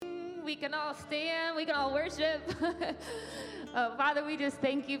We can all stand. We can all worship. Father, we just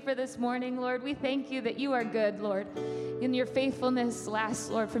thank you for this morning, Lord. We thank you that you are good, Lord, and your faithfulness lasts,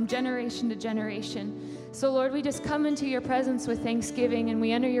 Lord, from generation to generation. So, Lord, we just come into your presence with thanksgiving, and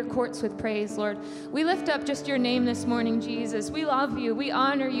we enter your courts with praise, Lord. We lift up just your name this morning, Jesus. We love you. We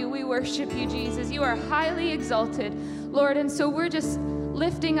honor you. We worship you, Jesus. You are highly exalted, Lord, and so we're just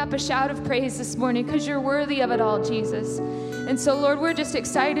lifting up a shout of praise this morning because you're worthy of it all, Jesus. And so, Lord, we're just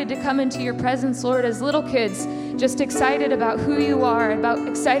excited to come into your presence, Lord, as little kids, just excited about who you are,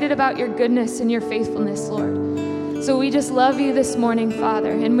 excited about your goodness and your faithfulness, Lord. So we just love you this morning,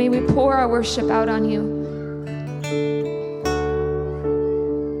 Father, and may we pour our worship out on you.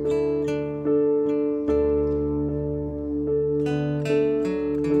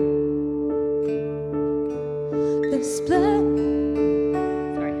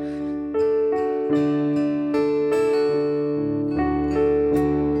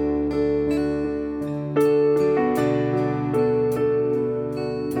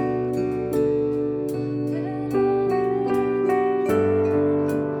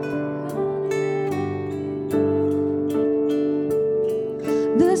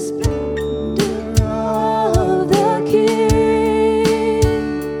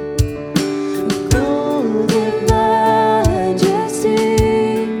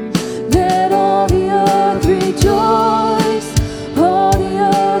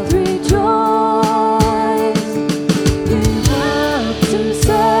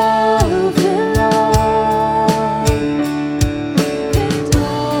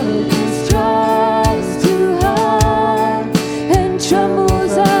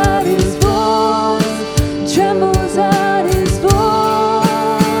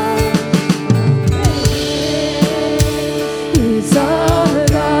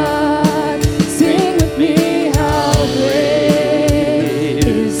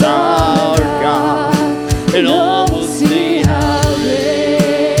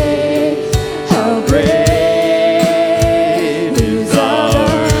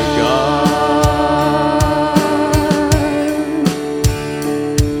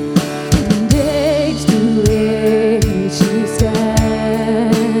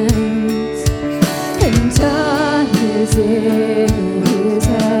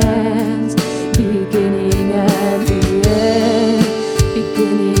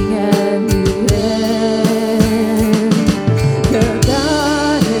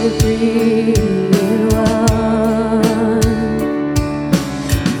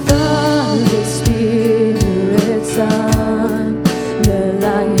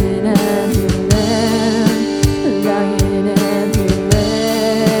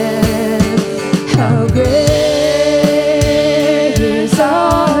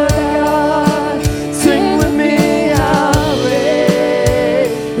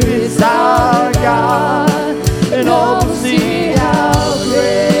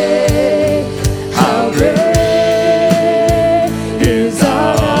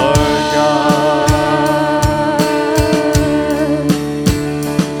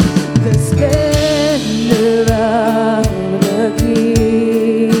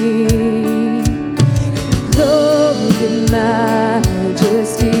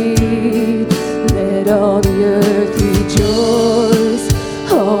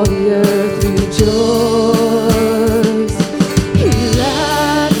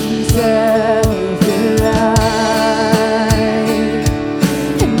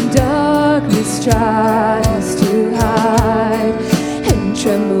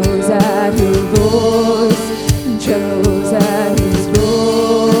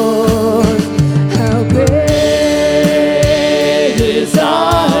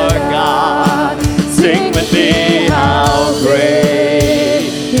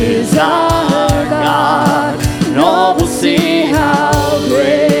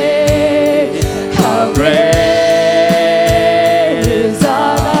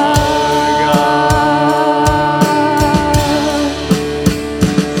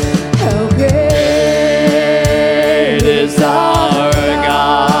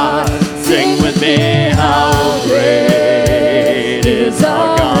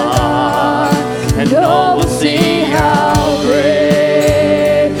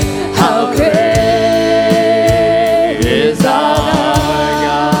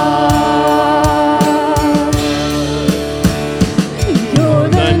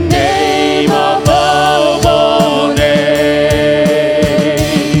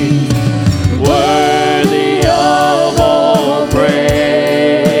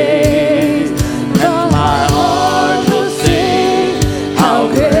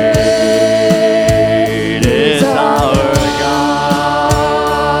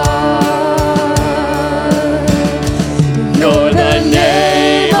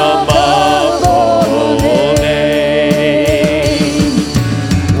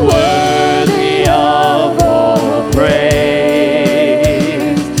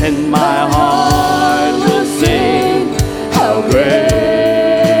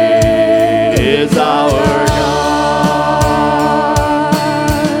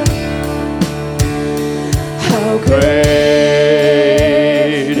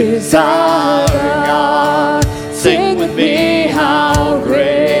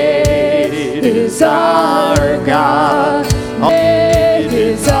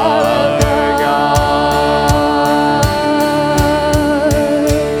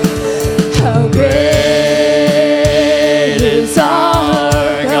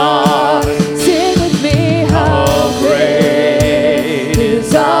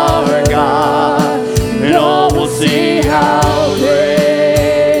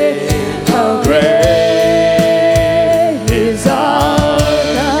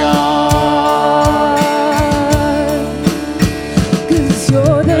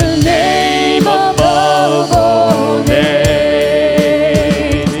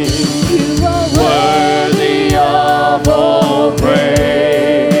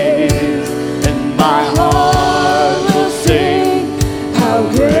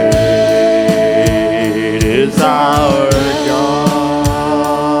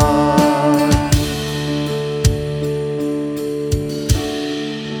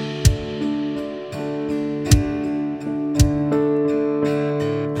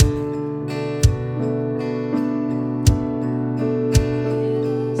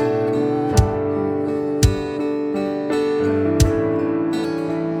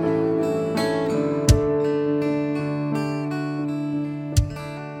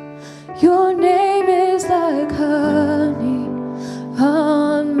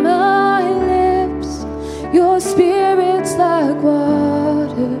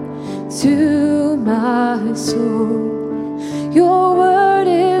 to my soul. Your word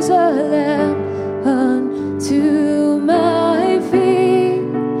is a lamp unto my feet.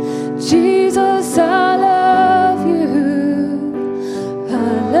 Jesus, I love you. I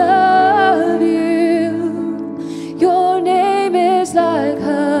love you. Your name is like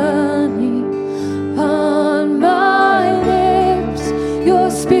honey on my lips. Your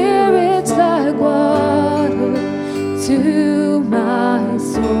spirit's like water to my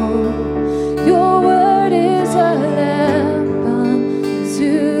soul. Your word is a lamp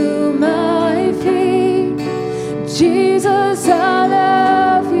unto my feet. Jesus, I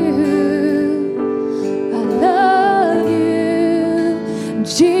love you. I love you.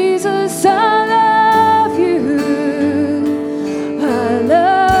 Jesus, I love you. I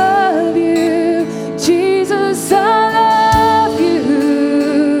love you. Jesus, I love you.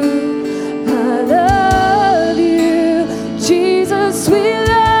 I love you. Jesus, we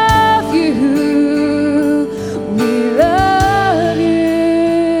love you. We love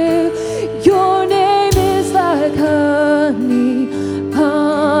you. Your name is like honey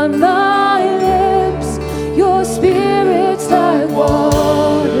on my lips. Your spirit's like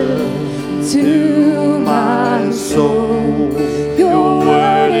water to my soul. Your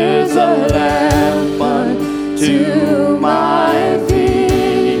word is a lamp unto my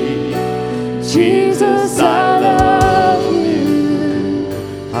feet. Jesus, I love you.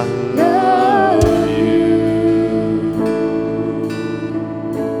 I Love you.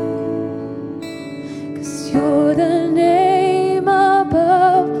 'Cause you're the name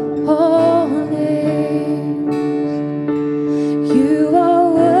above all names. You are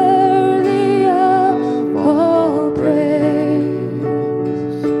worthy of all praise.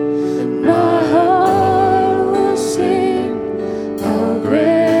 My heart will sing, how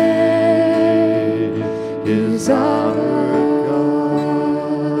great is our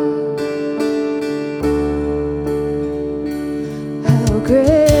God. How great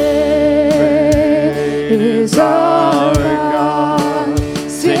is our God.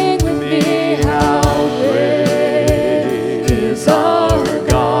 Sing with me, how great is our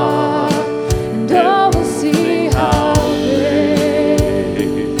God. And all will see how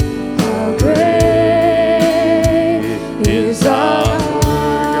great is our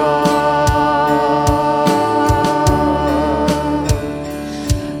God.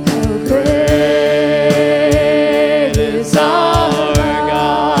 How great is our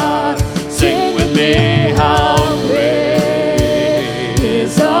God. Sing with me, how great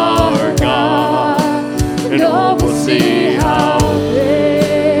is our God. And all will see how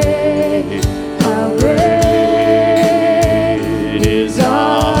great is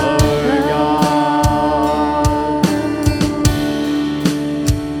our God.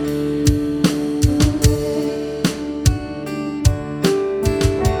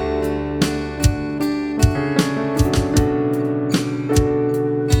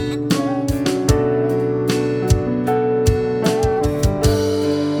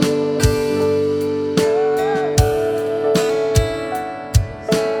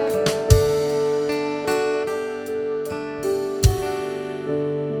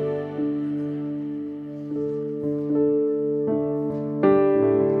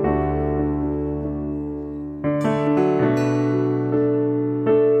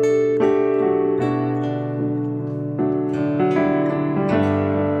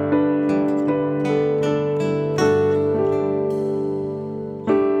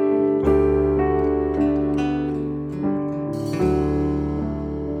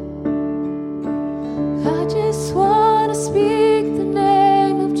 I just want to speak the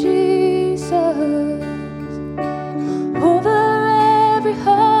name of Jesus over every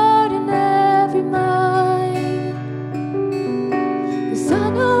heart and every mind. 'Cause I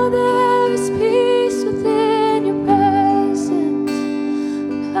know there is peace within your presence.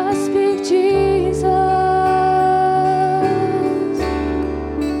 I speak Jesus.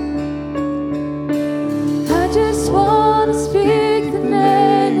 I just want to speak the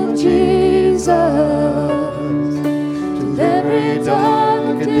name of Jesus. Till every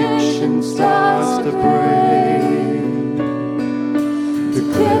dark addiction starts to break.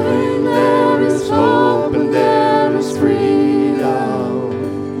 Declaring there is hope and there is freedom.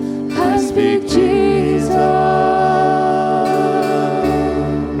 I speak Jesus.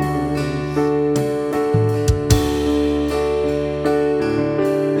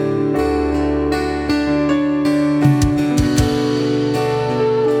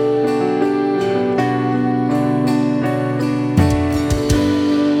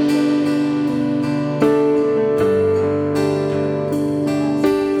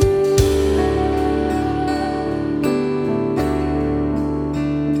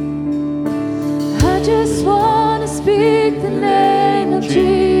 speak the name of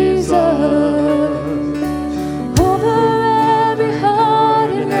Jesus over every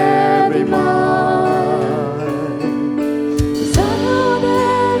heart and every mind. 'Cause I know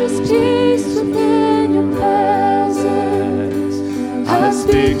there is peace within your presence. I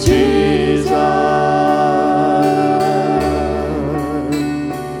speak Jesus.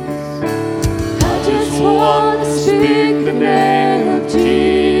 I just want to speak the name of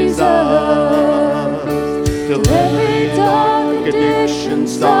Jesus till every dark addiction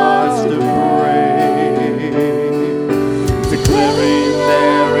starts to break. Declaring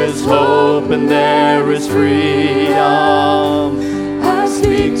there is hope and there is freedom. I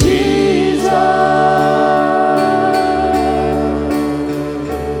speak Jesus.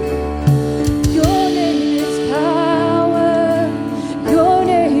 Your name is power. Your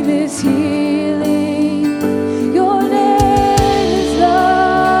name is healing. Your name is life.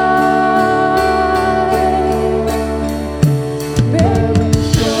 Break the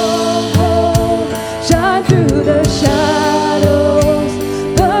stronghold, shine through the shadows,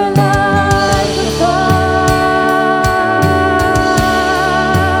 burn like a fire.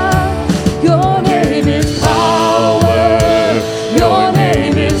 Your name is power. Your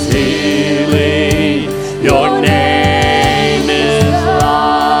name is healing. Your name is life.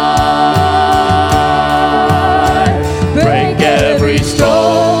 Break every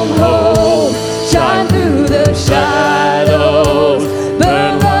stronghold, shine through the shadows,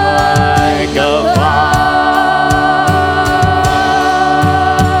 burn like a fire.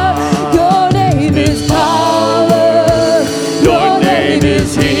 Your name is power. Your name is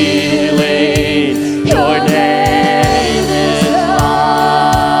healing. Your name is life.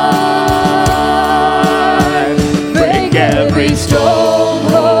 Break every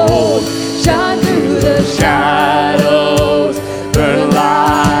stronghold, shine through the shadows, burn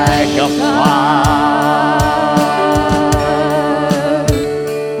like a fire.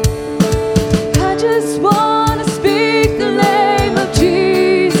 I just want to speak the name of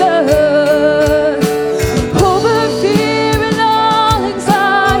Jesus over fear and all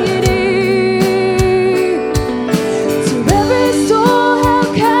anxiety. To every soul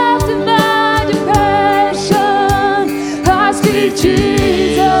held captive by depression, I speak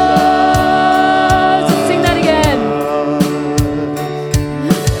Jesus. Let's sing that again.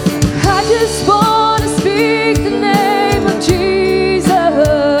 I just want to speak the name of Jesus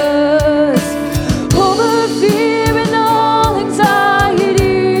over fear and all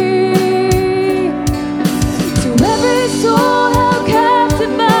anxiety. To every soul held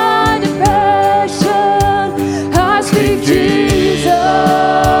captive by depression, I speak Jesus.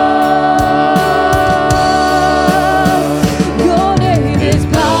 Your name is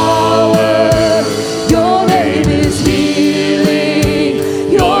power. Your name is healing.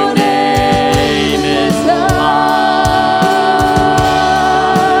 Your name is life.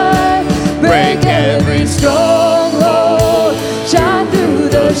 Break every stronghold, shine through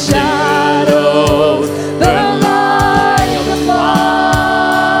the shadows, burn like a fire.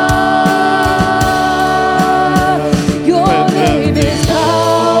 Your name is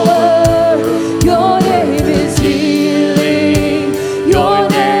power. Your name is healing. Your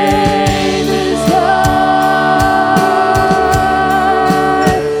name is life.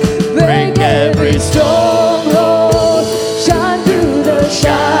 Break every stronghold, shine through the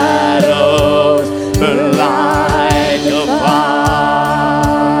shadows, burn like a fire.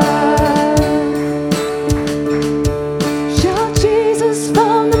 Shout Jesus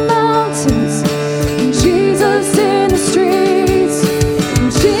from the mountains, Jesus in the streets,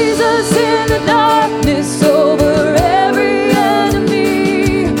 Jesus in the darkness over every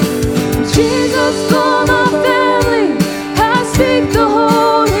enemy. Jesus for my family, I speak the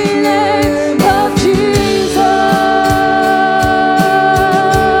holy name of Jesus.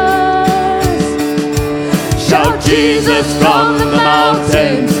 Shout Jesus from the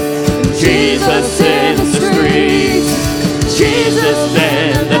mountains, Jesus in the streets, Jesus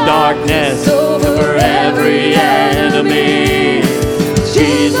in the darkness over every enemy.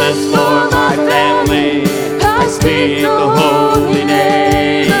 Jesus for my family, I speak the holy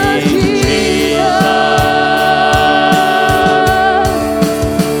name of Jesus.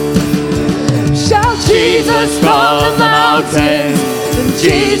 Shout Jesus from the mountains,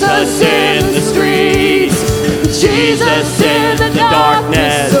 Jesus in the streets, Jesus in the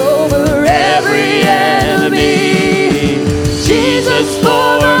darkness over every enemy. Jesus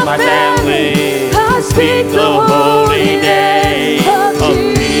for my family, I speak the holy name of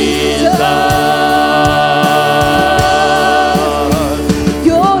Jesus.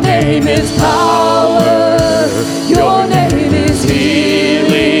 Your name is power. Your name is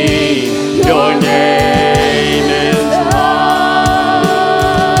healing. Your name is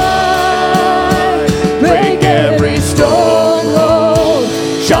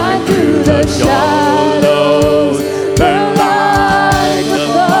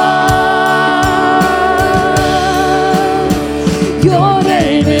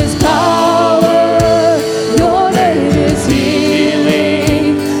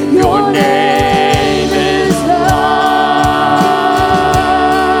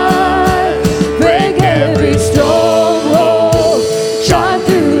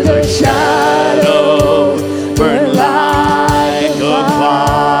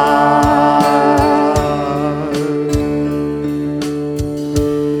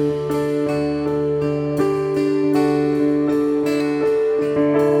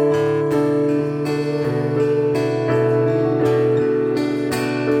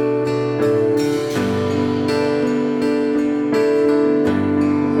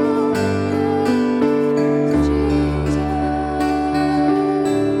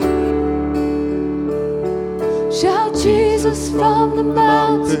the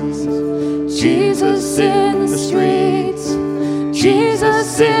mountains, Jesus in the streets,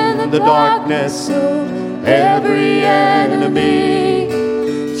 Jesus in the darkness of every enemy,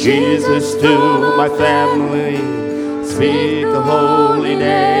 Jesus to my family, speak the holy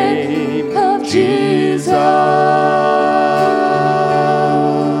name of Jesus.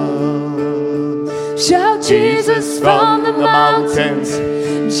 Shout Jesus from the mountains,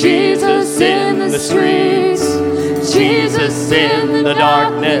 Jesus in the streets, Jesus in the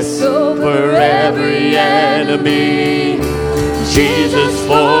darkness over every enemy, Jesus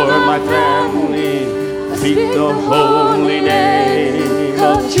for my family, speak the holy name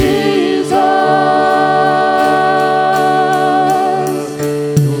of Jesus.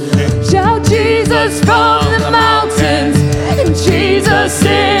 Shout Jesus from the mountains, and Jesus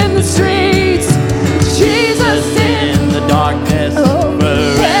in the streets, Jesus in the darkness over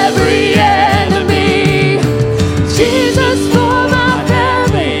every enemy, Jesus for my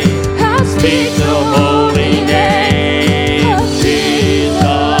family, I speak the holy name of Jesus.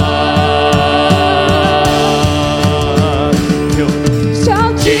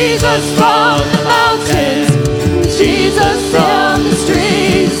 Shout Jesus from the mountains, Jesus from the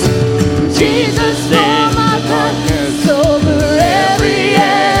streets, Jesus in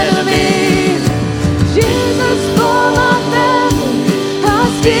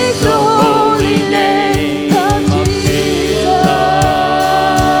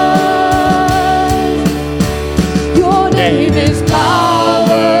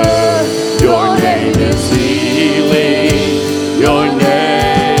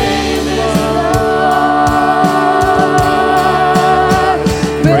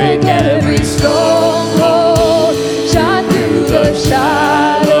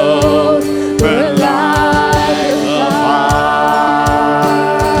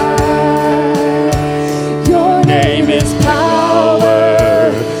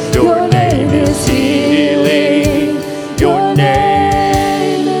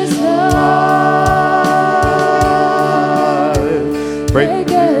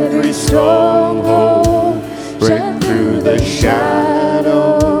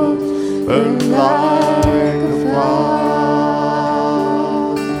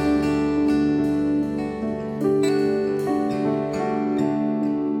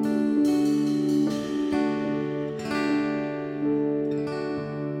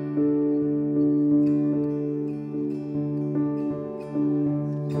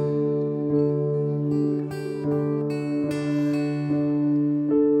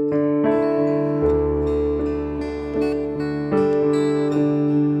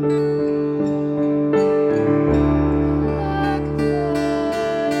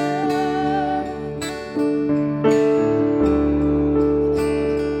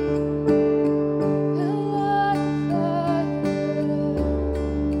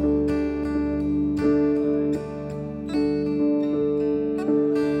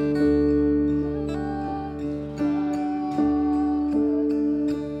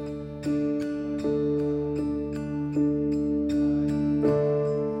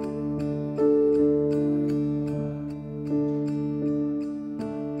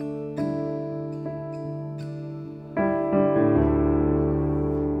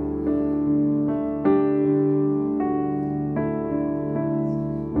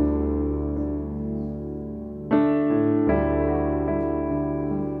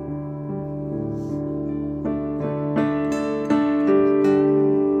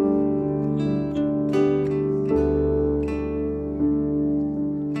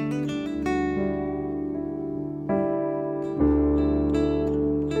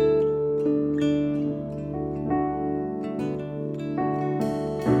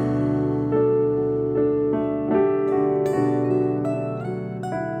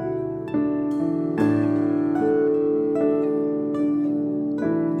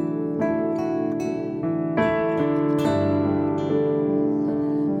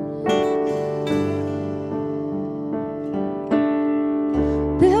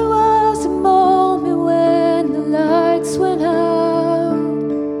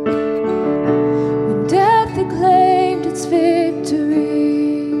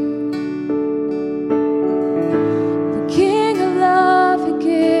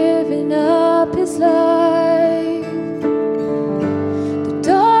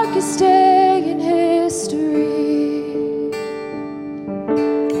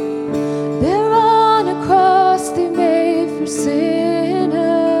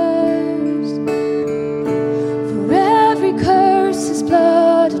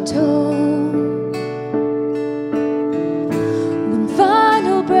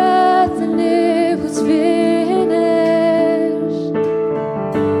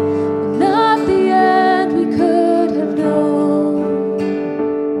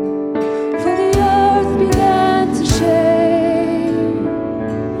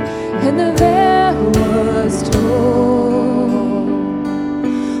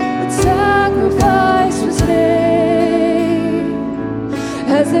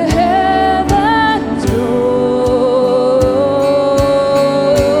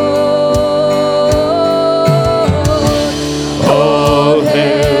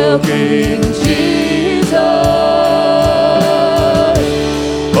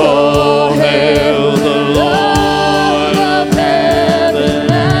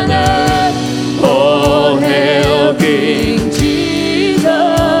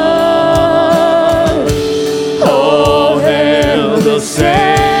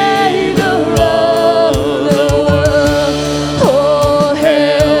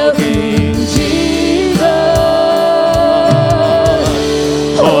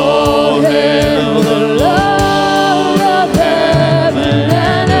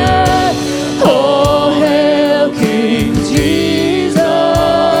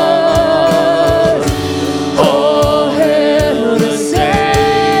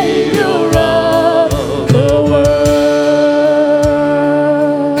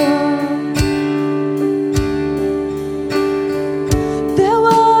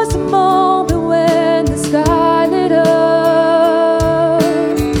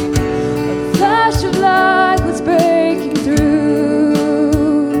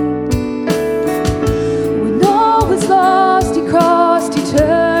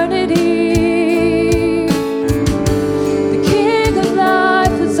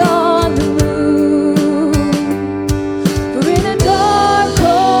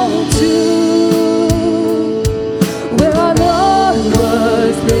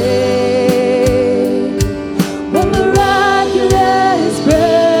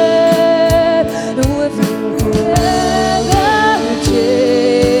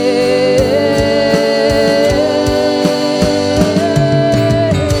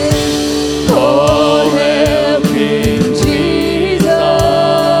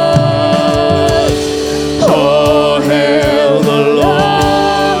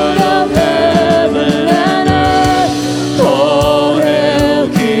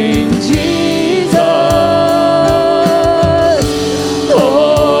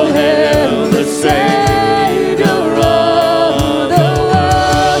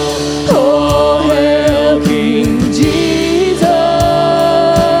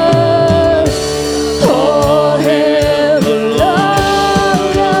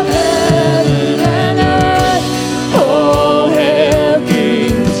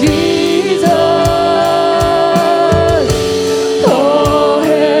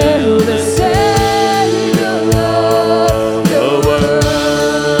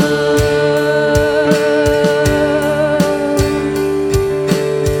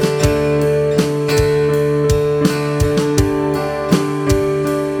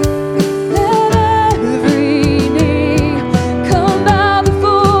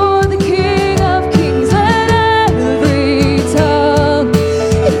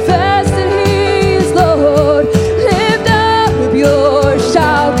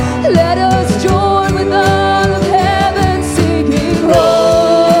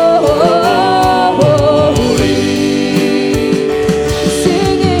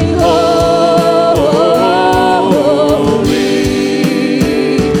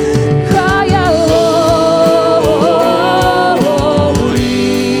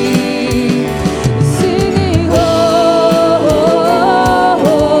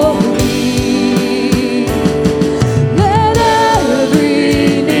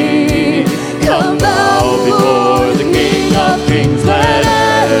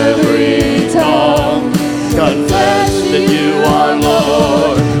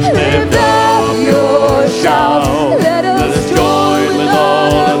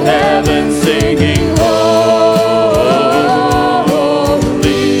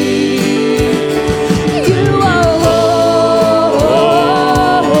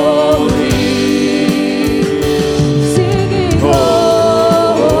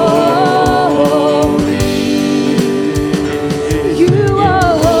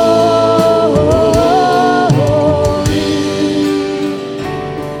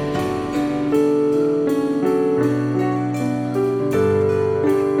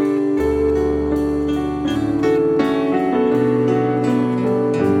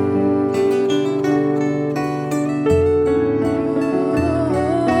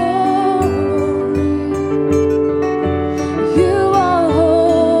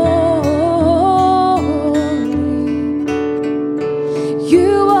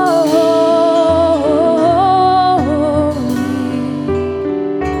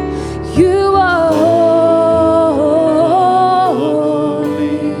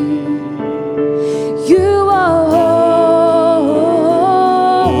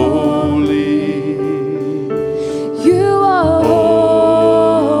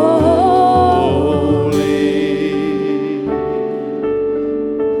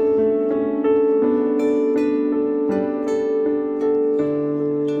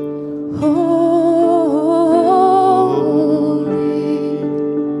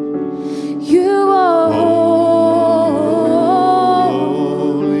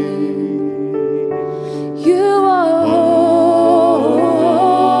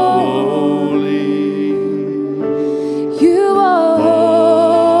You are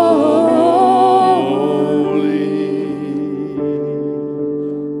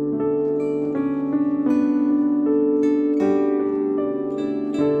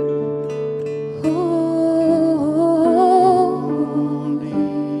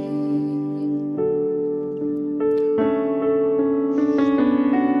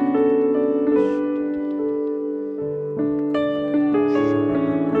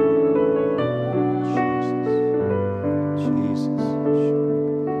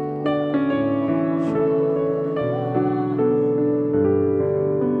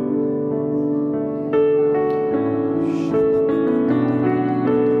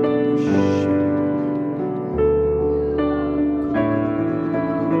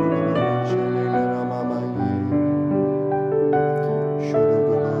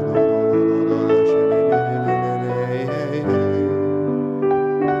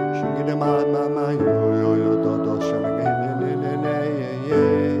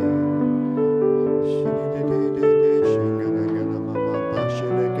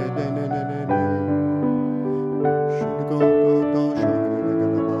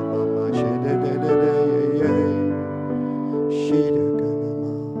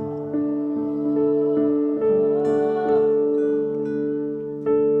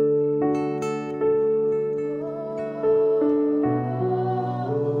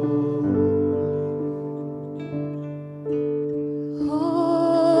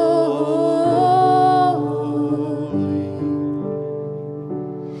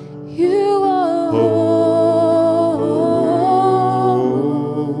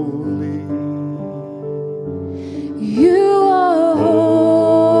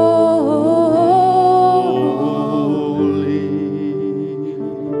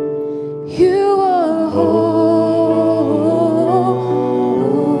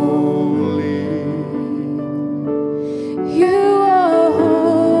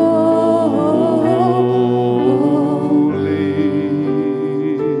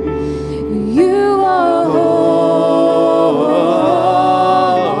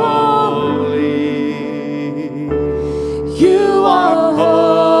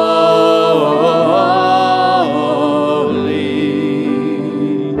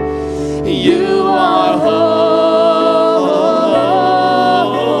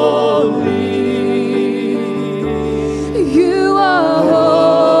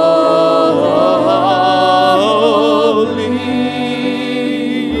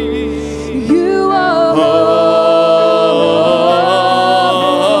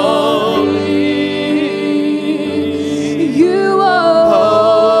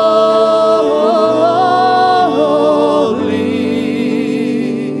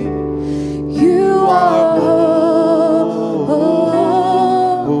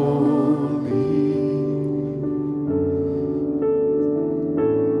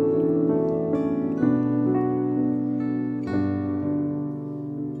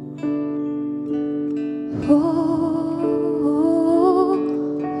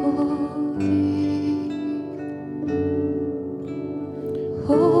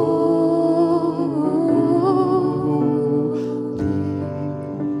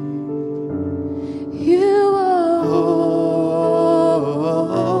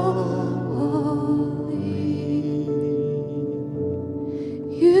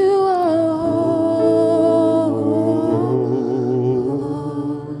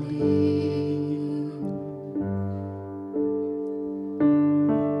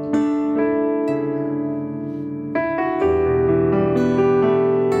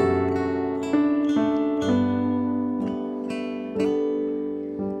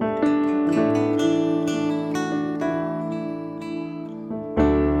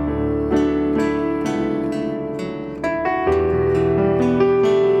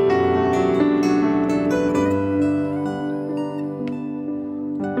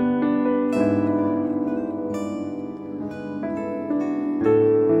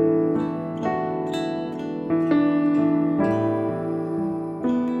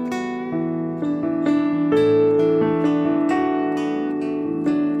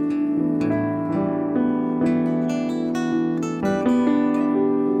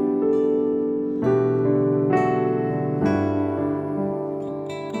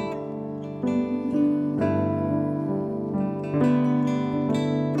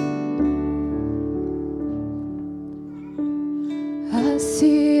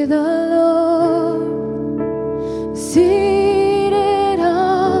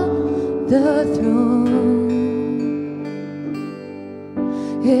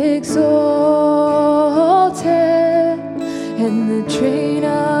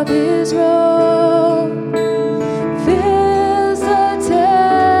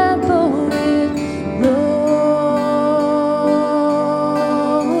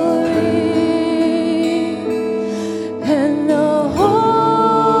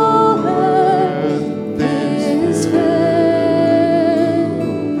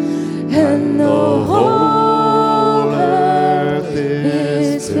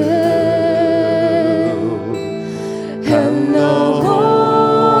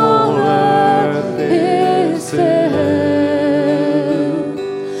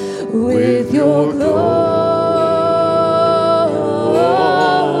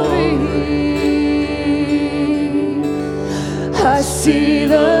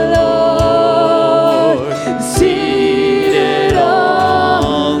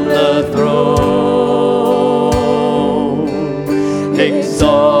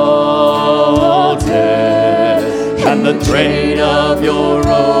and the train of your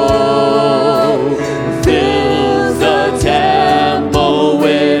robe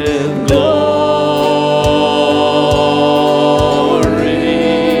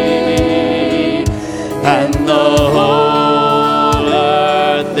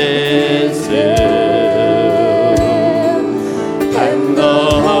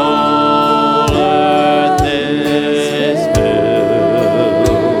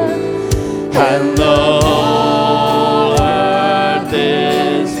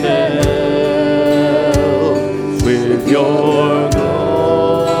your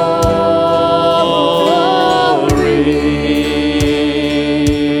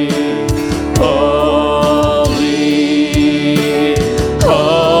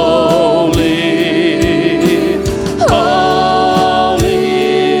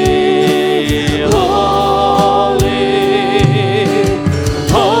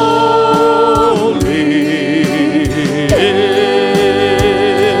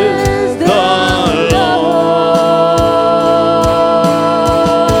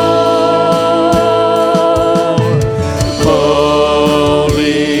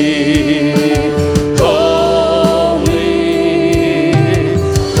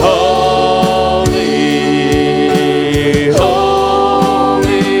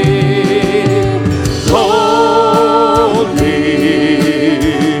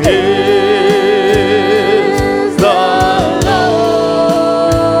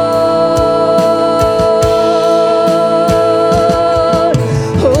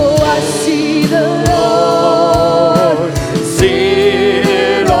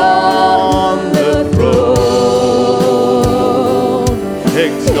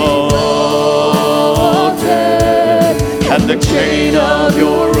the chain of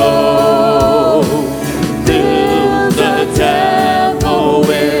your robe fills the temple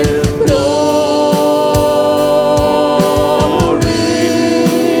with glory,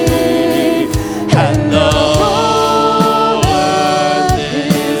 and the whole earth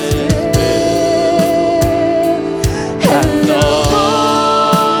is filled, and the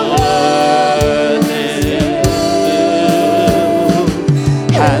whole earth is filled,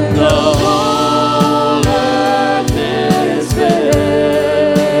 and the whole earth is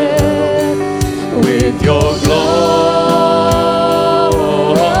filled.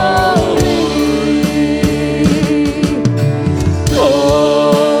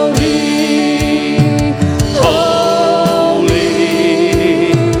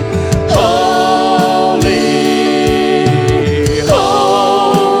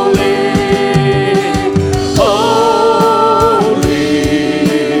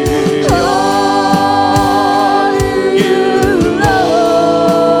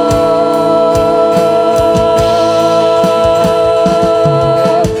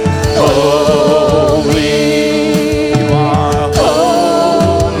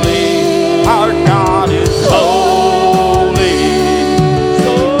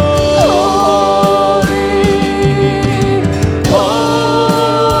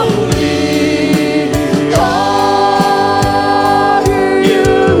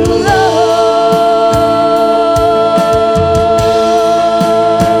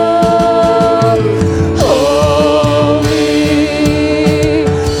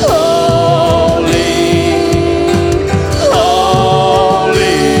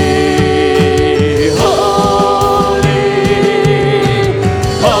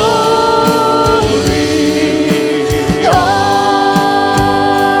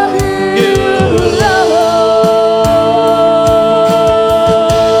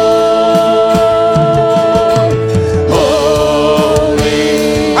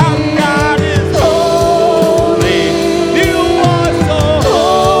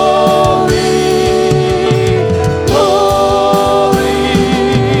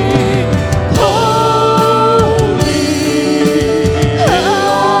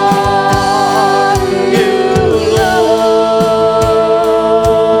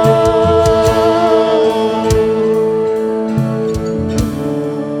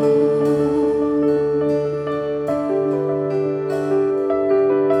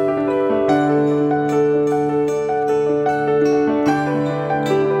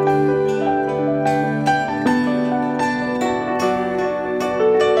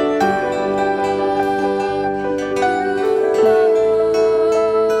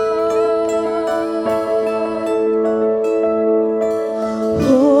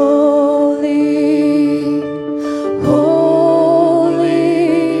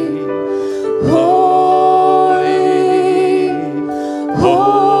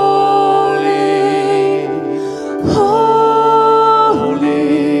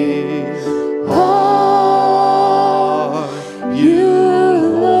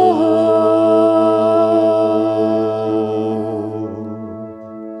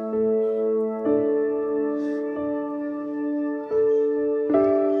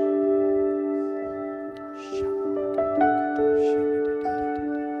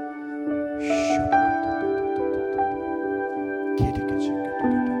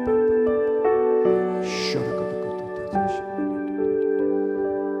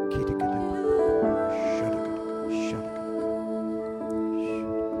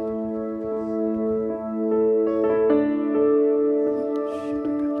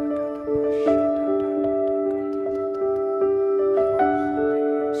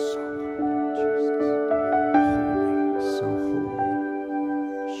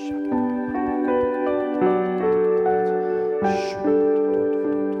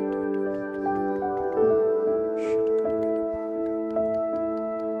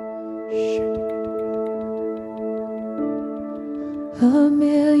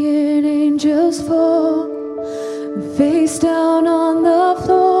 million angels fall, face down on the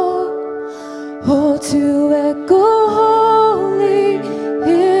floor, all to echo, holy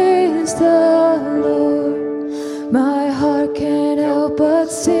is the Lord. My heart can't help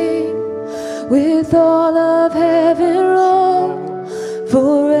but sing with all of heaven roar,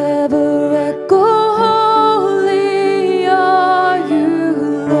 forever echo, holy are you,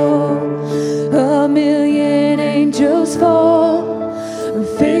 Lord. A million angels fall,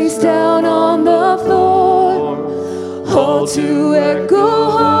 face down on the floor, all to echo,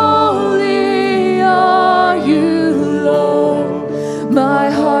 holy are you, Lord. My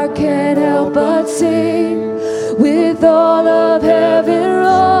heart can't help but sing with all of heaven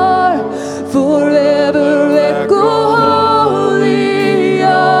roar, forever echo, holy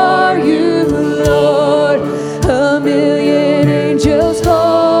are you, Lord. A million angels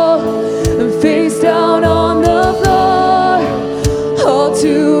fall, face down on the floor, all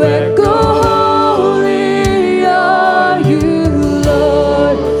to echo, holy are you,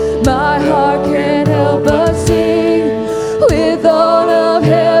 Lord. My heart can't help but sing with all of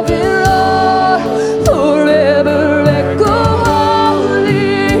heaven roar, forever echo,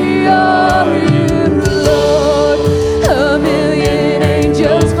 holy are you, Lord. A million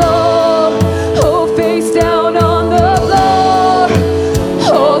angels fall, oh, face down on the floor,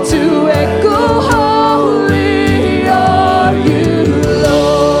 all to echo, holy are you,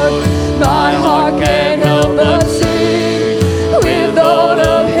 Lord. My heart can't help but sing with all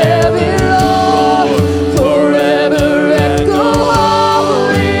of heaven roar, forever echo,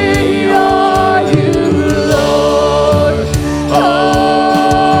 holy are you, Lord. Oh,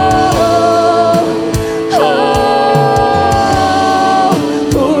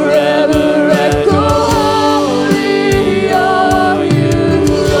 forever echo, holy are you,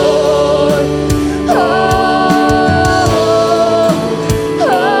 Lord.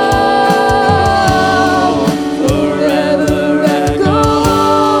 Forever echo,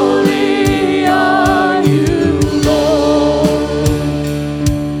 holy are you,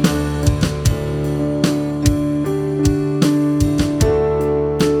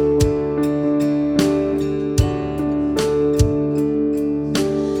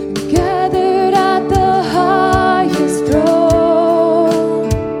 gathered at the highest throne,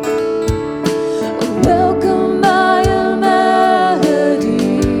 welcomed by a melody,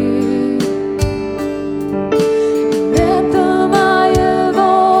 an anthem I have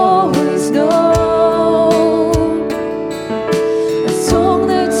always known, a song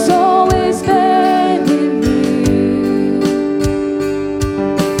that's always been in me.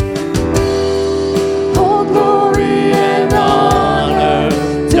 All glory and honor,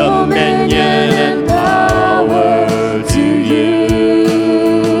 dominion and power to you.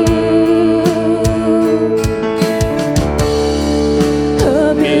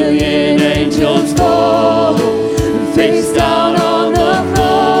 A million angels fall, face down on the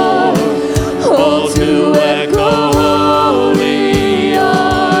floor, all to echo, holy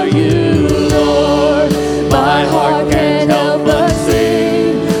are you, Lord. My heart can't help but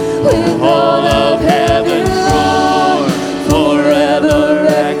sing with all of heaven roar, forever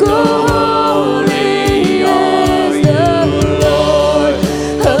echo, holy is the Lord.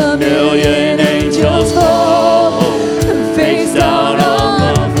 A million angels fall, face down on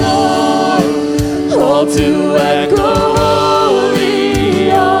the floor, all to echo,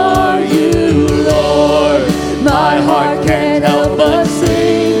 holy are you, Lord. My heart can't help but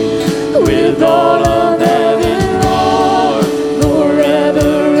sing with all of heaven roar,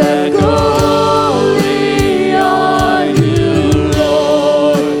 forever echo, holy are you,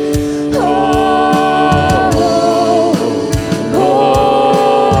 Lord. Oh,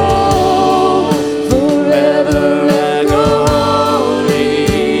 forever echo,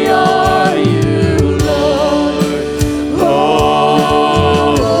 holy are you, Lord.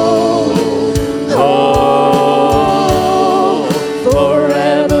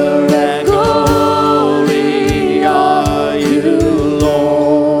 Forever echo, holy are you,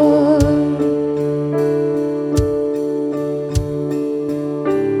 Lord.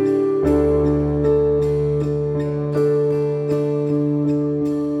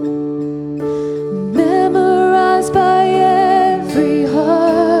 Memorized by every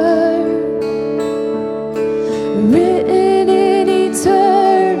heart, written in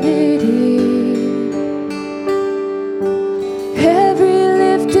eternity, every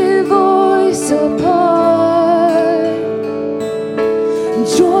lifted voice apart,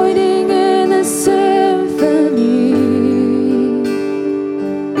 joining in the symphony.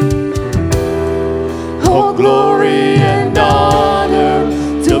 All glory and honor,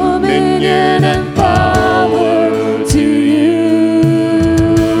 dominion and power to you.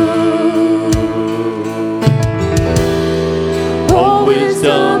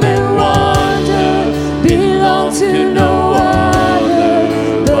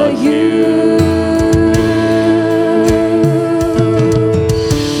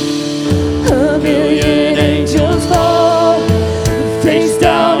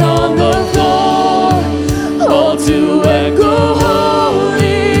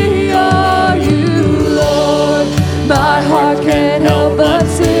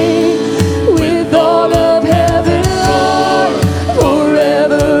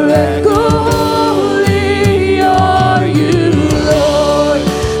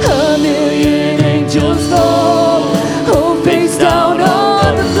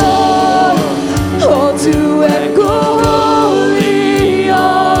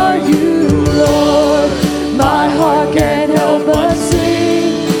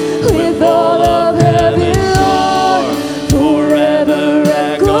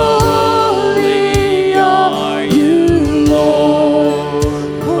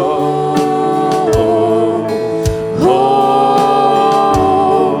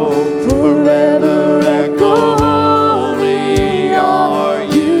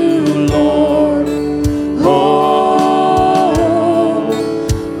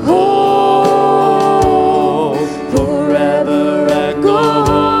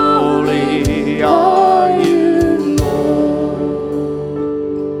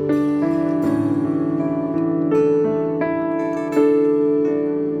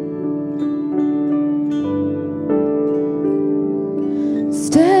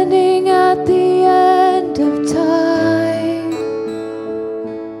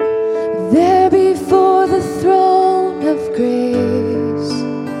 there before the throne of grace,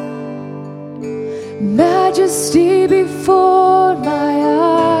 majesty before my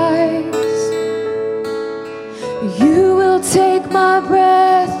eyes. You will take my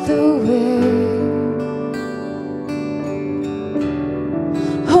breath away.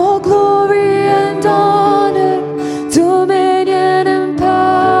 All glory and honor, dominion and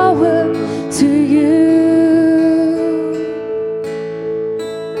power to you.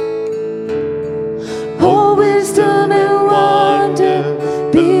 All wisdom and wonder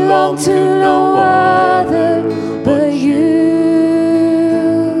belong to no other but you.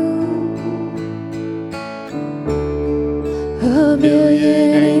 A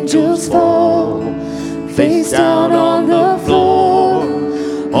million angels fall face down on the floor,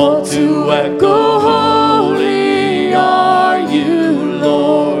 all to echo, holy are you,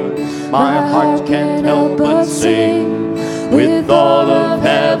 Lord. My heart can't help but sing with all of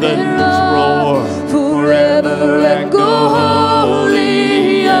heaven's roar. Forever echo,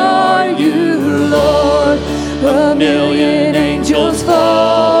 holy are you, Lord. A million angels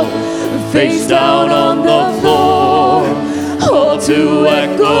fall face down on the floor, all to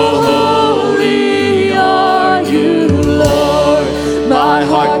echo, holy are you, Lord. My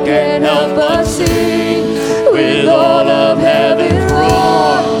heart can't help but sing with all of heaven's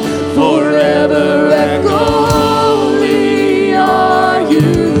roar. Forever echo, holy are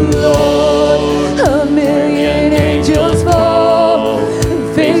you, Lord. A million angels fall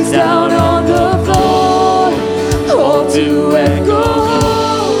face down on the floor, all to echo,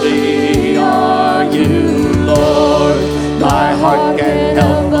 holy are you, Lord. My heart can't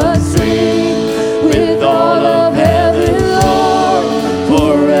help but sing with all of heaven's roar.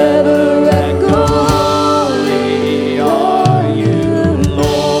 Forever echo, holy are you,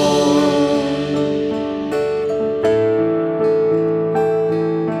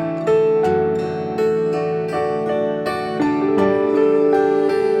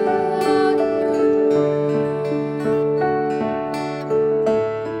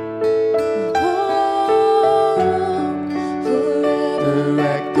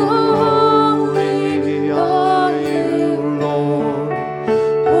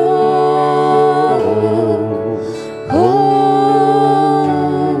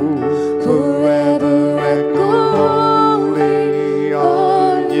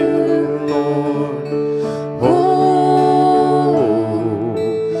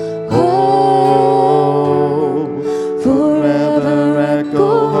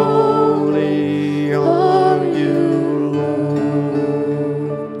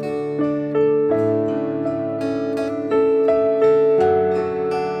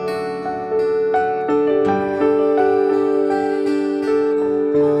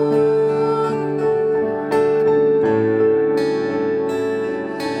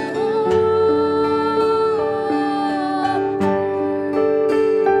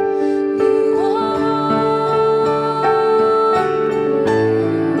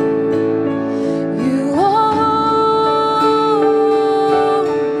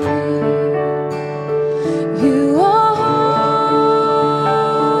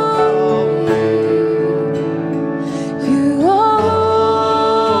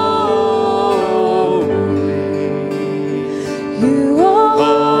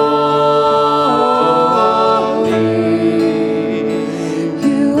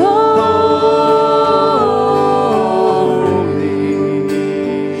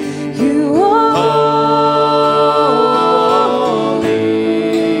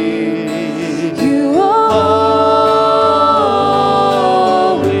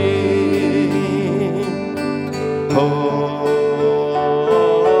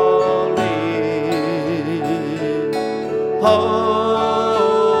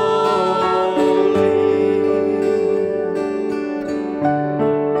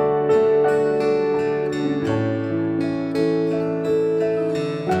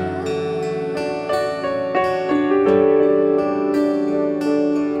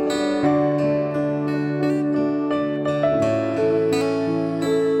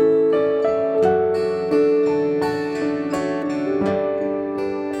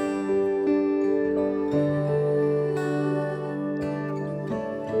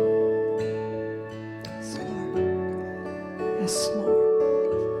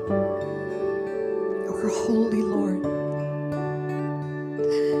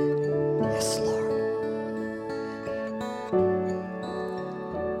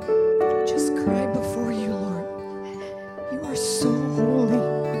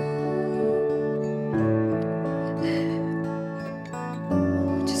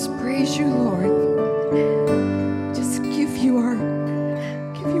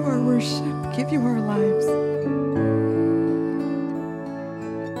 give you our lives.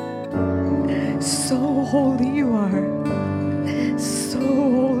 So holy you are. So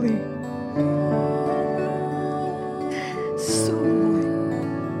holy. So holy.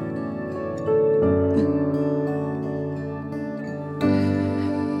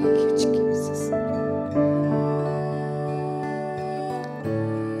 Thank you, Jesus.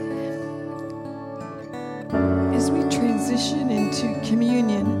 As we transition into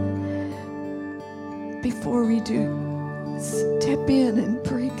communion, before we do, step in and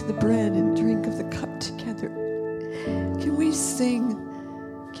break the bread and drink of the cup together. Can we sing?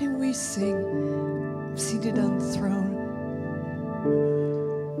 Can we sing? Seated on the throne,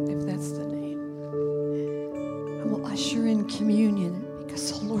 if that's the name. And we'll usher in communion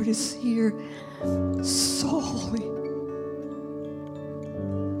because the Lord is here. So holy.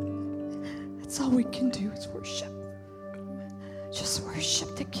 That's all we can do is worship. Just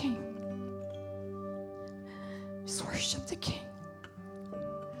worship the King. Just worship the King.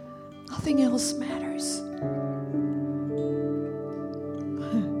 Nothing else matters.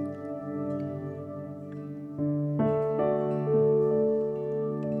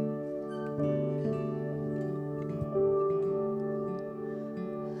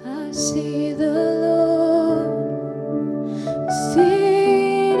 I see the Lord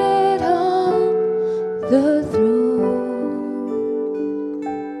seated on the throne,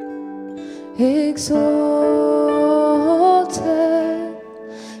 exalted,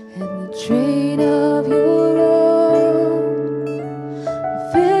 and the train of your robe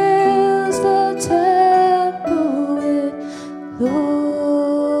fills the temple with glory,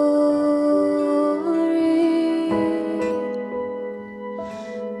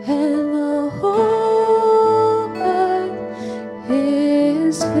 and the whole earth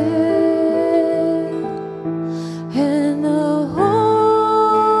is filled, and the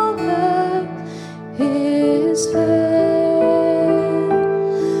whole earth is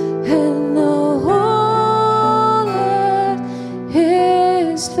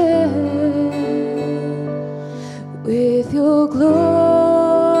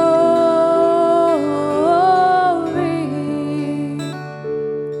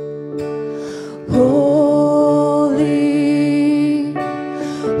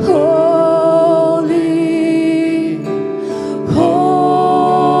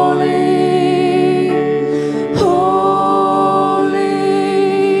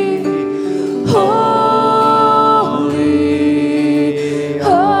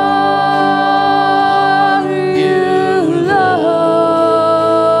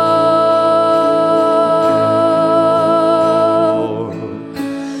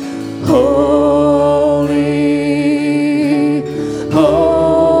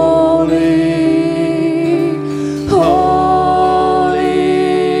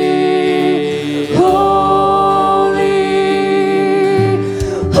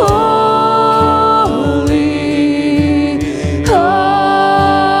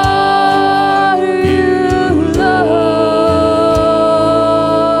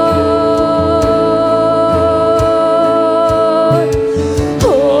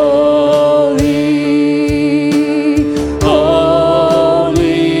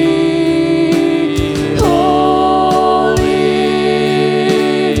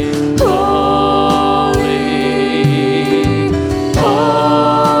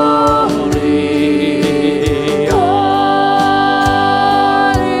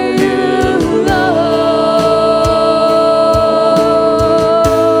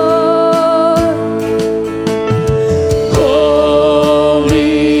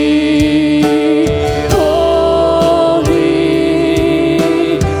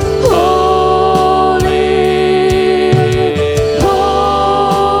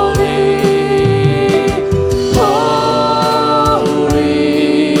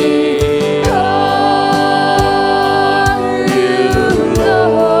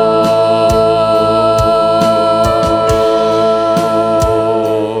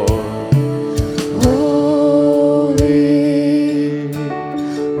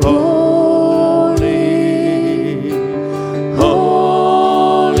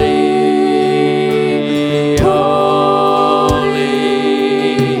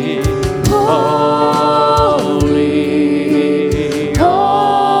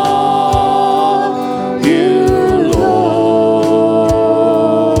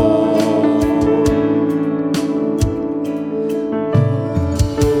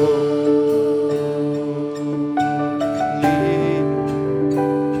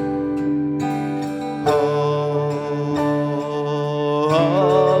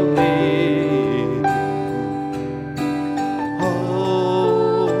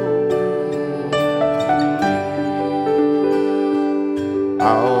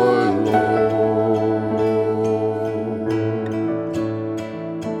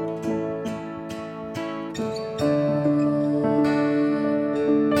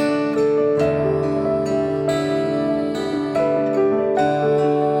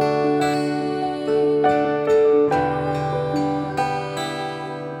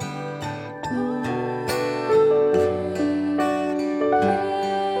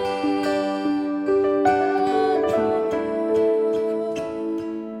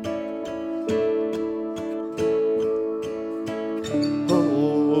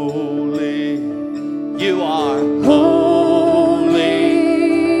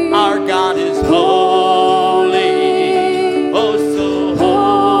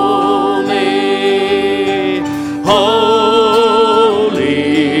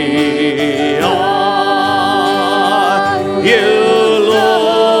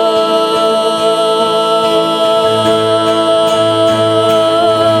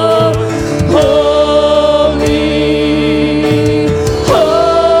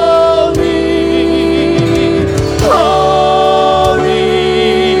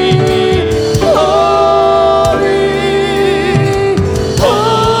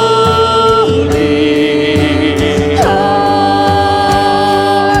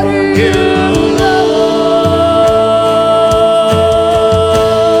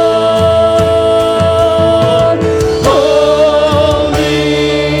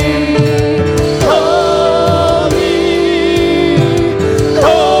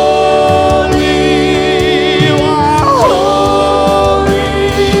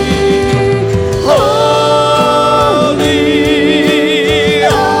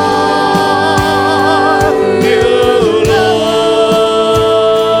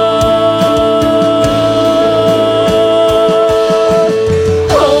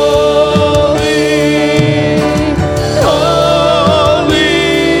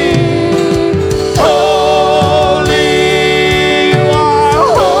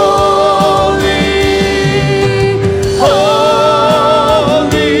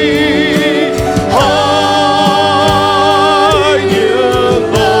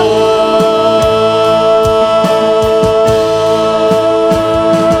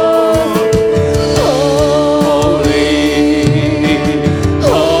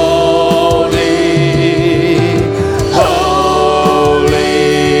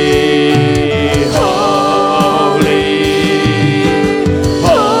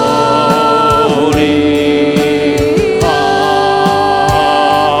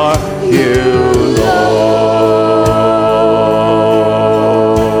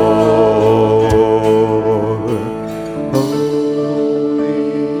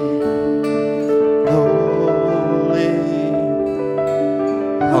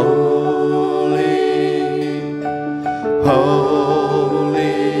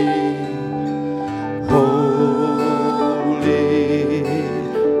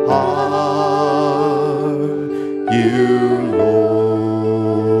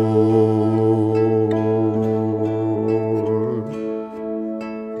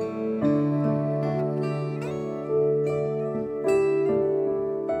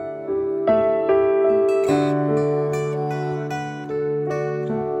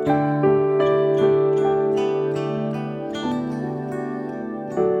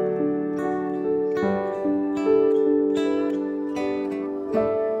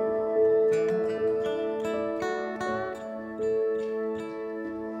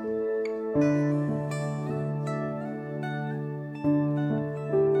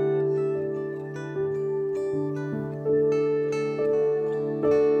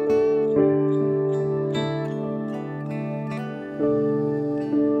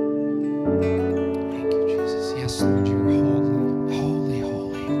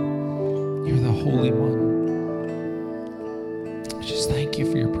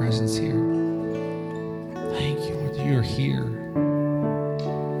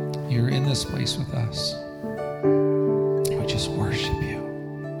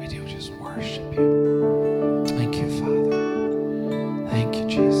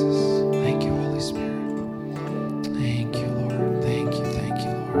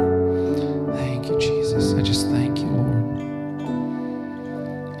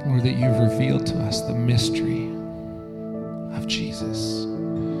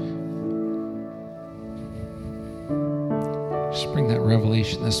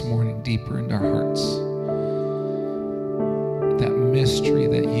This morning deeper into our hearts. That mystery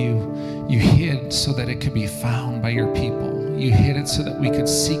that you hid so that it could be found by your people. You hid it so that we could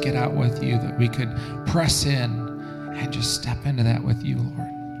seek it out with you, that we could press in and just step into that with you, Lord.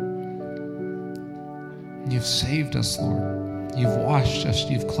 You've saved us, Lord. You've washed us.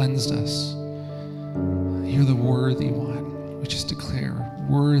 You've cleansed us. You're the worthy one. We just declare,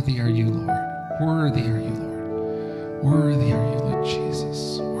 worthy are you, Lord. Worthy are you, Lord. Worthy are you, Lord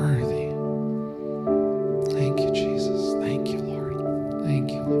Jesus. Worthy. Thank you, Jesus. Thank you, Lord.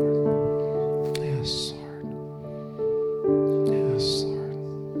 Thank you, Lord. Yes, Lord. Yes, Lord.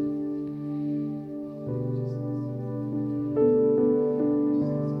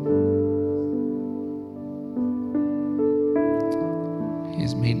 He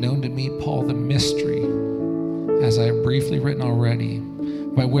has made known to me, Paul, the mystery, as I have briefly written already,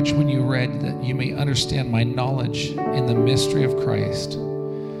 by which when you read that you may understand my knowledge in the mystery of Christ,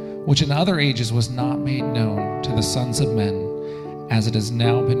 which in other ages was not made known to the sons of men, as it has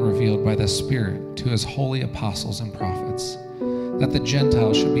now been revealed by the Spirit to his holy apostles and prophets, that the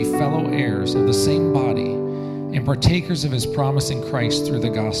Gentiles should be fellow heirs of the same body and partakers of his promise in Christ through the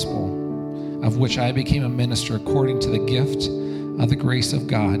gospel, of which I became a minister according to the gift of the grace of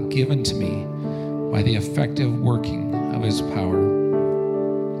God given to me by the effective working of his power.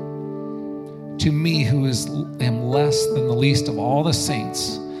 To me, who am less than the least of all the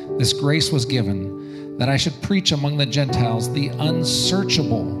saints, this grace was given, that I should preach among the Gentiles the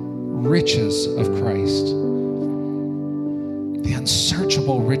unsearchable riches of Christ. The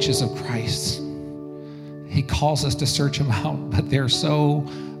unsearchable riches of Christ. He calls us to search him out, but they're so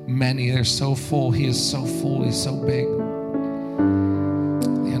many, they're so full. He is so full, he's so big.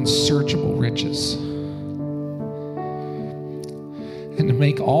 The unsearchable riches. And to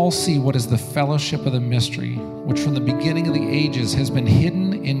make all see what is the fellowship of the mystery, which from the beginning of the ages has been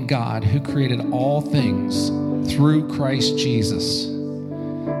hidden in God, who created all things through Christ Jesus,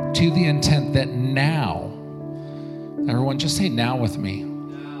 to the intent that now, everyone just say now with me.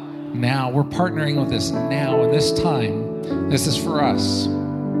 Now, we're partnering with this now, in this time. This is for us.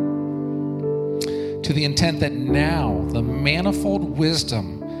 To the intent that now the manifold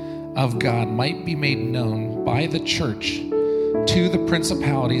wisdom of God might be made known by the church to the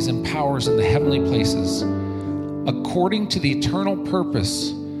principalities and powers in the heavenly places, according to the eternal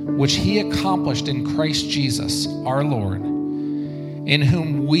purpose which he accomplished in Christ Jesus, our Lord, in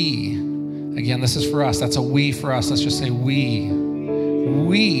whom we, again, this is for us, that's a we for us, let's just say we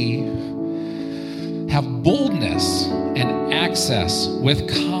have boldness and access with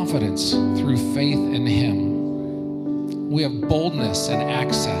confidence through faith in him. We have boldness and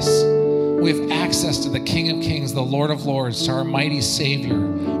access. We have access to the King of Kings, the Lord of Lords, to our mighty Savior,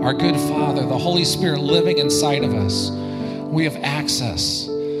 our good Father, the Holy Spirit living inside of us. We have access.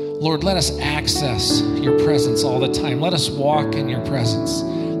 Lord, let us access your presence all the time. Let us walk in your presence.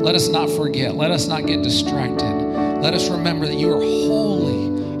 Let us not forget. Let us not get distracted. Let us remember that you are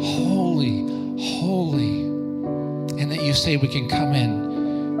holy, holy, holy, and that you say we can come in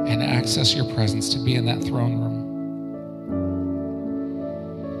and access your presence to be in that throne room.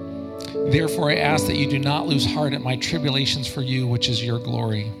 Therefore, I ask that you do not lose heart at my tribulations for you, which is your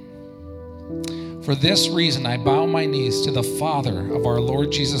glory. For this reason, I bow my knees to the Father of our Lord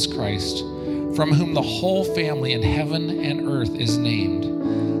Jesus Christ, from whom the whole family in heaven and earth is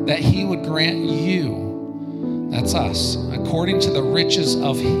named, that he would grant you, that's us, according to the riches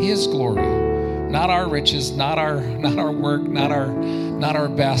of his glory, not our riches, not our work, not our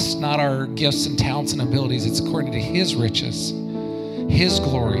best, not our gifts and talents and abilities. It's according to his riches, his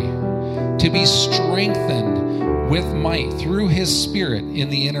glory, to be strengthened with might through his Spirit in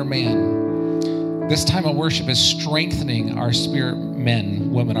the inner man. This time of worship is strengthening our spirit men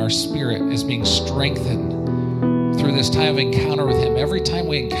women, our spirit is being strengthened through this time of encounter with him. Every time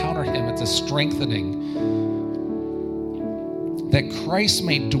we encounter him, it's a strengthening, that Christ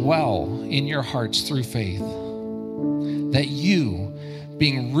may dwell in your hearts through faith, that you,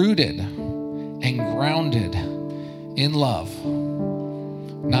 being rooted and grounded in love,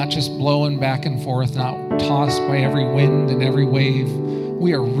 not just blowing back and forth, not tossed by every wind and every wave,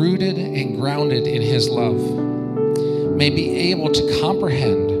 we are rooted and grounded in his love, may be able to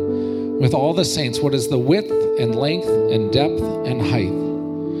comprehend with all the saints what is the width and length and depth and height,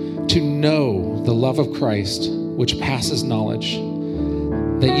 to know the love of Christ, which passes knowledge,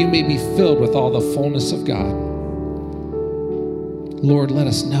 that you may be filled with all the fullness of God. Lord, let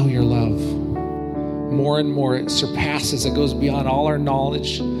us know your love more and more. It surpasses, it goes beyond all our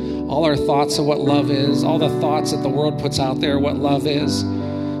knowledge, all our thoughts of what love is, all the thoughts that the world puts out there what love is.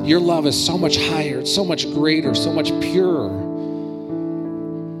 Your love is so much higher, it's so much greater, so much purer.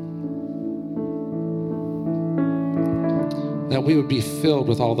 That we would be filled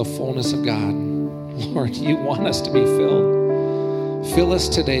with all the fullness of God. Lord, you want us to be filled. Fill us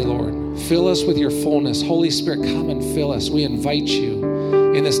today, Lord. Fill us with your fullness. Holy Spirit, come and fill us. We invite you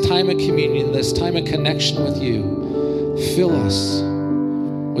in this time of communion, this time of connection with you. Fill us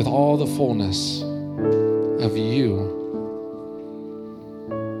with all the fullness of you.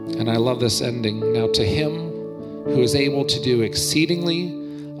 And I love this ending. Now to him who is able to do exceedingly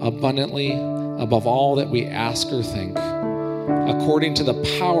abundantly above all that we ask or think, according to the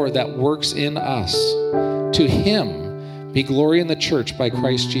power that works in us, to him be glory in the church by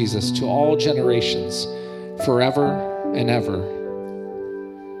Christ Jesus to all generations, forever and ever.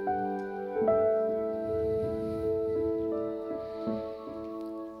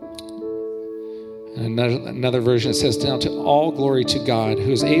 And another version says, now to all glory to God,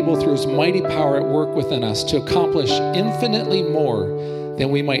 who is able through his mighty power at work within us to accomplish infinitely more than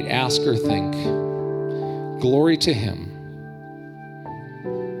we might ask or think. Glory to him.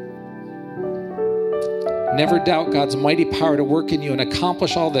 Never doubt God's mighty power to work in you and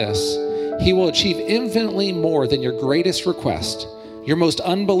accomplish all this. He will achieve infinitely more than your greatest request, your most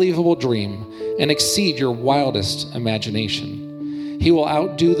unbelievable dream, and exceed your wildest imagination. He will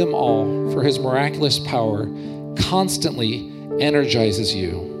outdo them all, for his miraculous power constantly energizes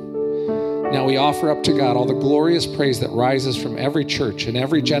you. Now we offer up to God all the glorious praise that rises from every church and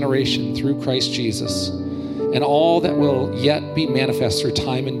every generation through Christ Jesus, and all that will yet be manifest through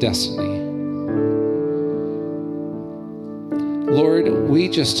time and destiny. Lord, we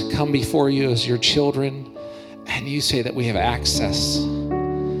just come before you as your children, and you say that we have access.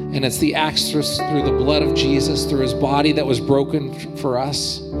 And it's the access through the blood of Jesus, through his body that was broken for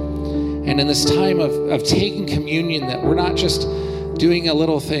us. And in this time of taking communion, that we're not just doing a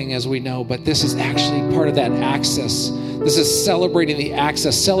little thing as we know, but this is actually part of that access. This is celebrating the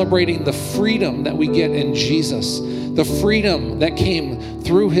access, celebrating the freedom that we get in Jesus, the freedom that came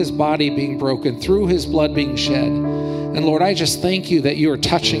through his body being broken, through his blood being shed. And Lord, I just thank you that you are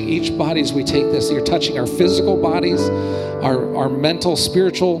touching each body as we take this. You're touching our physical bodies, our mental,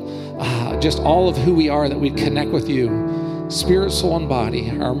 spiritual, just all of who we are, that we connect with you. Spirit, soul, and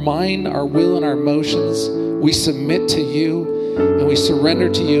body, our mind, our will, and our emotions. We submit to you and we surrender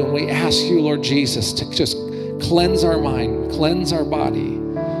to you, and we ask you, Lord Jesus, to just cleanse our mind, cleanse our body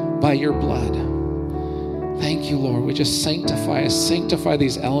by your blood. Thank you, Lord. We just sanctify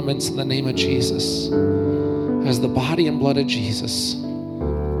these elements in the name of Jesus, as the body and blood of Jesus.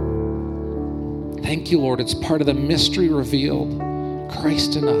 Thank you, Lord. It's part of the mystery revealed,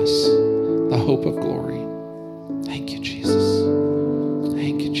 Christ in us, the hope of glory. Thank you, Jesus.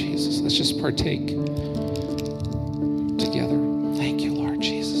 Thank you, Jesus. Let's just partake together. Thank you, Lord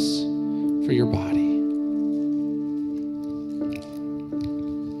Jesus, for your body.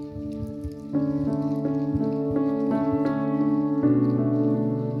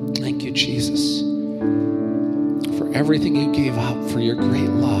 Thank you, Jesus, everything you gave up for your great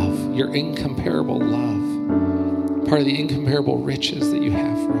love, your incomparable love, part of the incomparable riches that you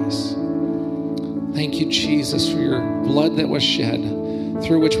have for us. Thank you, Jesus, for your blood that was shed,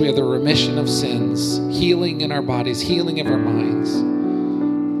 through which we have the remission of sins, healing in our bodies, healing of our minds.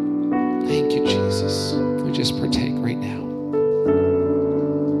 Thank you, Jesus. We just partake right now.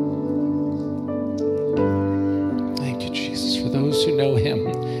 Thank you, Jesus. For those who know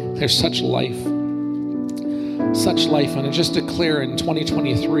him, there's such life. And I just declare in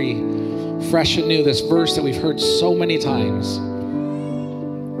 2023, fresh and new, this verse that we've heard so many times,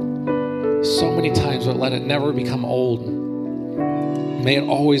 but let it never become old. May it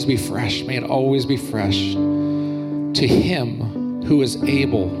always be fresh. May it always be fresh. To him who is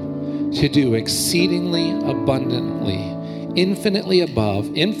able to do exceedingly abundantly infinitely above,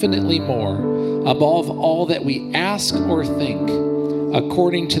 infinitely more, above all that we ask or think,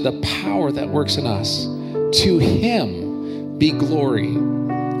 according to the power that works in us. To him be glory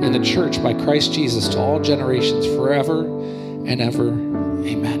in the church by Christ Jesus to all generations forever and ever.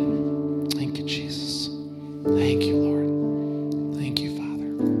 Amen. Thank you, Jesus. Thank you, Lord. Thank you, Father.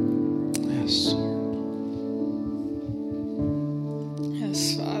 Yes, Lord.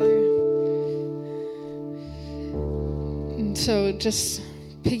 Yes, Father. And so just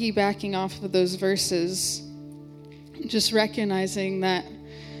piggybacking off of those verses, just recognizing that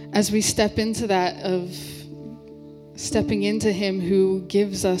as we step into that of stepping into him who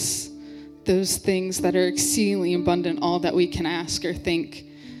gives us those things that are exceedingly abundant, all that we can ask or think.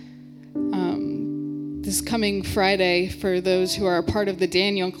 This coming Friday, for those who are a part of the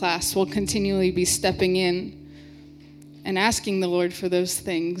Daniel class, we'll continually be stepping in and asking the Lord for those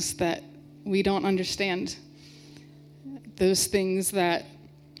things that we don't understand, those things that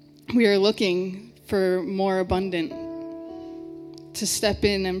we are looking for more abundant, to step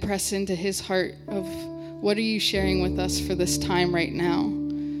in and press into his heart of what are you sharing with us for this time right now?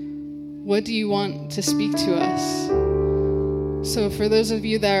 What do you want to speak to us? So for those of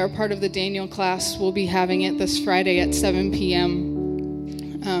you that are part of the Daniel class, we'll be having it this Friday at 7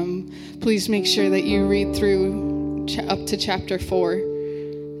 p.m. Please make sure that you read through up to chapter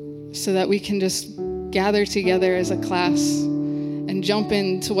 4 so that we can just gather together as a class and jump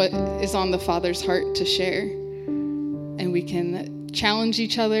into what is on the Father's heart to share. And we can challenge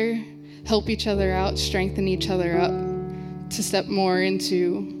each other, help each other out, strengthen each other up to step more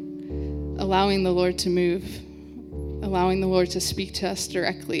into allowing the Lord to move, allowing the Lord to speak to us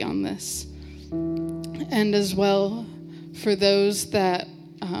directly on this. And as well, for those that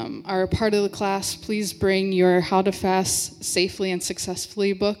are a part of the class, please bring your How to Fast Safely and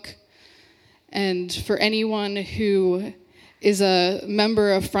Successfully book. And for anyone who is a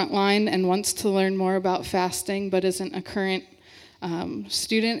member of Frontline and wants to learn more about fasting but isn't a current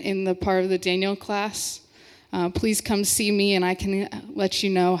student in the part of the Daniel class, please come see me and I can let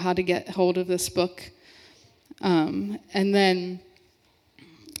you know how to get hold of this book. And then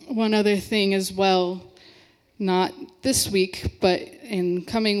one other thing as well, not this week, but in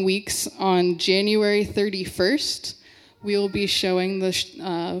coming weeks, on January 31st, we will be showing the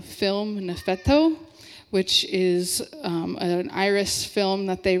film Nefeto, which is an IRIS film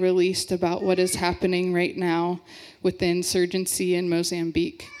that they released about what is happening right now with the insurgency in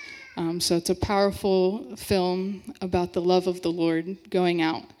Mozambique. So it's a powerful film about the love of the Lord going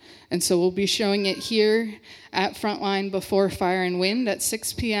out. And so we'll be showing it here at Frontline before Fire and Wind at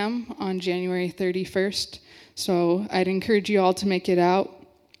 6 p.m. on January 31st. So I'd encourage you all to make it out.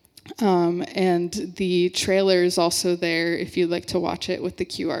 And the trailer is also there if you'd like to watch it with the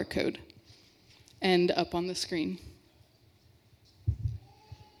QR code and up on the screen.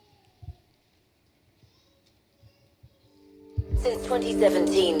 Since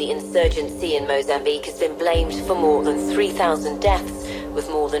 2017, the insurgency in Mozambique has been blamed for more than 3,000 deaths, with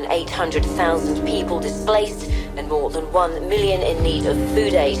more than 800,000 people displaced and more than 1 million in need of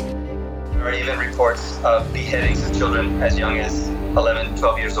food aid. There are even reports of beheadings of children as young as 11,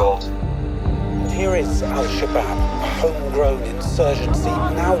 12 years old. Here is Al-Shabaab, a homegrown insurgency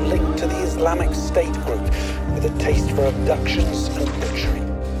now linked to the Islamic State group with a taste for abductions and butchery.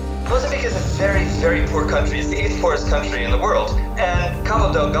 Mozambique is a very, very poor country. It's the 8th poorest country in the world. And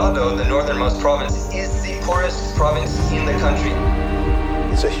Cabo Delgado, the northernmost province, is the poorest province in the country.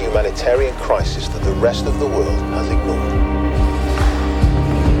 It's a humanitarian crisis that the rest of the world has ignored.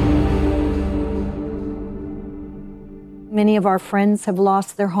 Many of our friends have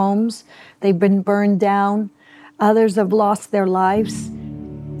lost their homes. They've been burned down. Others have lost their lives.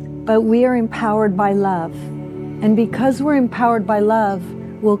 But we are empowered by love. And because we're empowered by love,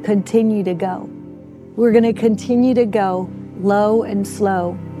 we'll continue to go. We're going to continue to go low and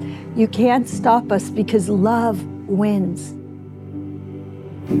slow. You can't stop us because love wins.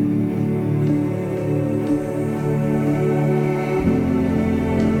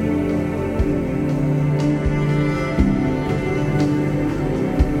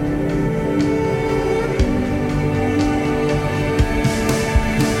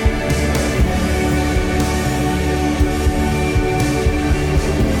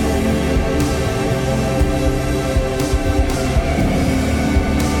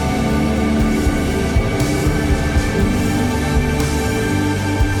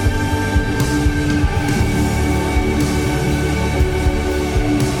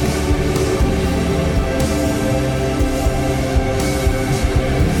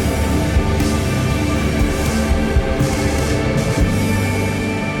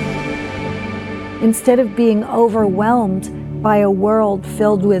 Instead of being overwhelmed by a world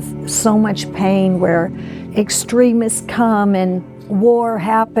filled with so much pain, where extremists come and war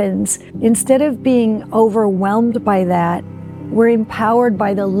happens. Instead of being overwhelmed by that, we're empowered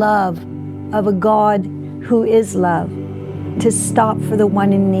by the love of a God who is love to stop for the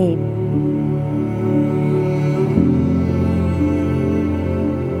one in need.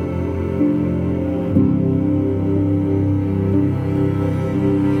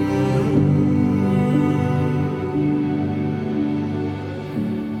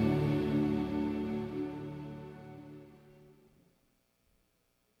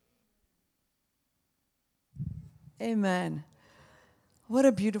 Amen. What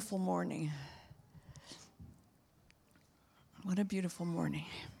a beautiful morning. What a beautiful morning.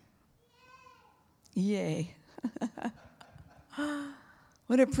 Yay.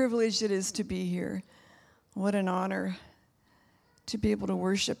 What a privilege it is to be here. What an honor to be able to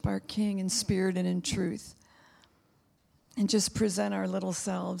worship our King in spirit and in truth, and just present our little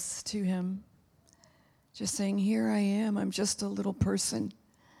selves to him. Just saying, here I am. I'm just a little person.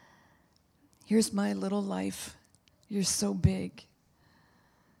 Here's my little life. You're so big.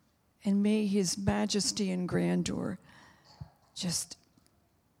 And may his majesty and grandeur just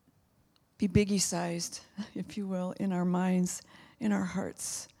be biggie-sized, if you will, in our minds, in our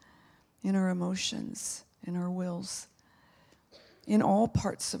hearts, in our emotions, in our wills, in all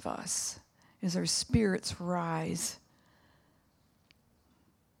parts of us, as our spirits rise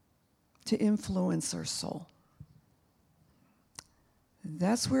to influence our soul.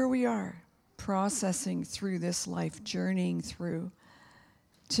 That's where we are, processing through this life, journeying through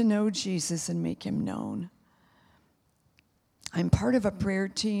to know Jesus and make him known. I'm part of a prayer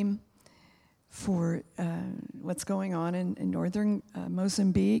team for what's going on in northern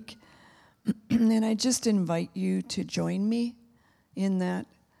Mozambique, and I just invite you to join me in that.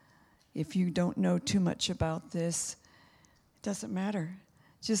 If you don't know too much about this, it doesn't matter.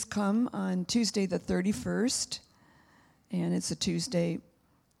 Just come on Tuesday the 31st, and it's a Tuesday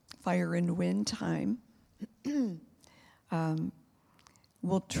fire and wind time.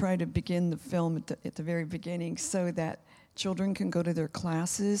 We'll try to begin the film at the very beginning so that children can go to their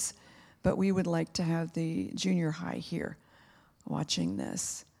classes, but we would like to have the junior high here watching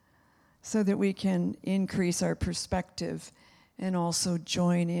this so that we can increase our perspective and also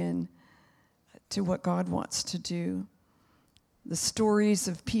join in to what God wants to do. The stories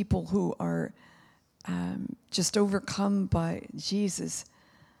of people who are just overcome by Jesus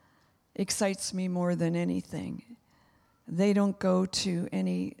excites me more than anything. They don't go to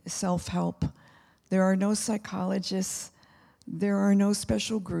any self-help. There are no psychologists. There are no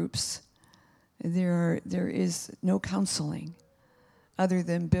special groups. There is no counseling other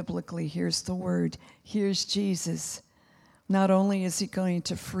than biblically, here's the word, here's Jesus. Not only is he going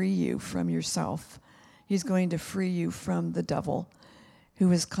to free you from yourself, he's going to free you from the devil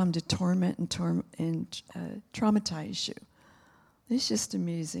who has come to torment and traumatize you. It's just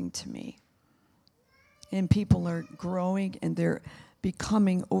amazing to me. And people are growing and they're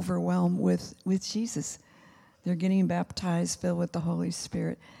becoming overwhelmed with Jesus. They're getting baptized, filled with the Holy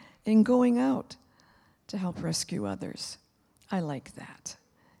Spirit, and going out to help rescue others. I like that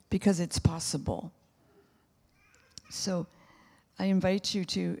because it's possible. So I invite you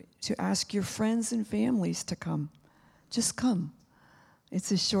to ask your friends and families to come. Just come.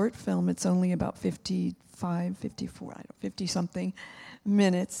 It's a short film. It's only about 50-something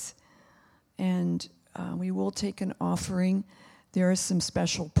minutes. And we will take an offering. There are some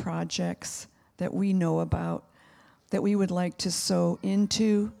special projects that we know about that we would like to sow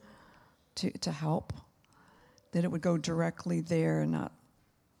into to help, that it would go directly there and not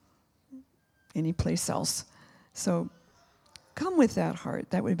any place else. So come with that heart.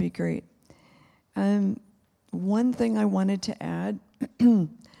 That would be great. One thing I wanted to add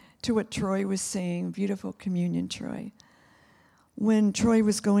to what Troy was saying, beautiful communion, Troy. When Troy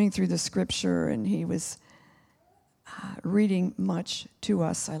was going through the scripture and he was reading much to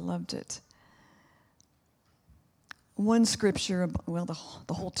us, I loved it. One scripture, well,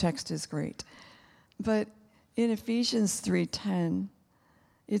 the whole text is great, but in Ephesians 3:10,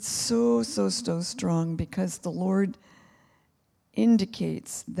 it's so strong because the Lord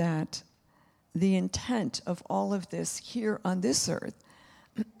indicates that the intent of all of this here on this earth,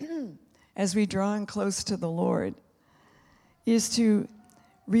 as we draw in close to the Lord, is to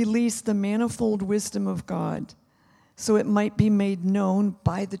release the manifold wisdom of God so it might be made known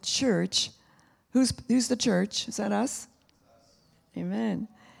by the church. Who's the church? Is that us? Amen.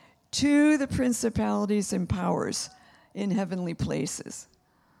 To the principalities and powers in heavenly places.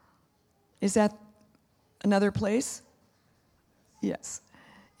 Is that another place? Yes.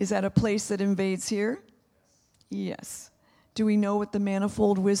 Is that a place that invades here? Yes. Do we know what the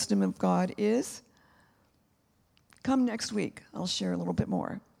manifold wisdom of God is? Come next week. I'll share a little bit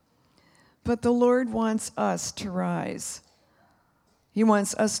more. But the Lord wants us to rise. He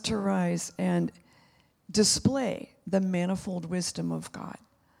wants us to rise and display the manifold wisdom of God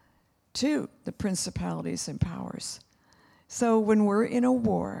to the principalities and powers. So when we're in a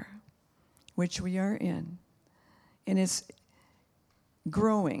war, which we are in, and it's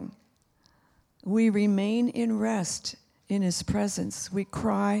growing, we remain in rest in his presence. We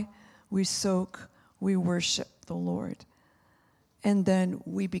cry, we soak, we worship the Lord. And then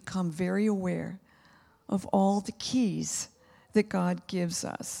we become very aware of all the keys that God gives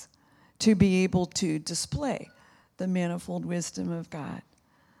us to be able to display the manifold wisdom of God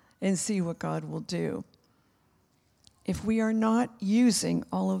and see what God will do. If we are not using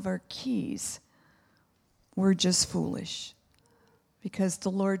all of our keys, we're just foolish, because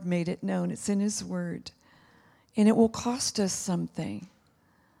the Lord made it known. It's in his word, and it will cost us something.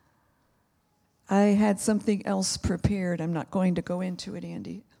 I had something else prepared. I'm not going to go into it,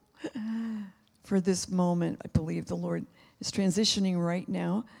 Andy. For this moment, I believe the Lord is transitioning right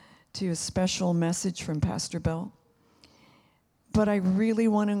now to a special message from Pastor Bell. But I really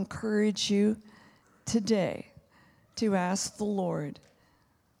want to encourage you today to ask the Lord,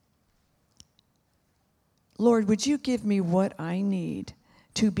 Lord, would you give me what I need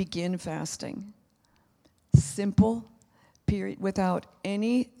to begin fasting? Simple, period, without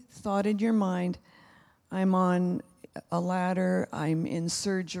any thought in your mind, I'm on a ladder, I'm in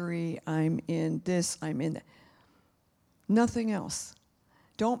surgery, I'm in this, I'm in that. Nothing else.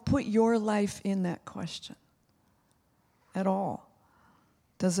 Don't put your life in that question at all.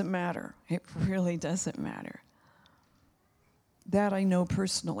 Doesn't matter. It really doesn't matter. That I know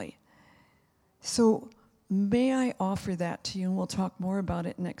personally. So may I offer that to you, and we'll talk more about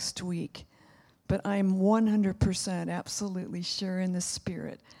it next week. But I'm 100% absolutely sure in the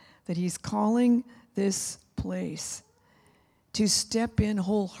Spirit that he's calling this place to step in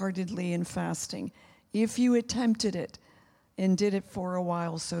wholeheartedly in fasting. If you attempted it and did it for a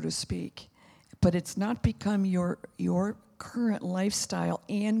while, so to speak, but it's not become your current lifestyle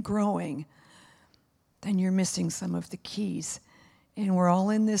and growing, then you're missing some of the keys. And we're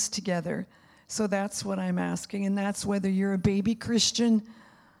all in this together. So that's what I'm asking. And that's whether you're a baby Christian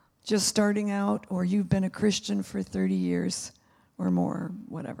just starting out, or you've been a Christian for 30 years or more,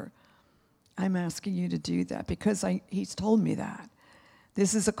 whatever. I'm asking you to do that because he's told me that.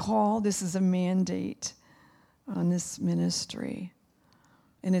 This is a call, this is a mandate on this ministry.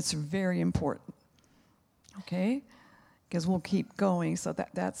 And it's very important, okay? Because we'll keep going. So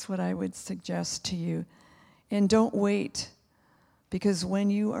that's what I would suggest to you. And don't wait, because when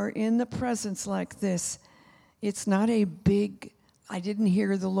you are in the presence like this, it's not a big, I didn't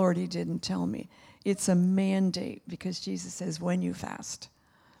hear the Lord, he didn't tell me. It's a mandate, because Jesus says when you fast.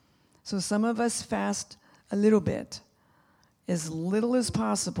 So some of us fast a little bit, as little as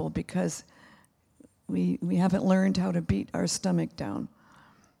possible, because we haven't learned how to beat our stomach down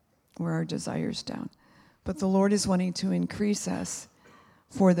or our desires down. But the Lord is wanting to increase us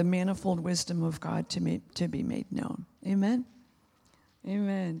for the manifold wisdom of God to be made known. Amen?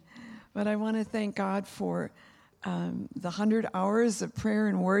 Amen. But I want to thank God for the 100 hours of prayer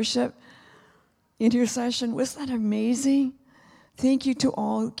and worship, intercession. Was that amazing? Thank you to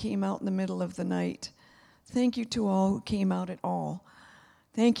all who came out in the middle of the night. Thank you to all who came out at all.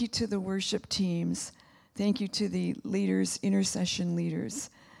 Thank you to the worship teams. Thank you to the leaders, intercession leaders.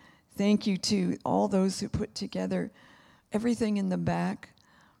 Thank you to all those who put together everything in the back.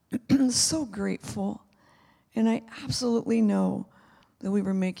 So grateful. And I absolutely know that we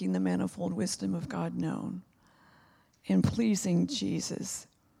were making the manifold wisdom of God known and pleasing Jesus.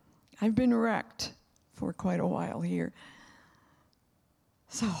 I've been wrecked for quite a while here.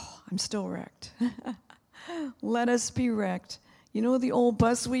 So I'm still wrecked. Let us be wrecked. You know the old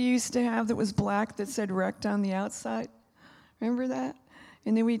bus we used to have that was black that said wrecked on the outside? Remember that?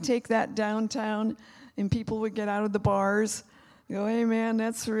 And then we'd take that downtown and people would get out of the bars. Go, hey man,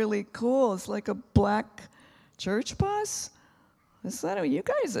 that's really cool. It's like a black church bus. Is that you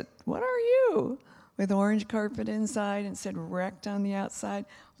guys? What are you? With orange carpet inside and said wrecked on the outside.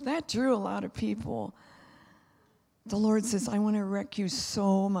 That drew a lot of people. The Lord says, I want to wreck you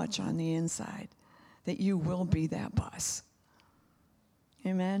so much on the inside that you will be that bus.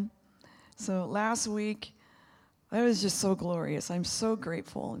 Amen? So last week, that was just so glorious. I'm so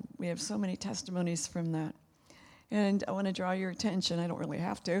grateful. We have so many testimonies from that. And I want to draw your attention, I don't really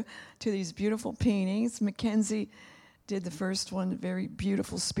have to these beautiful paintings. Mackenzie did the first one, very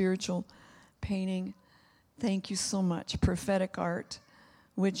beautiful spiritual painting. Thank you so much. Prophetic art,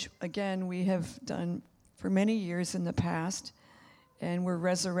 which, again, we have done for many years in the past, and we're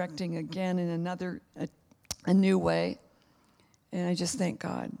resurrecting again in a new way. And I just thank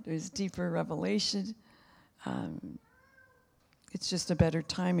God. There's deeper revelation. It's just a better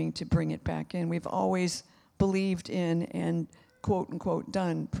timing to bring it back in. We've always believed in and quote unquote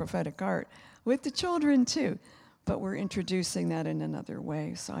done prophetic art with the children too, but we're introducing that in another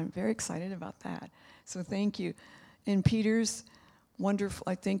way. So I'm very excited about that. So thank you. And Peter's wonderful,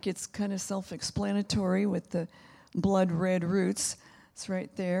 I think it's kind of self-explanatory with the blood red roots. It's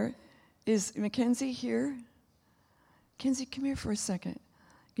right there. Is Mackenzie here? Mackenzie, come here for a second.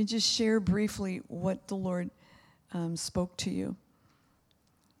 You can just share briefly what the Lord spoke to you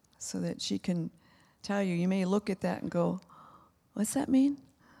so that she can tell you. You may look at that and go, what's that mean?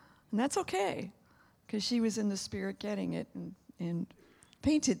 And that's okay, because she was in the Spirit getting it and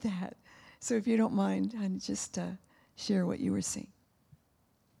painted that. So if you don't mind, I'd just share what you were seeing.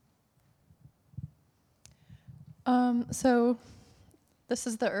 So this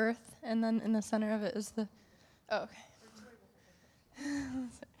is the earth, and then in the center of it is the... Oh, okay.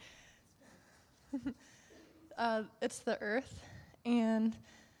 It's the earth, and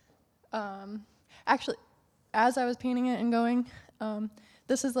actually, as I was painting it and going,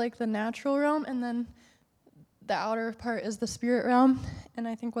 this is like the natural realm, and then the outer part is the spirit realm. And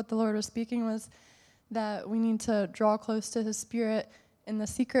I think what the Lord was speaking was that we need to draw close to His Spirit in the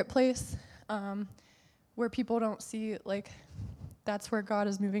secret place, where people don't see, like, that's where God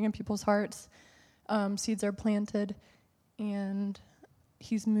is moving in people's hearts. Seeds are planted, and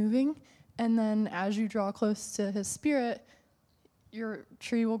He's moving. And then as you draw close to His Spirit, your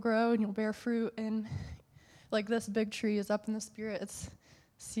tree will grow and you'll bear fruit. And like this big tree is up in the Spirit. It's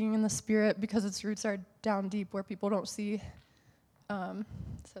seeing in the Spirit because its roots are down deep where people don't see. So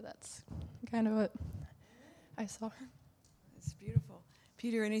that's kind of what I saw. It's beautiful.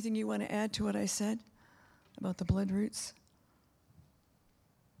 Peter, anything you want to add to what I said about the blood roots?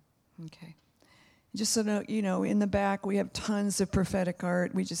 Okay. Just so you know, in the back we have tons of prophetic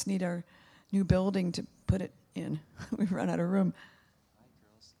art. We just need our new building to put it in. We've run out of room.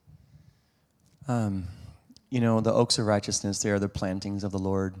 The oaks of righteousness, they are the plantings of the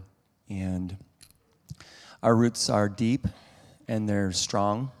Lord. And our roots are deep and they're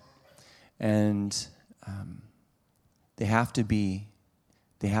strong. And they have to be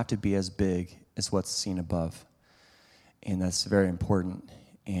as big as what's seen above. And that's very important.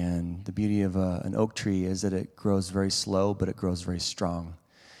 And the beauty of an oak tree is that it grows very slow, but it grows very strong.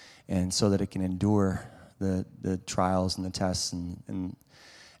 And so that it can endure the trials and the tests.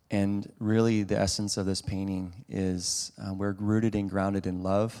 And really the essence of this painting is we're rooted and grounded in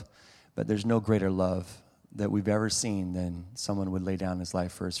love, but there's no greater love that we've ever seen than someone would lay down his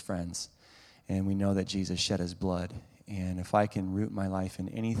life for his friends. And we know that Jesus shed his blood. And if I can root my life in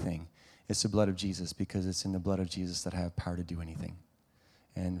anything, it's the blood of Jesus, because it's in the blood of Jesus that I have power to do anything.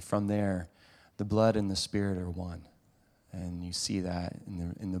 And from there, the blood and the Spirit are one. And you see that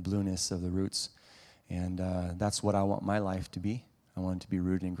in the blueness of the roots. And that's what I want my life to be. I want it to be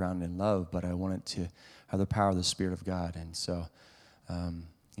rooted and grounded in love, but I want it to have the power of the Spirit of God. And so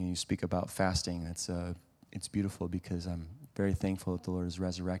you speak about fasting. It's beautiful, because I'm very thankful that the Lord is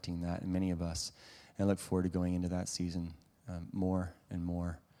resurrecting that in many of us. And I look forward to going into that season more and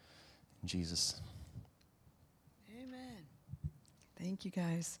more in Jesus. Amen. Thank you,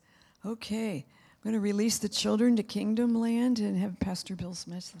 guys. Okay. I'm going to release the children to Kingdom Land and have Pastor Bill's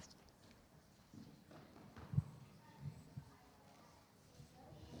message.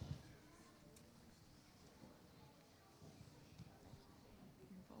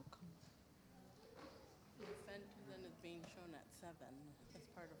 You're welcome. The Fenton is being shown at 7 as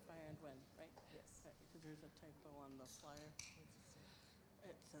part of Fire and Wind, right? Yes. Because there's a typo on the flyer.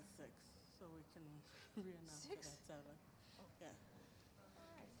 It says 6, so we can re-announce it at 7. Oh. Yeah.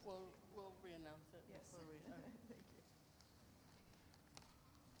 We'll re-announce it. Yes. Thank you.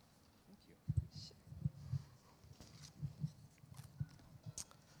 Thank you.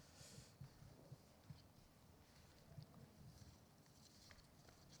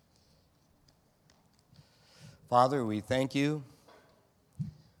 Father, we thank you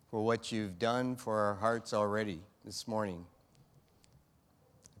for what you've done for our hearts already this morning.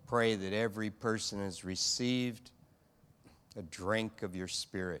 I pray that every person has received a drink of your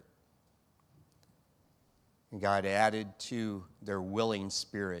Spirit. And God, added to their willing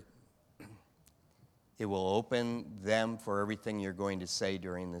spirit, it will open them for everything you're going to say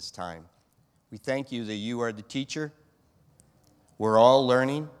during this time. We thank you that you are the teacher. We're all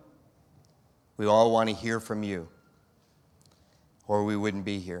learning. We all want to hear from you, or we wouldn't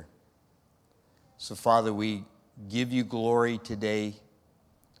be here. So, Father, we give you glory today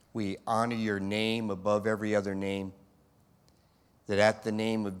We honor your name above every other name. That at the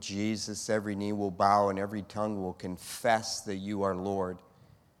name of Jesus, every knee will bow and every tongue will confess that you are Lord.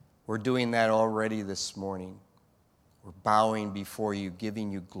 We're doing that already this morning. We're bowing before you, giving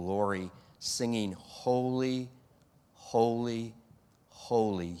you glory, singing, holy, holy,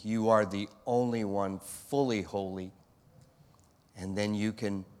 holy. You are the only one fully holy. And then you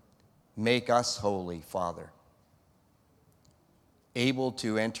can make us holy, Father. Able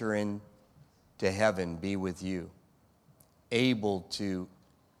to enter into heaven, be with you. Able to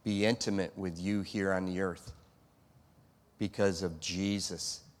be intimate with you here on the earth because of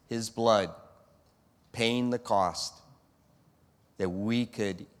Jesus, his blood, paying the cost that we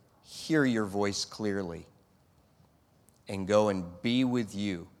could hear your voice clearly and go and be with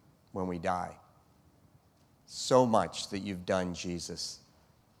you when we die. So much that you've done, Jesus.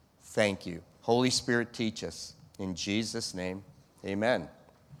 Thank you. Holy Spirit, teach us. In Jesus' name, amen.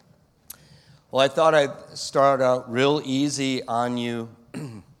 Well, I thought I'd start out real easy on you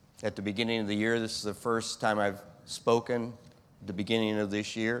at the beginning of the year. This is the first time I've spoken at the beginning of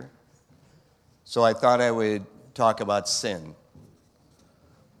this year. So I thought I would talk about sin.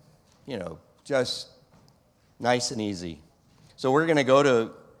 You know, just nice and easy. So we're going to go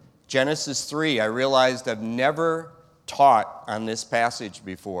to Genesis 3. I realized I've never taught on this passage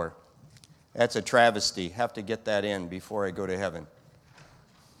before. That's a travesty. Have to get that in before I go to heaven.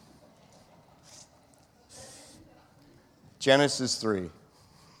 Genesis 3.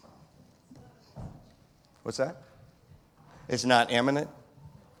 What's that? It's not imminent?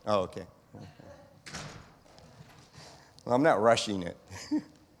 Oh, okay. Well, I'm not rushing it.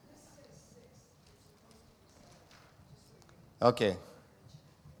 Okay.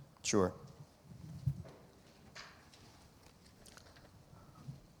 Sure.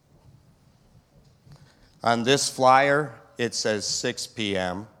 On this flyer, it says 6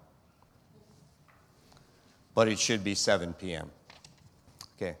 p.m., but it should be 7 p.m.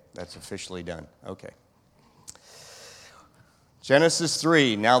 Okay, that's officially done. Okay. Genesis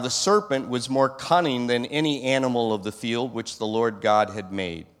 3, now the serpent was more cunning than any animal of the field which the Lord God had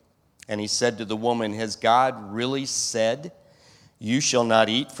made. And he said to the woman, has God really said, you shall not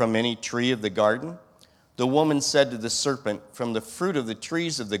eat from any tree of the garden? The woman said to the serpent, from the fruit of the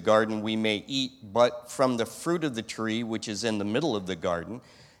trees of the garden we may eat, but from the fruit of the tree which is in the middle of the garden,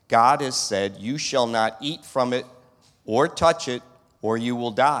 God has said, you shall not eat from it or touch it, or you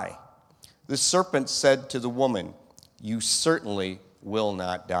will die. The serpent said to the woman, you certainly will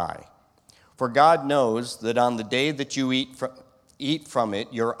not die. For God knows that on the day that you eat from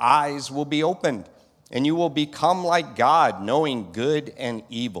it, your eyes will be opened, and you will become like God, knowing good and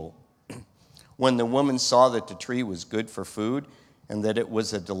evil. When the woman saw that the tree was good for food, and that it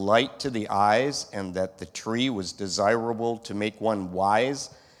was a delight to the eyes, and that the tree was desirable to make one wise,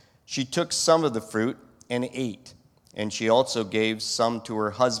 she took some of the fruit and ate, and she also gave some to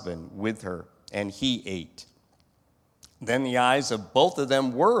her husband with her, and he ate. Then the eyes of both of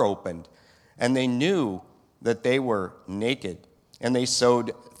them were opened, and they knew that they were naked, and they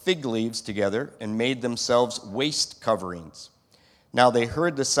sewed fig leaves together and made themselves waist coverings. Now they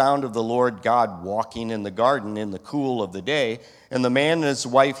heard the sound of the Lord God walking in the garden in the cool of the day, and the man and his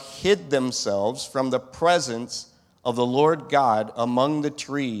wife hid themselves from the presence of the Lord God among the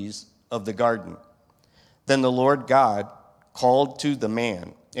trees of the garden. Then the Lord God called to the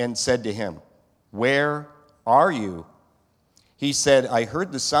man and said to him, where are you? He said, I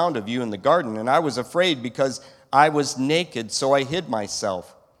heard the sound of you in the garden, and I was afraid because I was naked, so I hid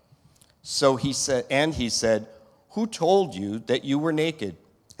myself. So he said, who told you that you were naked?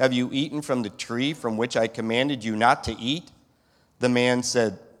 Have you eaten from the tree from which I commanded you not to eat? The man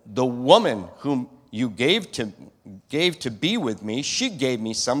said, the woman whom you gave to be with me, she gave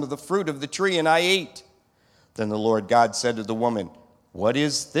me some of the fruit of the tree, and I ate. Then the Lord God said to the woman, what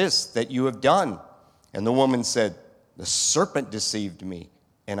is this that you have done? And the woman said, the serpent deceived me,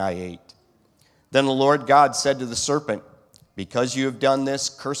 and I ate. Then the Lord God said to the serpent, because you have done this,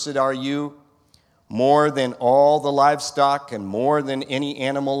 cursed are you more than all the livestock, and more than any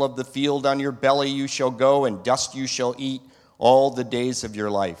animal of the field. On your belly you shall go, and dust you shall eat all the days of your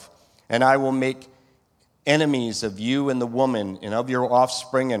life. And I will make enemies of you and the woman, and of your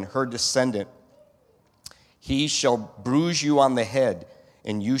offspring and her descendant. He shall bruise you on the head,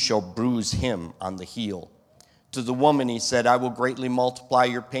 and you shall bruise him on the heel. To the woman he said, I will greatly multiply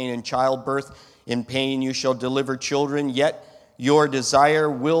your pain in childbirth. In pain you shall deliver children, yet your desire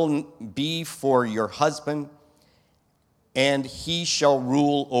will be for your husband, and he shall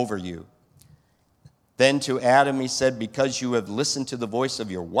rule over you. Then to Adam he said, because you have listened to the voice of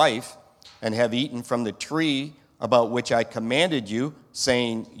your wife, and have eaten from the tree about which I commanded you,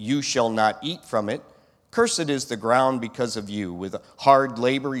 saying, you shall not eat from it. Cursed is the ground because of you. With hard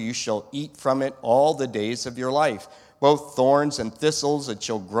labor you shall eat from it all the days of your life. Both thorns and thistles it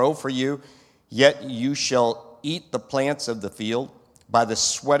shall grow for you, yet you shall eat the plants of the field. By the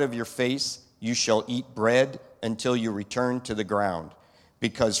sweat of your face you shall eat bread until you return to the ground,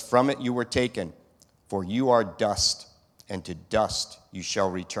 because from it you were taken, for you are dust, and to dust you shall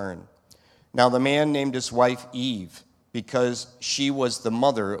return. Now the man named his wife Eve, because she was the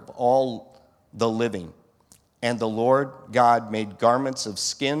mother of all the living. And the Lord God made garments of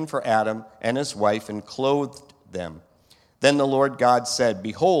skin for Adam and his wife and clothed them. Then the Lord God said,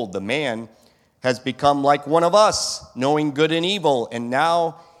 behold, the man has become like one of us, knowing good and evil, and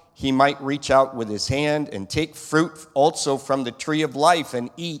now he might reach out with his hand and take fruit also from the tree of life and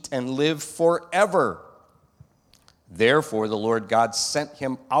eat and live forever. Therefore the Lord God sent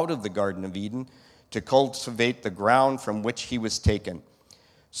him out of the Garden of Eden to cultivate the ground from which he was taken.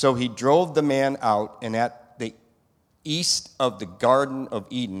 So he drove the man out, and at the east of the Garden of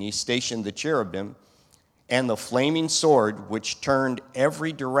Eden he stationed the cherubim and the flaming sword, which turned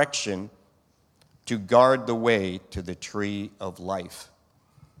every direction to guard the way to the tree of life.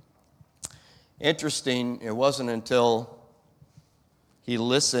 Interesting, it wasn't until he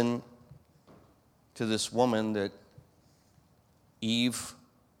listened to this woman that Eve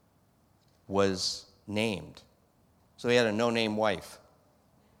was named. So he had a no-name wife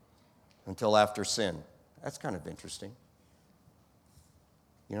until after sin. That's kind of interesting.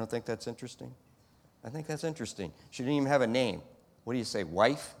 You don't think that's interesting? I think that's interesting. She didn't even have a name. What do you say,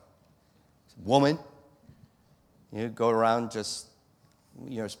 wife? Woman? You go around just,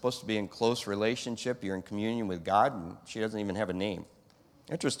 you're supposed to be in close relationship. You're in communion with God, and she doesn't even have a name.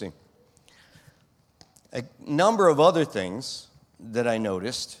 Interesting. A number of other things that I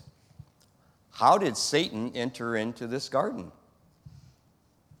noticed. How did Satan enter into this garden?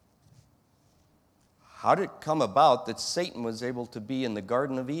 How did it come about that Satan was able to be in the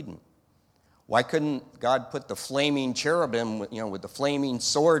Garden of Eden? Why couldn't God put the flaming cherubim, with the flaming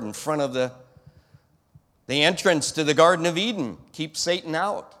sword in front of the entrance to the Garden of Eden? Keep Satan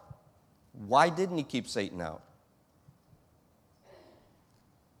out. Why didn't he keep Satan out?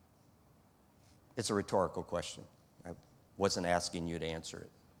 It's a rhetorical question. I wasn't asking you to answer it.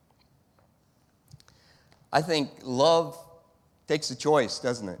 I think love takes a choice,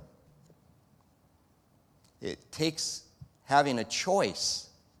 doesn't it? It takes having a choice.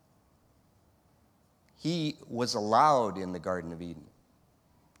 He was allowed in the Garden of Eden.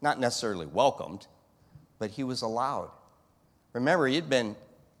 Not necessarily welcomed, but he was allowed. Remember, he had been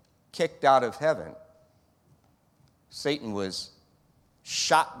kicked out of heaven. Satan was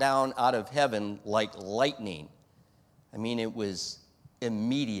shot down out of heaven like lightning. I mean, it was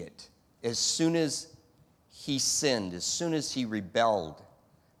immediate. As soon as he sinned, as soon as he rebelled,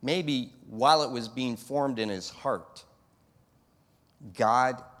 maybe while it was being formed in his heart,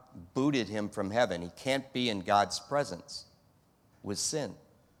 God booted him from heaven. He can't be in God's presence with sin.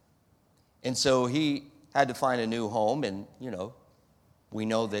 And so he had to find a new home, and, we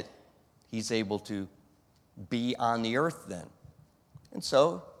know that he's able to be on the earth then. And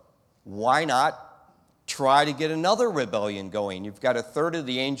so, why not try to get another rebellion going? You've got a third of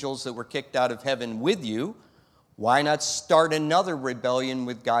the angels that were kicked out of heaven with you. Why not start another rebellion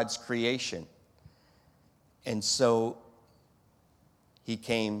with God's creation? And so, he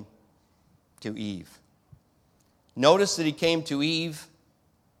came to Eve. Notice that he came to Eve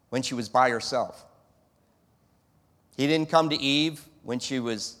when she was by herself. He didn't come to Eve when she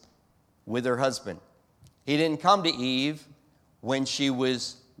was with her husband. He didn't come to Eve when she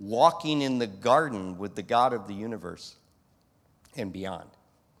was walking in the garden with the God of the universe and beyond.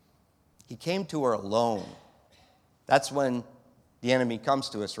 He came to her alone. That's when the enemy comes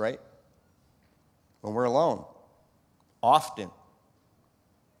to us, right? When we're alone. Often,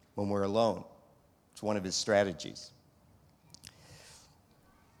 when we're alone. It's one of his strategies.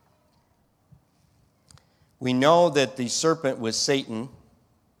 We know that the serpent was Satan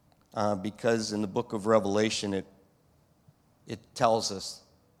because in the book of Revelation it tells us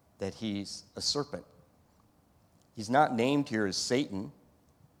that he's a serpent. He's not named here as Satan,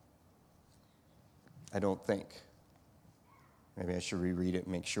 I don't think. Maybe I should reread it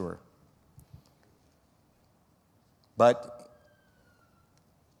and make sure. But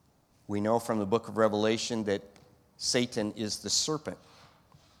we know from the book of Revelation that Satan is the serpent.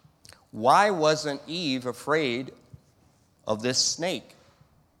 Why wasn't Eve afraid of this snake?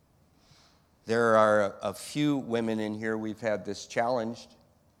 There are a few women in here, we've had this challenged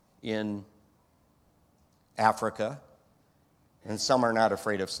in Africa, and some are not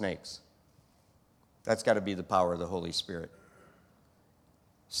afraid of snakes. That's got to be the power of the Holy Spirit.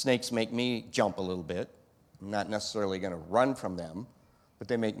 Snakes make me jump a little bit. I'm not necessarily going to run from them, but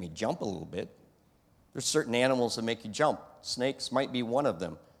they make me jump a little bit. There's certain animals that make you jump. Snakes might be one of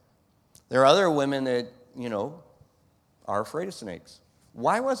them. There are other women that, are afraid of snakes.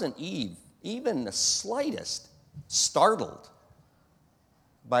 Why wasn't Eve, even the slightest, startled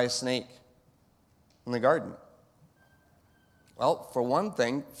by a snake in the garden? Well, for one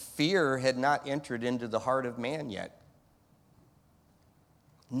thing, fear had not entered into the heart of man yet.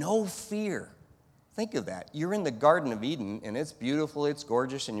 No fear. Think of that. You're in the Garden of Eden, and it's beautiful, it's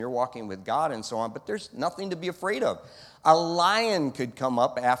gorgeous, and you're walking with God and so on, but there's nothing to be afraid of. A lion could come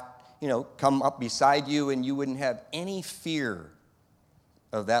up beside you, and you wouldn't have any fear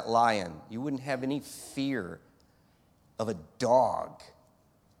of that lion. You wouldn't have any fear of a dog,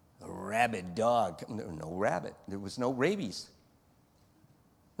 a rabid dog. No rabbit. There was no rabies.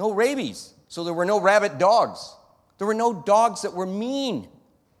 No rabies. So there were no rabid dogs. There were no dogs that were mean.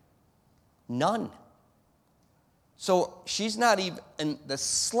 None. So she's not even the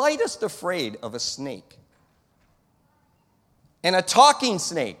slightest afraid of a snake. And a talking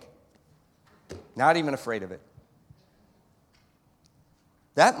snake. Not even afraid of it.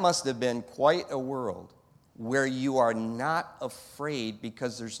 That must have been quite a world where you are not afraid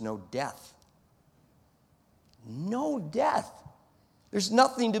because there's no death. No death. There's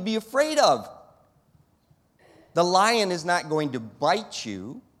nothing to be afraid of. The lion is not going to bite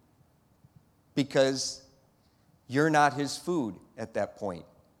you because you're not his food at that point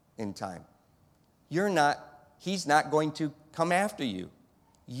in time. He's not going to come after you.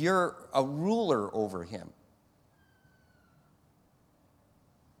 You're a ruler over him.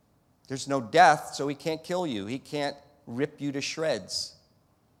 There's no death, so he can't kill you. He can't rip you to shreds.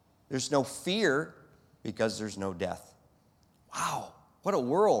 There's no fear because there's no death. Wow, what a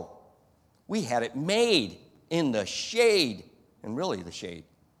world. We had it made in the shade, and really the shade.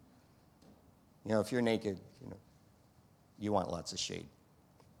 If you're naked, you want lots of shade.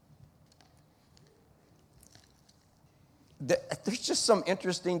 There's just some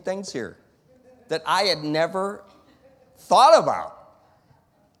interesting things here that I had never thought about.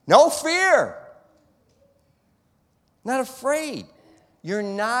 No fear. Not afraid. You're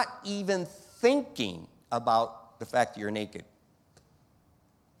not even thinking about the fact that you're naked.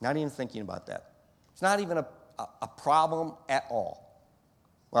 Not even thinking about that. It's not even a problem at all.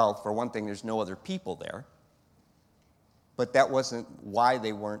 Well, for one thing, there's no other people there. But that wasn't why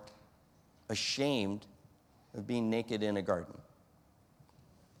they weren't ashamed of being naked in a garden.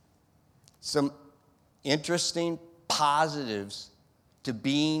 Some interesting positives to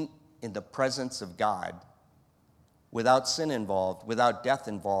being in the presence of God without sin involved, without death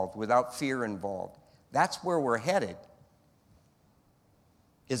involved, without fear involved. That's where we're headed,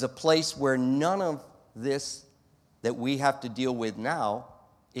 is a place where none of this that we have to deal with now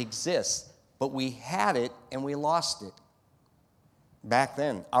exists. But we had it and we lost it. Back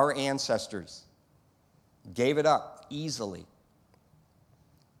then, our ancestors gave it up easily.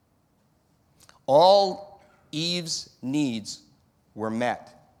 All Eve's needs were met.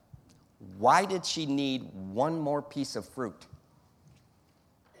 Why did she need one more piece of fruit?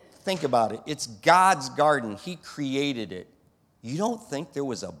 Think about it. It's God's garden. He created it. You don't think there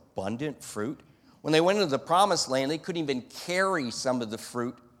was abundant fruit? When they went into the promised land, they couldn't even carry some of the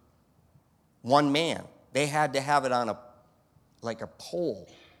fruit, one man. They had to have it on a pole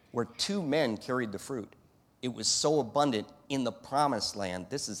where two men carried the fruit. It was so abundant in the promised land.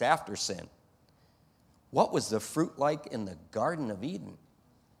 This is after sin. What was the fruit like in the Garden of Eden?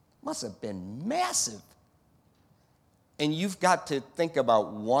 Must have been massive. And you've got to think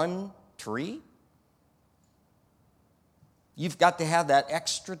about one tree. You've got to have that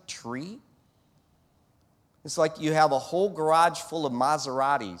extra tree. It's like you have a whole garage full of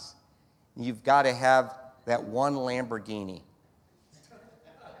Maseratis. You've got to have that one Lamborghini.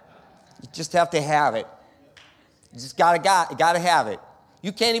 You just have to have it. You just got to have it.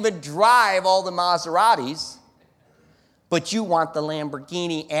 You can't even drive all the Maseratis, but you want the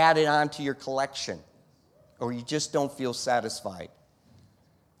Lamborghini added onto your collection, or you just don't feel satisfied.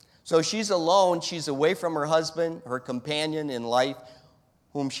 So she's alone. She's away from her husband, her companion in life,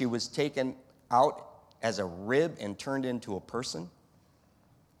 whom she was taken out as a rib and turned into a person.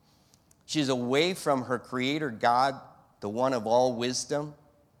 She's away from her Creator God, the one of all wisdom,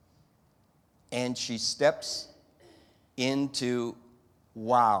 and she steps into,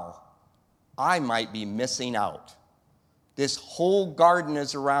 wow, I might be missing out. This whole garden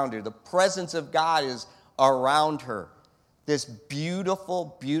is around her. The presence of God is around her. This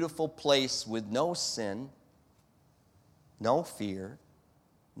beautiful, beautiful place with no sin, no fear,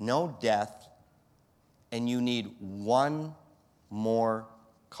 no death, and you need one more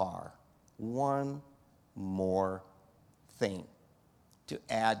car, one more thing to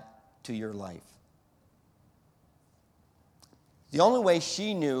add to your life. The only way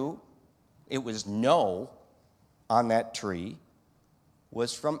she knew it was no on that tree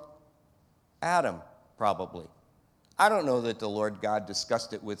was from Adam, probably. I don't know that the Lord God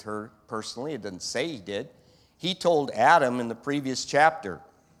discussed it with her personally. It doesn't say he did. He told Adam in the previous chapter.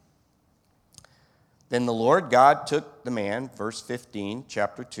 Then the Lord God took the man, verse 15,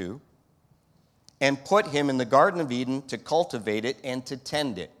 chapter 2, and put him in the Garden of Eden to cultivate it and to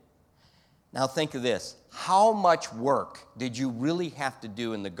tend it. Now think of this. How much work did you really have to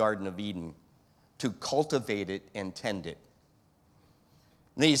do in the Garden of Eden to cultivate it and tend it?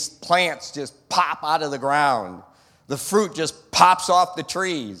 These plants just pop out of the ground. The fruit just pops off the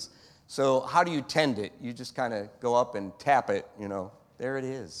trees. So how do you tend it? You just kind of go up and tap it, There it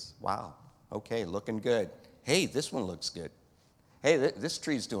is. Wow. Okay, looking good. Hey, this one looks good. Hey, this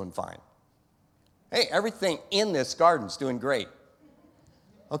tree's doing fine. Hey, everything in this garden's doing great.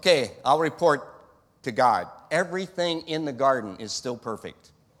 Okay, I'll report to God. Everything in the garden is still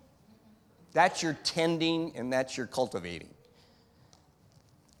perfect. That's your tending and that's your cultivating.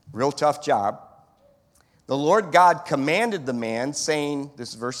 Real tough job. The Lord God commanded the man, saying, this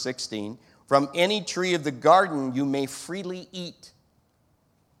is verse 16, from any tree of the garden you may freely eat.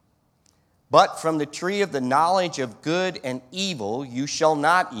 But from the tree of the knowledge of good and evil you shall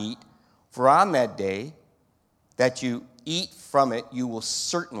not eat, for on that day that you eat from it, you will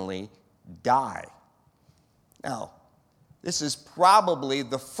certainly die. Now, this is probably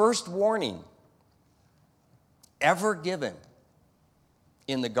the first warning ever given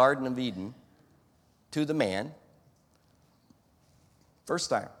in the Garden of Eden to the man. First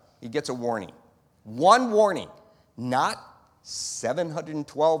time he gets a warning. One warning, not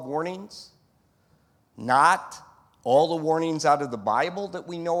 712 warnings, not all the warnings out of the Bible that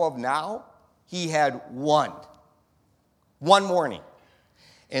we know of now. He had one warning.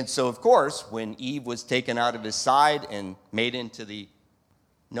 And so, of course, when Eve was taken out of his side and made into the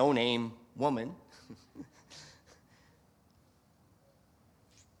no-name woman,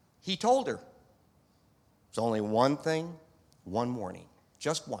 he told her, it's only one thing, one warning,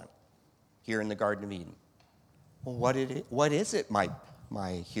 just one, here in the Garden of Eden. Well, what is it,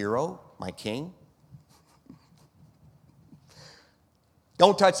 my hero, my king?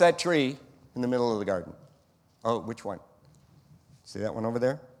 Don't touch that tree in the middle of the garden. Oh, which one? See that one over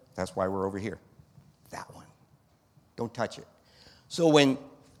there? That's why we're over here. That one. Don't touch it. So when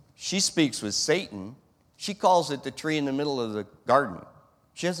she speaks with Satan, she calls it the tree in the middle of the garden.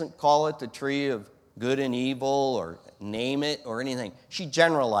 She doesn't call it the tree of good and evil or name it or anything. She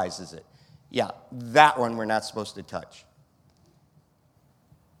generalizes it. Yeah, that one we're not supposed to touch.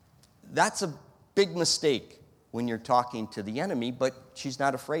 That's a big mistake when you're talking to the enemy, but she's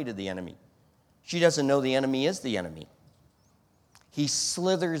not afraid of the enemy. She doesn't know the enemy is the enemy. He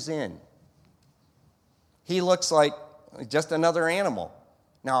slithers in. He looks like just another animal.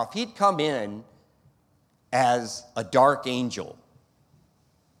 Now, if he'd come in as a dark angel,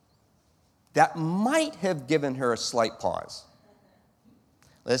 that might have given her a slight pause.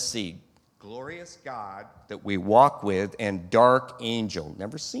 Let's see. Glorious God that we walk with and dark angel.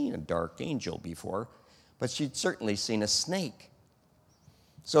 Never seen a dark angel before, but she'd certainly seen a snake.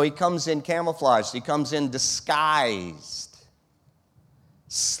 So he comes in camouflaged. He comes in disguised.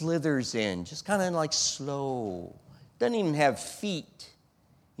 Slithers in, just kind of like slow. Doesn't even have feet,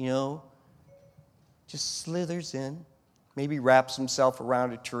 Just slithers in. Maybe wraps himself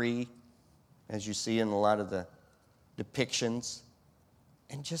around a tree, as you see in a lot of the depictions,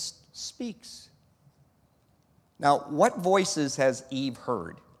 and just speaks. Now, what voices has Eve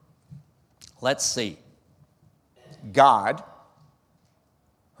heard? Let's see. God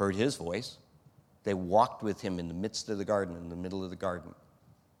heard his voice. They walked with him in the midst of the garden, in the middle of the garden.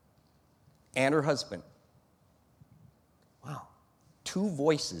 And her husband. Wow. 2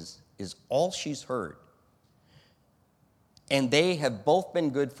 voices is all she's heard. And they have both been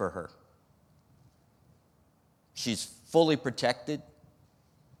good for her. She's fully protected.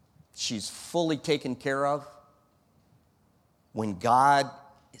 She's fully taken care of. When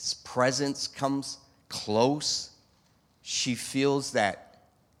God's presence comes close, she feels that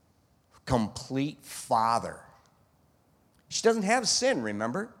complete Father. She doesn't have sin,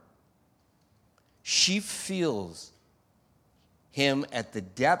 remember? She feels him at the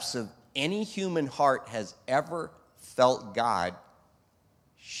depths of any human heart has ever felt God.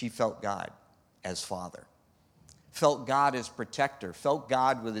 She felt God as Father. Felt God as protector. Felt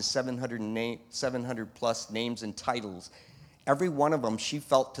God with his 700 plus names and titles. Every one of them she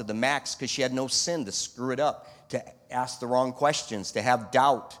felt to the max because she had no sin to screw it up, to ask the wrong questions, to have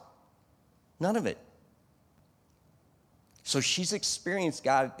doubt. None of it. So she's experienced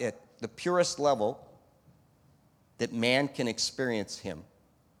God at the purest level that man can experience him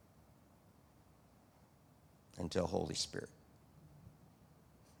until Holy Spirit.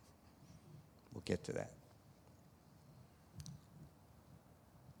 We'll get to that.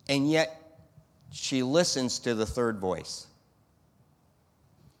 And yet, she listens to the third voice.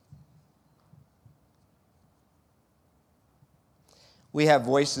 We have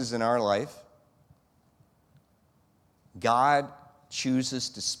voices in our life. God chooses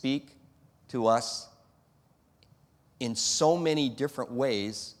to speak to us in so many different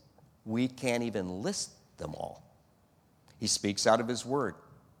ways, we can't even list them all. He speaks out of his word.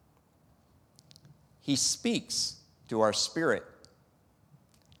 He speaks to our spirit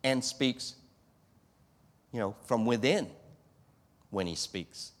and speaks, from within when he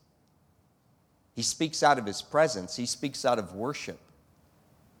speaks. He speaks out of his presence. He speaks out of worship.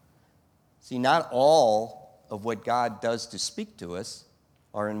 See, not all of what God does to speak to us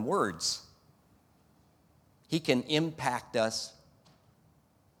are in words. He can impact us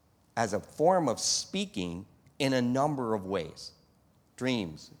as a form of speaking in a number of ways.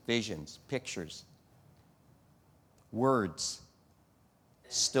 Dreams, visions, pictures, words,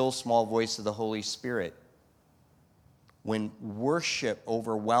 still small voice of the Holy Spirit. When worship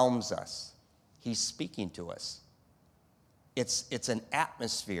overwhelms us, he's speaking to us. It's an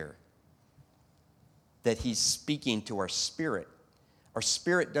atmosphere that he's speaking to our spirit. Our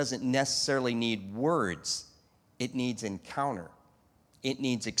spirit doesn't necessarily need words. It needs encounter. It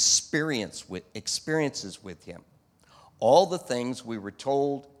needs experiences with him. All the things we were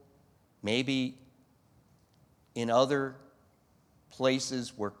told maybe in other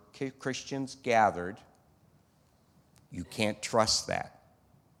places where Christians gathered, you can't trust that.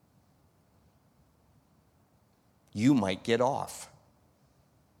 You might get off.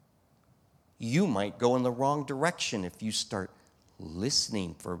 You might go in the wrong direction if you start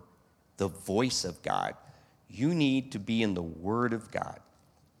listening for the voice of God. You need to be in the Word of God.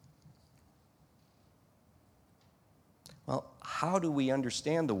 Well, how do we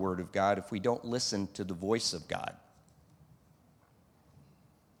understand the Word of God if we don't listen to the voice of God?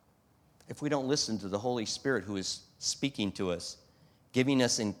 If we don't listen to the Holy Spirit who is speaking to us, giving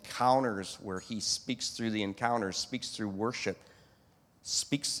us encounters where he speaks through the encounters, speaks through worship,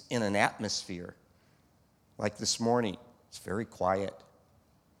 speaks in an atmosphere. Like this morning, it's very quiet.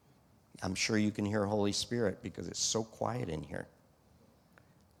 I'm sure you can hear Holy Spirit because it's so quiet in here.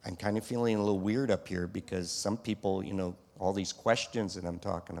 I'm kind of feeling a little weird up here because some people, all these questions that I'm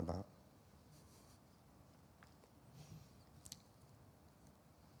talking about.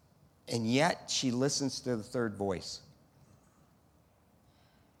 And yet, she listens to the third voice.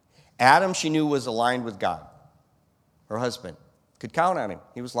 Adam, she knew, was aligned with God. Her husband could count on him.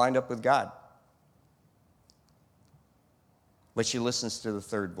 He was lined up with God. But she listens to the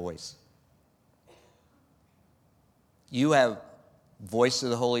third voice. You have voice of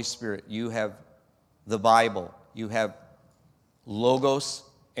the Holy Spirit. You have the Bible. You have Logos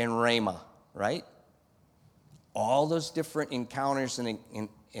and Rhema, right? All those different encounters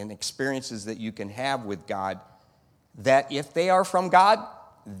and experiences that you can have with God, that if they are from God,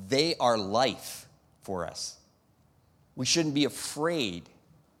 they are life for us. We shouldn't be afraid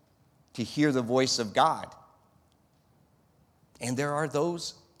to hear the voice of God. And there are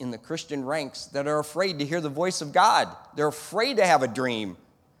those in the Christian ranks that are afraid to hear the voice of God. They're afraid to have a dream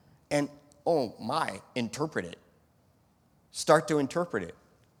and, interpret it. Start to interpret it.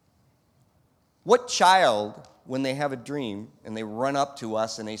 What child, when they have a dream and they run up to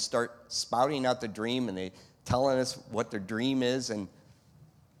us and they start spouting out the dream and they telling us what their dream is, and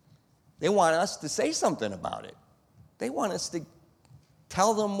they want us to say something about it. They want us to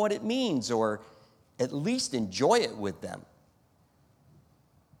tell them what it means or at least enjoy it with them.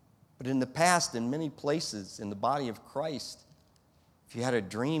 But in the past, in many places in the body of Christ, if you had a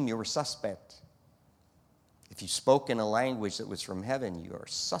dream, you were suspect. If you spoke in a language that was from heaven, you are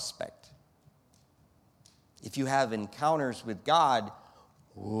suspect. If you have encounters with God,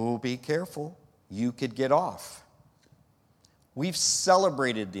 be careful. You could get off. We've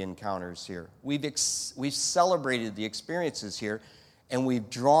celebrated the encounters here. We've celebrated the experiences here, and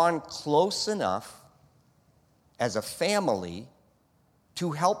we've drawn close enough as a family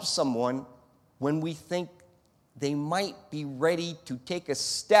to help someone when we think they might be ready to take a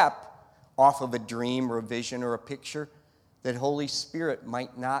step off of a dream or a vision or a picture that Holy Spirit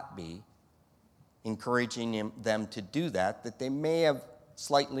might not be encouraging them to do that they may have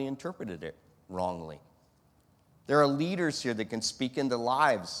slightly interpreted it wrongly. There are leaders here that can speak into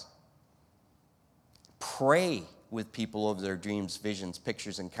lives. Pray with people over their dreams, visions,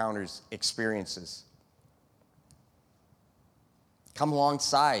 pictures, encounters, experiences. Come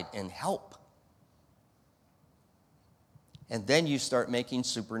alongside and help. And then you start making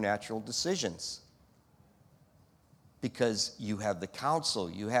supernatural decisions. Because you have the counsel,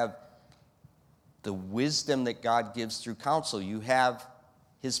 you have the wisdom that God gives through counsel, you have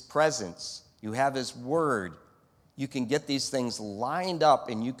His presence, you have His word. You can get these things lined up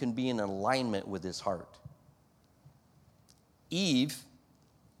and you can be in alignment with His heart. Eve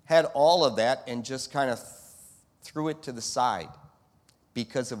had all of that and just kind of threw it to the side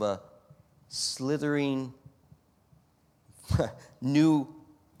because of a slithering new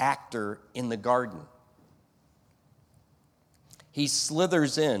actor in the garden. He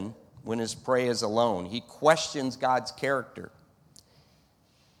slithers in when his prey is alone. He questions God's character.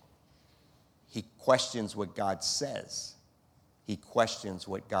 He questions what God says. He questions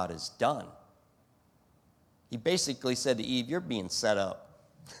what God has done. He basically said to Eve, you're being set up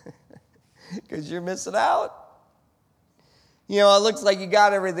because you're missing out. You know, it looks like you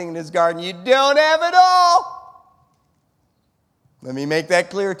got everything in this garden. You don't have it all. Let me make that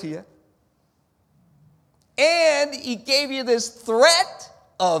clear to you. And he gave you this threat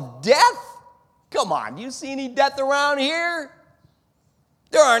of death. Come on, do you see any death around here?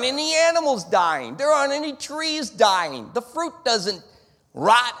 There aren't any animals dying. There aren't any trees dying. The fruit doesn't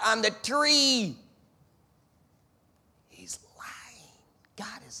rot on the tree. He's lying.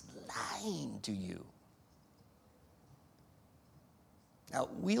 God is lying to you. Now,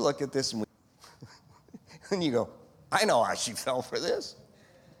 we look at this and you go, I know how she fell for this.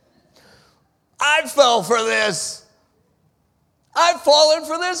 I fell for this. I've fallen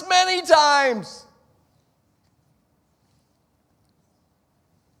for this many times.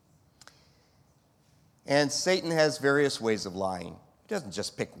 And Satan has various ways of lying. He doesn't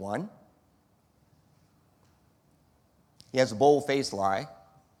just pick one. He has a bold-faced lie.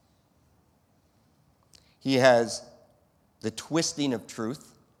 He has the twisting of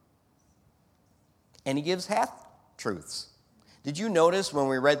truth. And he gives half-truths. Did you notice when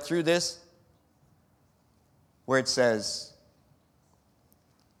we read through this where it says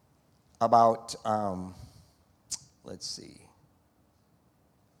about, let's see.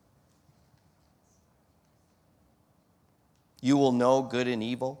 You will know good and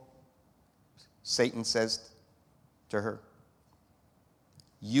evil, Satan says to her.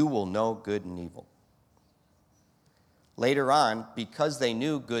 You will know good and evil. Later on, because they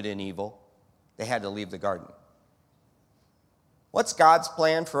knew good and evil, they had to leave the garden. What's God's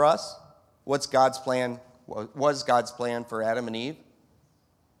plan for us? Was God's plan for Adam and Eve?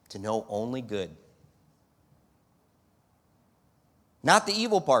 To know only good. Not the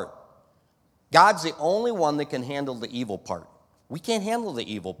evil part. God's the only one that can handle the evil part. We can't handle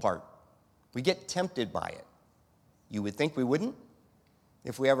the evil part. We get tempted by it. You would think we wouldn't?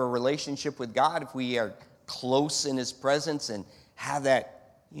 If we have a relationship with God, if we are close in His presence and have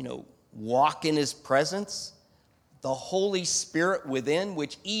that, walk in His presence, the Holy Spirit within,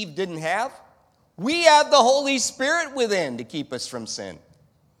 which Eve didn't have, we have the Holy Spirit within to keep us from sin.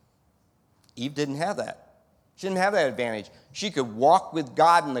 Eve didn't have that. She didn't have that advantage. She could walk with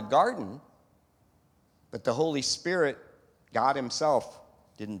God in the garden, but the Holy Spirit, God Himself,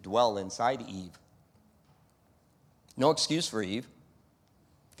 didn't dwell inside Eve. No excuse for Eve,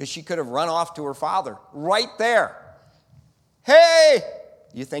 because she could have run off to her father right there. Hey!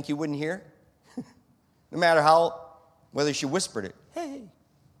 You think he wouldn't hear? No matter whether she whispered it. Hey!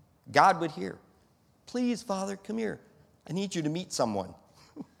 God would hear. Please, Father, come here. I need you to meet someone.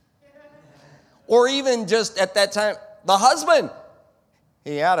 Or even just at that time, the husband.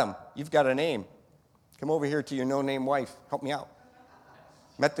 Hey, Adam, you've got a name. Come over here to your no-name wife. Help me out.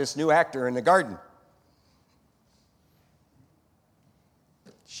 Met this new actor in the garden.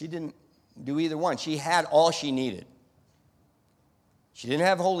 She didn't do either one. She had all she needed. She didn't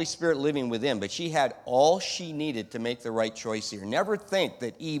have Holy Spirit living within, but she had all she needed to make the right choice here. Never think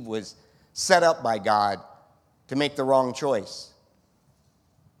that Eve was set up by God to make the wrong choice.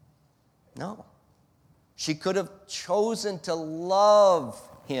 No. She could have chosen to love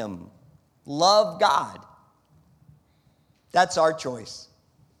Him, love God. That's our choice.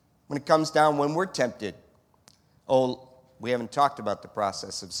 When it comes down, when we're tempted. Oh, we haven't talked about the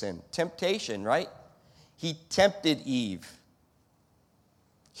process of sin. Temptation, right? He tempted Eve.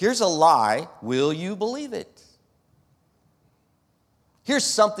 Here's a lie. Will you believe it? Here's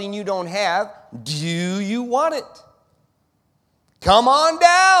something you don't have. Do you want it? Come on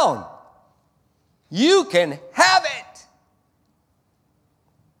down. You can have it.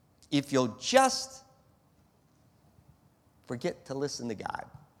 If you'll just forget to listen to God.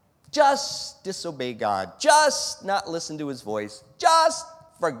 Just disobey God. Just not listen to his voice. Just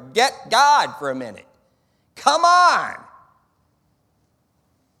forget God for a minute. Come on.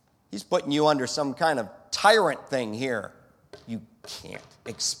 He's putting you under some kind of tyrant thing here. You can't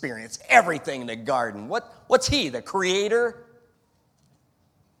experience everything in the garden. What's he, the creator?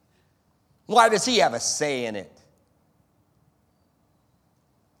 Why does he have a say in it?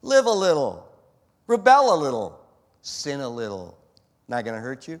 Live a little. Rebel a little. Sin a little. Not going to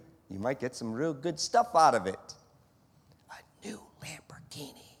hurt you? You might get some real good stuff out of it. A new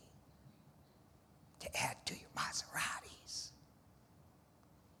Lamborghini to add to your Maseratis.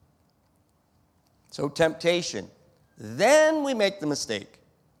 So temptation. Then we make the mistake.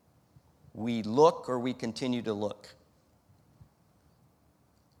 We look or we continue to look.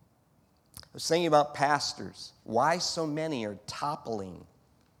 I was thinking about pastors. Why so many are toppling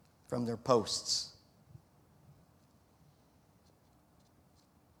from their posts?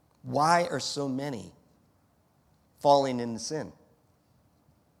 Why are so many falling into sin?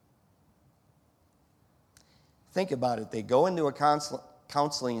 Think about it. They go into a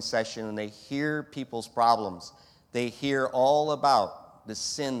counseling session and they hear people's problems. They hear all about the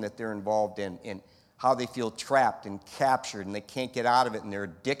sin that they're involved in and how they feel trapped and captured and they can't get out of it and they're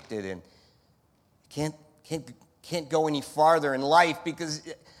addicted and can't go any farther in life because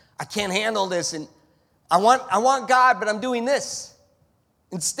I can't handle this and I want God, but I'm doing this.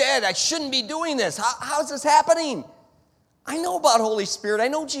 Instead, I shouldn't be doing this. How's this happening? I know about Holy Spirit. I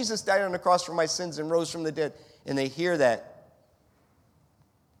know Jesus died on the cross for my sins and rose from the dead. And they hear that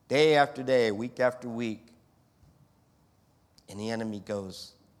day after day, week after week. And the enemy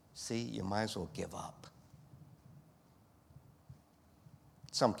goes, see, you might as well give up.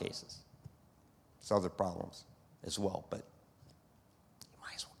 Some cases. There's other problems as well, but you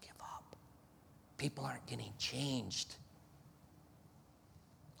might as well give up. People aren't getting changed.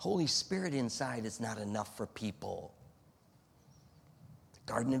 Holy Spirit inside is not enough for people.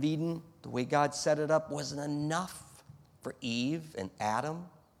 The Garden of Eden, the way God set it up, wasn't enough for Eve and Adam.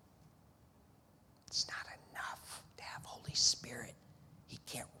 It's not enough to have Holy Spirit. He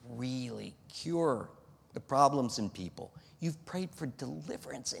can't really cure the problems in people. You've prayed for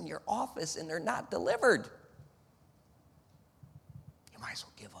deliverance in your office and they're not delivered. You might as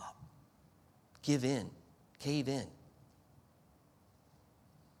well give up. Give in. Cave in.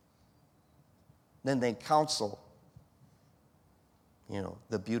 Then they counsel,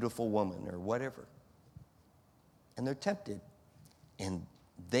 the beautiful woman or whatever. And they're tempted. And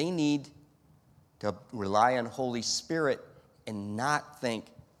they need to rely on Holy Spirit and not think,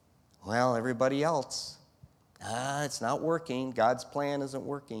 well, everybody else, it's not working. God's plan isn't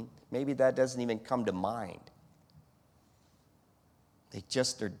working. Maybe that doesn't even come to mind. They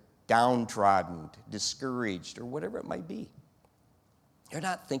just are downtrodden, discouraged, or whatever it might be. They're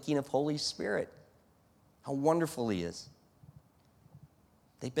not thinking of Holy Spirit. How wonderful he is.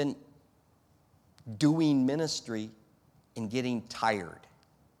 They've been doing ministry and getting tired.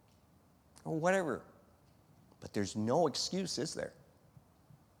 Or whatever. But there's no excuse, is there?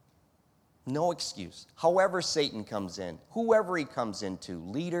 No excuse. However Satan comes in, whoever he comes into,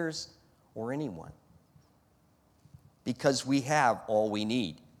 leaders or anyone. Because we have all we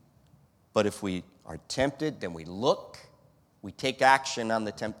need. But if we are tempted, then we look, we take action on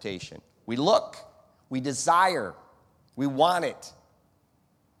the temptation. We look. We desire. We want it.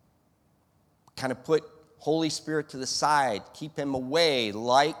 Kind of put Holy Spirit to the side. Keep him away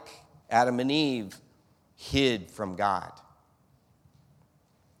like Adam and Eve hid from God.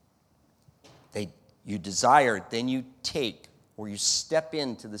 You desire, then you take or you step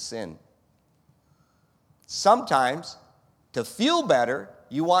into the sin. Sometimes, to feel better,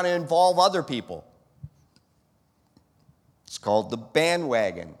 you want to involve other people. It's called the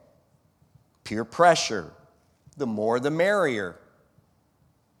bandwagon. Peer pressure. The more the merrier.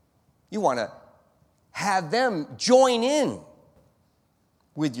 You want to have them join in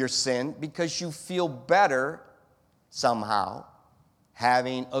with your sin because you feel better somehow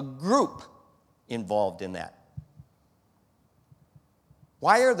having a group involved in that.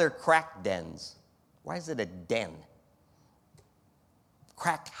 Why are there crack dens? Why is it a den?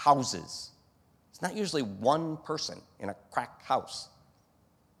 Crack houses. It's not usually one person in a crack house.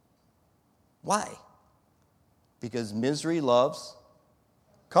 Why? Because misery loves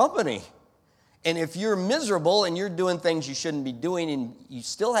company. And if you're miserable and you're doing things you shouldn't be doing and you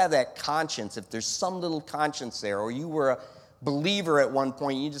still have that conscience, if there's some little conscience there, or you were a believer at one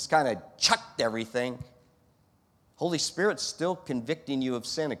point, you just kind of chucked everything, Holy Spirit's still convicting you of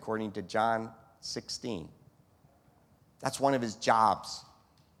sin according to John 16. That's one of his jobs.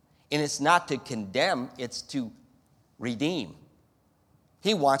 And it's not to condemn, it's to redeem.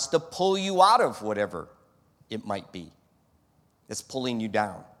 He wants to pull you out of whatever it might be that's pulling you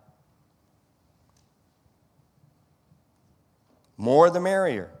down. More the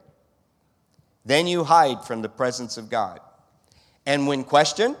merrier. Then you hide from the presence of God. And when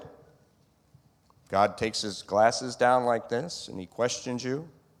questioned, God takes his glasses down like this and he questions you.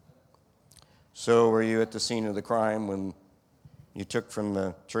 So were you at the scene of the crime when you took from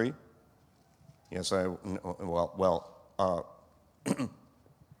the tree? Yes,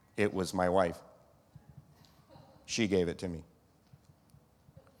 it was my wife. She gave it to me.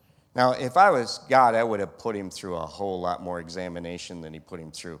 Now, if I was God, I would have put him through a whole lot more examination than he put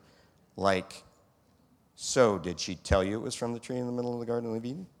him through. Like, so did she tell you it was from the tree in the middle of the Garden of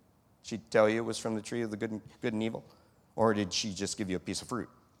Eden? She tell you it was from the tree of the good and evil? Or did she just give you a piece of fruit?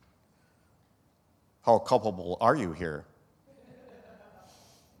 How culpable are you here?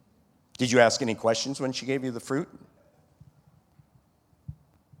 Did you ask any questions when she gave you the fruit?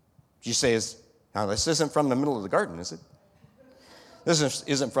 Did you say, now this isn't from the middle of the garden, is it? This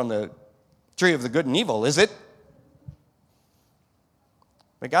isn't from the tree of the good and evil, is it?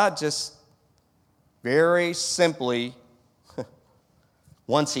 But God just very simply,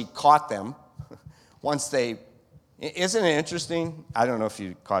 once he caught them, isn't it interesting? I don't know if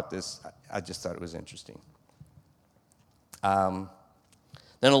you caught this. I just thought it was interesting. Then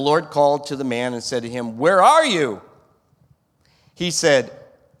the Lord called to the man and said to him, "Where are you?" He said,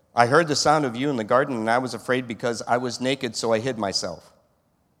 "I heard the sound of you in the garden, and I was afraid because I was naked, so I hid myself."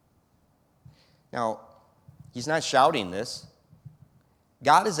 Now, he's not shouting this.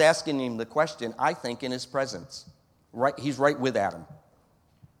 God is asking him the question, I think, in his presence. Right, he's right with Adam.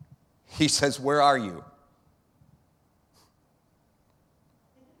 He says, "Where are you?"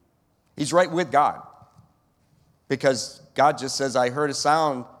 He's right with God. Because God just says, "I heard a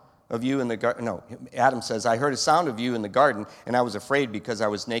sound of you in the garden." No, Adam says, "I heard a sound of you in the garden, and I was afraid because I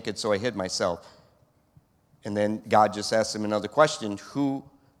was naked, so I hid myself." And then God just asks him another question. "Who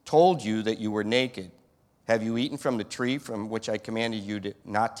told you that you were naked? Have you eaten from the tree from which I commanded you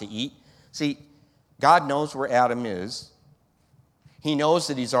not to eat?" See, God knows where Adam is. He knows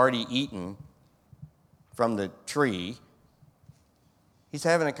that he's already eaten from the tree. He's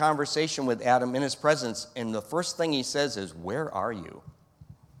having a conversation with Adam in his presence, and the first thing he says is, "Where are you?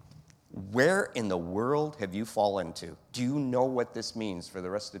 Where in the world have you fallen to? Do you know what this means for the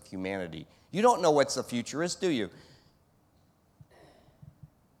rest of humanity? You don't know what the future is, do you?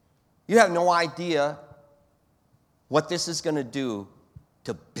 You have no idea what this is going to do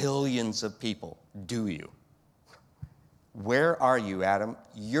to billions of people, do you? Where are you, Adam?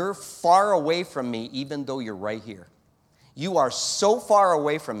 You're far away from me, even though you're right here. You are so far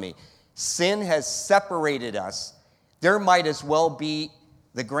away from me. Sin has separated us. There might as well be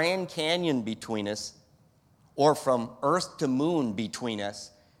the Grand Canyon between us, or from earth to moon between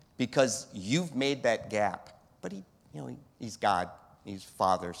us, because you've made that gap." But he's God, he's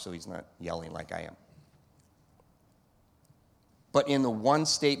Father, so he's not yelling like I am. But in the one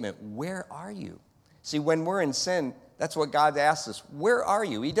statement, "Where are you?" See, when we're in sin, that's what God asks us. Where are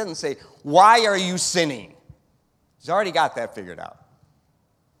you? He doesn't say, "Why are you sinning?" He's already got that figured out.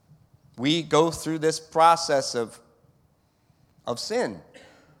 We go through this process of sin.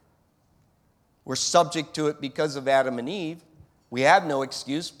 We're subject to it because of Adam and Eve. We have no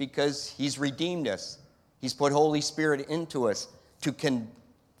excuse because he's redeemed us. He's put Holy Spirit into us to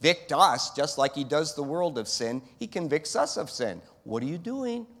convict us, just like he does the world of sin. He convicts us of sin. What are you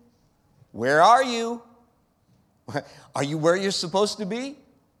doing? Where are you? Are you where you're supposed to be?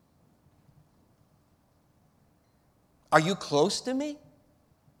 Are you close to me?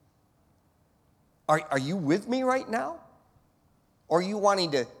 Are you with me right now? Or are you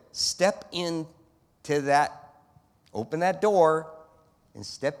wanting to step into that, open that door, and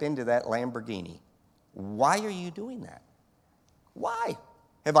step into that Lamborghini? Why are you doing that? Why?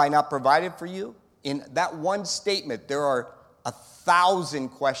 Have I not provided for you? In that one statement, there are 1,000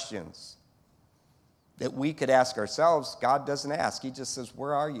 questions that we could ask ourselves. God doesn't ask. He just says,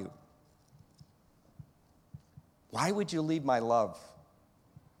 "Where are you? Why would you leave my love?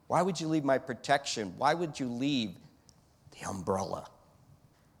 Why would you leave my protection? Why would you leave the umbrella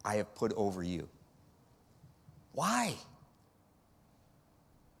I have put over you? Why?"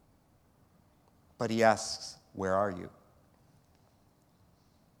 But he asks, "Where are you?"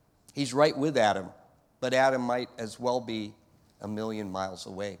 He's right with Adam, but Adam might as well be a million miles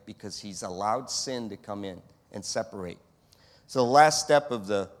away because he's allowed sin to come in and separate. So the last step of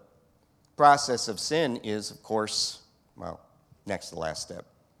the process of sin is, of course, next to the last step,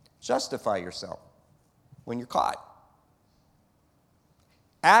 justify yourself when you're caught.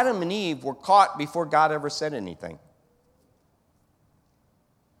 Adam and Eve were caught before God ever said anything.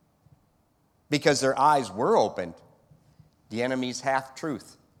 because their eyes were opened. The enemy's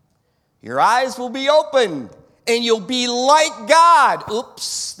half-truth. Your eyes will be opened, and you'll be like God.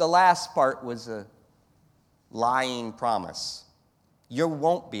 Oops, the last part was a lying promise. You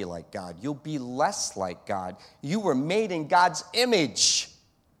won't be like God. You'll be less like God. You were made in God's image.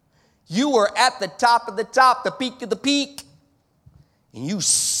 You were at the top of the top, the peak of the peak. And you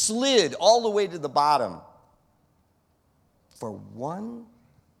slid all the way to the bottom for one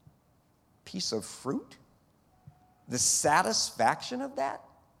piece of fruit? The satisfaction of that?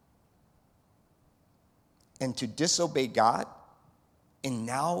 And to disobey God? And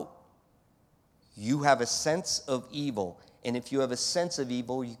now you have a sense of evil. And if you have a sense of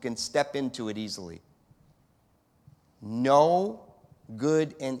evil, you can step into it easily. Know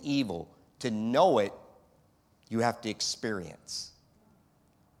good and evil. To know it, you have to experience.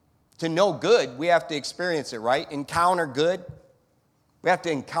 To know good, we have to experience it, right? Encounter good. We have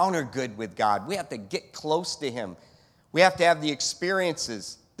to encounter good with God. We have to get close to Him. We have to have the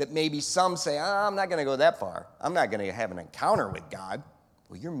experiences that maybe some say, I'm not going to go that far. I'm not going to have an encounter with God.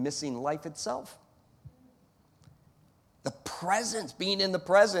 Well, you're missing life itself. The presence, being in the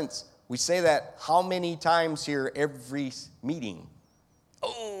presence. We say that how many times here every meeting?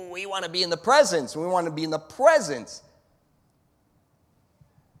 Oh, we want to be in the presence. We want to be in the presence.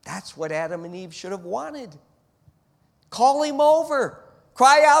 That's what Adam and Eve should have wanted. Call Him over.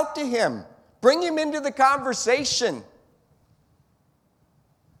 Cry out to Him. Bring Him into the conversation.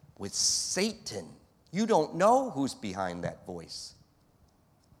 With Satan, you don't know who's behind that voice,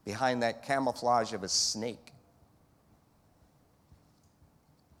 behind that camouflage of a snake.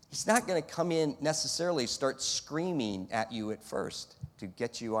 He's not going to come in necessarily start screaming at you at first to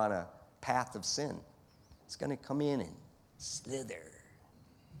get you on a path of sin. He's going to come in and slither.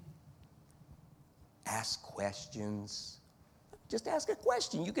 Ask questions. Just ask a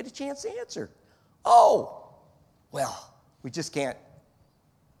question. You get a chance to answer. Oh, well, we just can't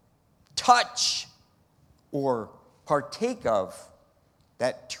touch or partake of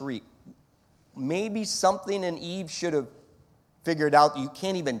that tree. Maybe something in Eve should have figured out that you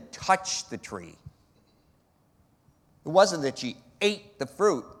can't even touch the tree. It wasn't that she ate the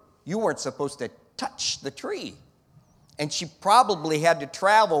fruit. You weren't supposed to touch the tree. And she probably had to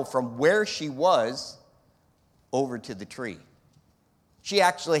travel from where she was over to the tree. She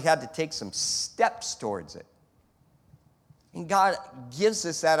actually had to take some steps towards it. And God gives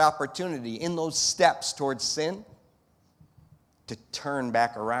us that opportunity in those steps towards sin to turn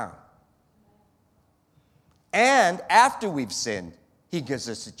back around. And after we've sinned, He gives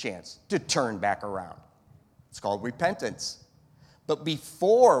us a chance to turn back around. It's called repentance. But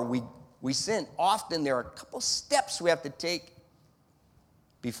before we sin, often there are a couple steps we have to take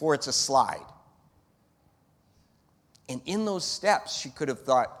before it's a slide. And in those steps, she could have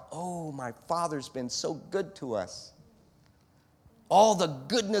thought, oh, my Father's been so good to us. All the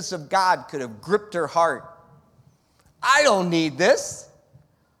goodness of God could have gripped her heart. I don't need this.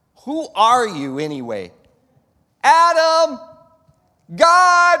 Who are you anyway? Adam,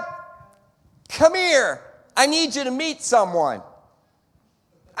 God, come here. I need you to meet someone.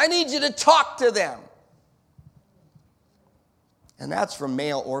 I need you to talk to them. And that's from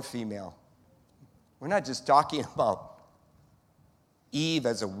male or female. We're not just talking about Eve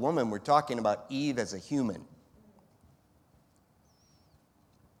as a woman. We're talking about Eve as a human.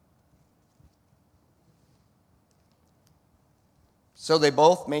 So they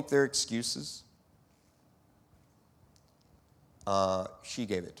both make their excuses. She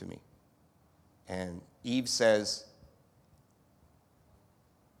gave it to me. And Eve says,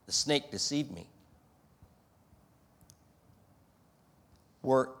 the snake deceived me.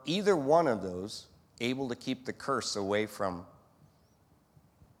 Were either one of those able to keep the curse away from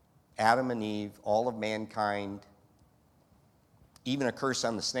Adam and Eve, all of mankind, even a curse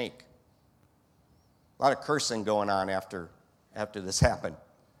on the snake? A lot of cursing going on after this happened.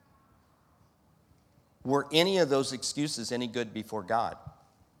 Were any of those excuses any good before God?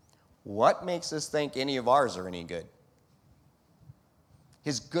 What makes us think any of ours are any good?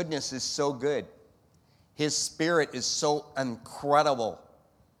 His goodness is so good. His Spirit is so incredible.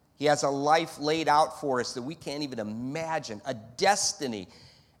 He has a life laid out for us that we can't even imagine, a destiny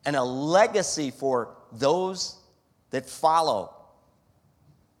and a legacy for those that follow.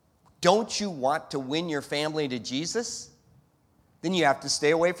 Don't you want to win your family to Jesus? Then you have to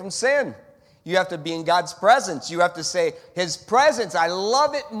stay away from sin. You have to be in God's presence. You have to say, His presence, I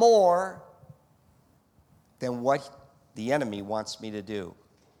love it more than what the enemy wants me to do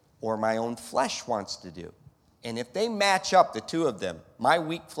or my own flesh wants to do. And if they match up, the two of them, my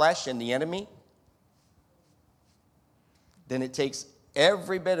weak flesh and the enemy, then it takes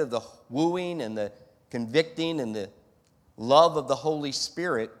every bit of the wooing and the convicting and the love of the Holy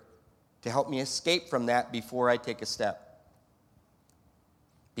Spirit to help me escape from that before I take a step.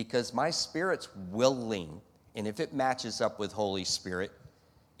 Because my spirit's willing, and if it matches up with Holy Spirit,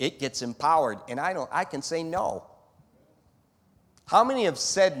 it gets empowered, and I can say no. How many have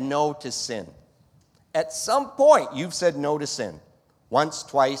said no to sin? At some point, you've said no to sin. Once,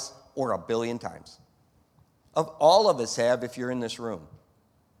 twice, or 1 billion times. All of us have if you're in this room.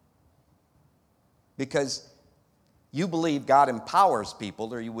 Because you believe God empowers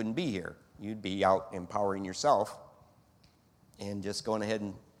people, or you wouldn't be here. You'd be out empowering yourself and just going ahead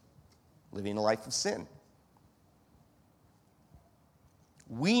and living a life of sin.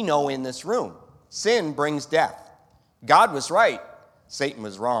 We know in this room, sin brings death. God was right. Satan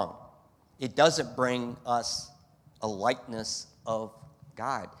was wrong. It doesn't bring us a likeness of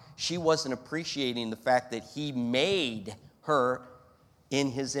God. She wasn't appreciating the fact that he made her in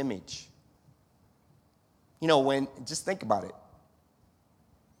his image. You know, just think about it.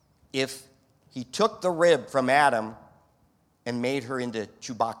 If he took the rib from Adam and made her into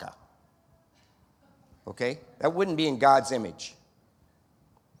Chewbacca, okay, that wouldn't be in God's image.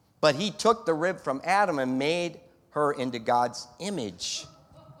 But he took the rib from Adam and made her into God's image.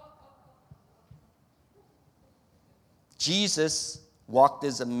 Jesus walked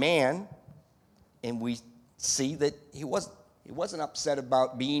as a man, and we see that he wasn't upset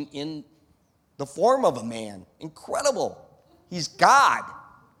about being in the form of a man. Incredible. He's God.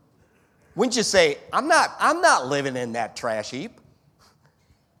 Wouldn't you say, I'm not living in that trash heap?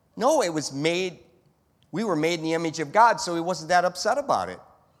 No, we were made in the image of God, so he wasn't that upset about it.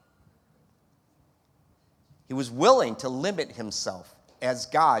 He was willing to limit himself as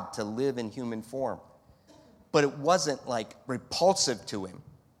God to live in human form. But it wasn't like repulsive to him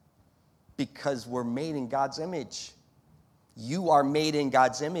because we're made in God's image. You are made in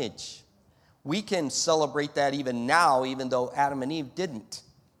God's image. We can celebrate that even now, even though Adam and Eve didn't.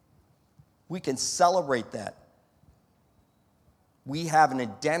 We can celebrate that. We have an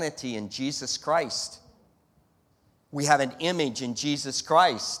identity in Jesus Christ. We have an image in Jesus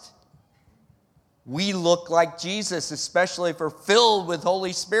Christ. We look like Jesus, especially if we're filled with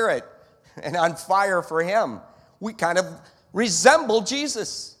Holy Spirit and on fire for him. We kind of resemble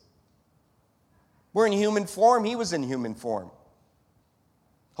Jesus. We're in human form. He was in human form.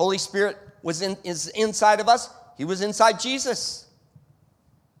 Holy Spirit is inside of us. He was inside Jesus.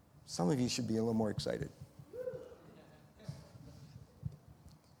 Some of you should be a little more excited.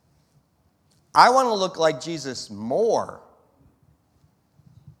 I want to look like Jesus more.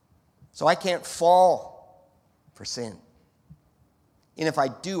 So I can't fall for sin. And if I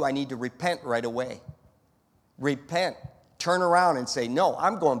do, I need to repent right away. Repent. Turn around and say, no,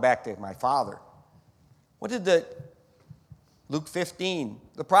 I'm going back to my Father. What did Luke 15,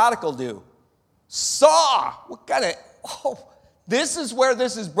 the prodigal do? Saw. What kind of, this is where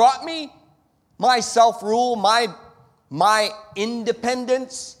this has brought me? My self-rule, my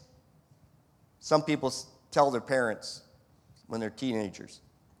independence. Some people tell their parents when they're teenagers,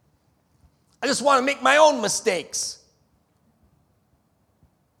 I just want to make my own mistakes.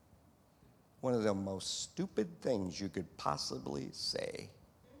 One of the most stupid things you could possibly say.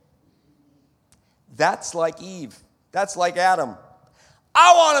 That's like Eve. That's like Adam.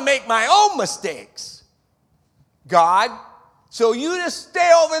 I want to make my own mistakes. God, so you just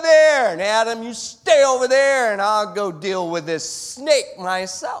stay over there. And Adam, you stay over there. And I'll go deal with this snake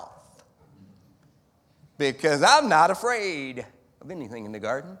myself. Because I'm not afraid of anything in the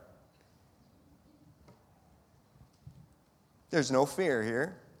garden. There's no fear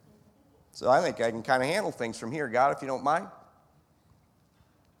here. So I think I can kind of handle things from here, God, if you don't mind.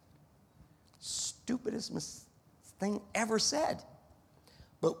 Stupidest thing ever said.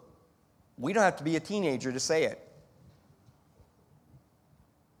 But we don't have to be a teenager to say it.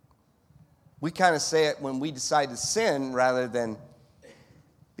 We kind of say it when we decide to sin rather than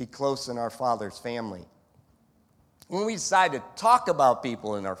be close in our Father's family. When we decide to talk about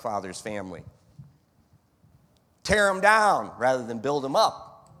people in our Father's family. Tear them down rather than build them up.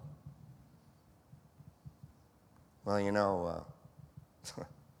 Well, you know,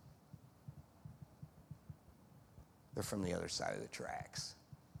 they're from the other side of the tracks.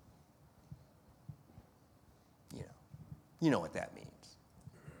 You know what that means.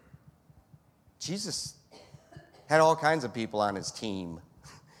 Jesus had all kinds of people on his team.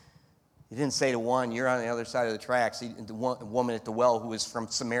 He didn't say to one, you're on the other side of the tracks. The woman at the well who was from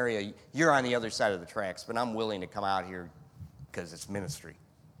Samaria, you're on the other side of the tracks, but I'm willing to come out here because it's ministry.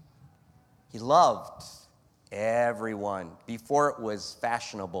 He loved everyone before it was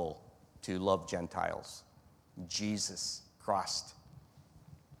fashionable to love Gentiles. Jesus crossed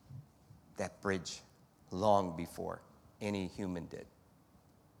that bridge long before any human did.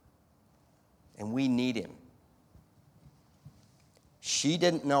 And we need him. She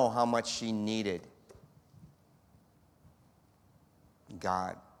didn't know how much she needed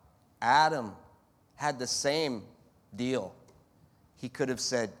God. Adam had the same deal. He could have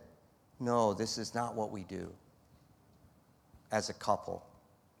said, no, this is not what we do as a couple.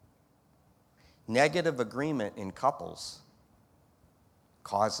 Negative agreement in couples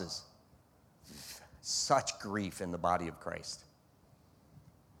causes such grief in the body of Christ.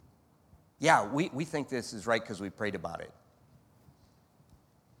 Yeah, we think this is right because we prayed about it.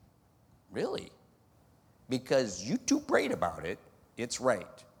 Really? Because you two prayed about it, it's right.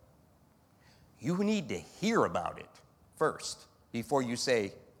 You need to hear about it first before you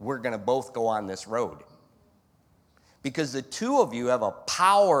say, we're going to both go on this road. Because the two of you have a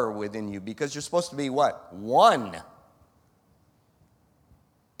power within you, because you're supposed to be what? One.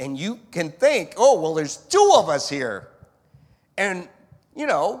 And you can think, oh, well, there's two of us here. And, you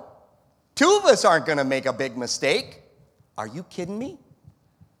know, two of us aren't going to make a big mistake. Are you kidding me?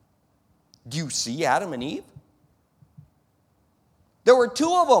 Do you see Adam and Eve? There were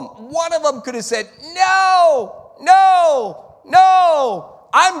two of them. One of them could have said, no, no, no,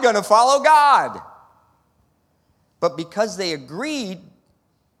 I'm going to follow God. But because they agreed,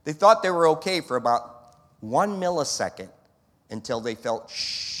 they thought they were okay for about 1 millisecond until they felt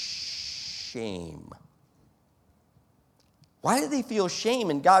shame. Why did they feel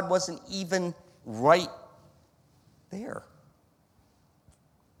shame and God wasn't even right there?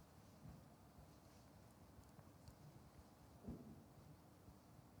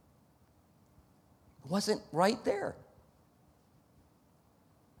 Wasn't right there.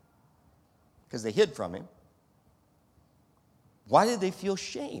 Because they hid from him. Why did they feel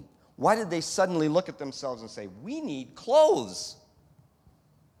shame? Why did they suddenly look at themselves and say, we need clothes?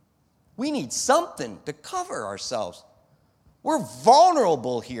 We need something to cover ourselves. We're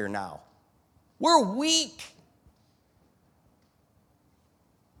vulnerable here now. We're weak.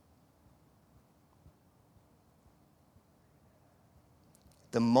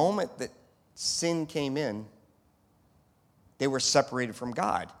 The moment that sin came in, they were separated from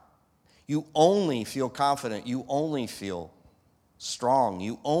God. You only feel confident. You only feel strong.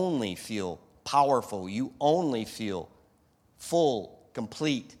 You only feel powerful. You only feel full,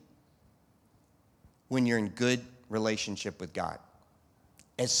 complete when you're in good relationship with God.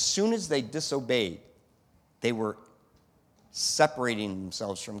 As soon as they disobeyed, they were separating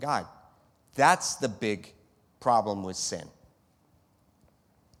themselves from God. That's the big problem with sin.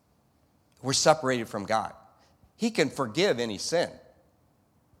 We're separated from God. He can forgive any sin.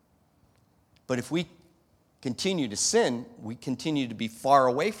 But if we continue to sin, we continue to be far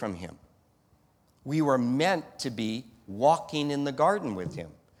away from him. We were meant to be walking in the garden with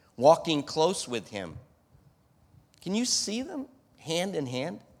him, walking close with him. Can you see them hand in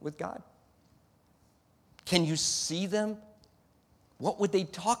hand with God? Can you see them? What would they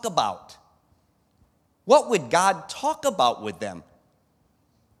talk about? What would God talk about with them?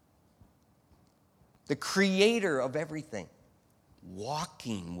 The creator of everything,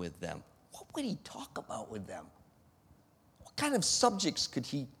 walking with them. What would he talk about with them? What kind of subjects could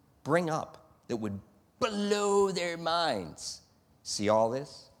he bring up that would blow their minds? See all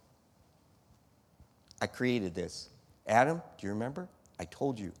this? I created this. Adam, do you remember? I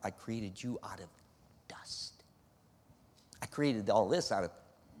told you I created you out of dust. I created all this out of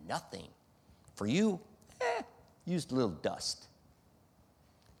nothing. For you, used a little dust.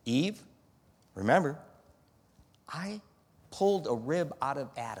 Eve, remember, I pulled a rib out of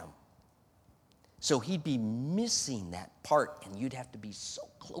Adam. So he'd be missing that part, and you'd have to be so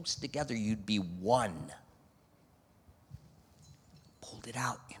close together, you'd be one. Pulled it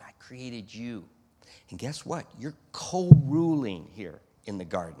out, and I created you. And guess what? You're co-ruling here in the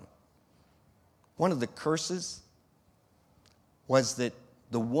garden. One of the curses was that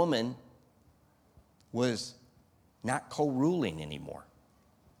the woman was not co-ruling anymore.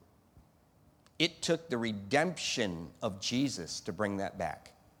 It took the redemption of Jesus to bring that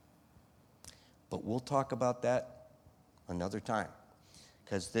back. But we'll talk about that another time,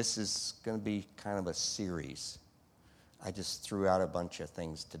 because this is going to be kind of a series. I just threw out a bunch of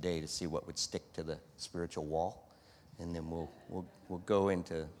things today to see what would stick to the spiritual wall, and then we'll go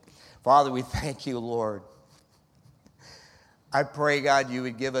into. Father, we thank you, Lord. I pray, God, you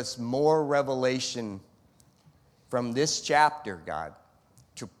would give us more revelation from this chapter, God,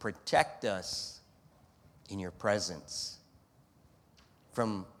 to protect us in your presence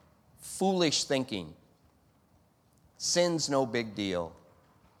from foolish thinking. Sin's no big deal.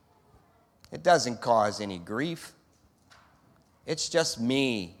 It doesn't cause any grief. It's just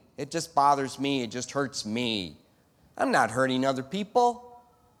me. It just bothers me. It just hurts me. I'm not hurting other people.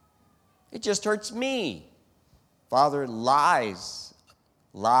 It just hurts me. Father, lies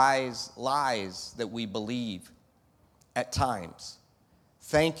that we believe at times.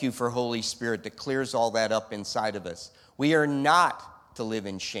 Thank you for Holy Spirit that clears all that up inside of us. We are not to live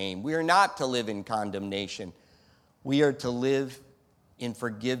in shame. We are not to live in condemnation. We are to live in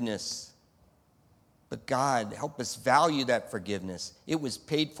forgiveness. But God, help us value that forgiveness. It was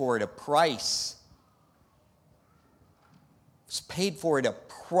paid for at a price. It was paid for at a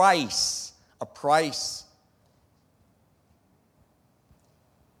price. A price.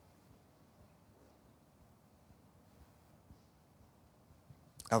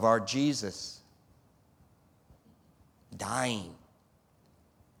 Of our Jesus dying.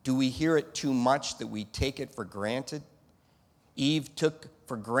 Do we hear it too much that we take it for granted? Eve took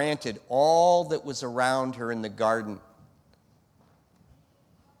for granted all that was around her in the garden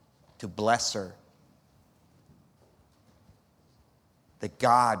to bless her. That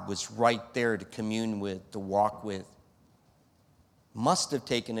God was right there to commune with, to walk with. Must have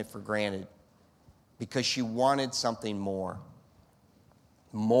taken it for granted because she wanted something more.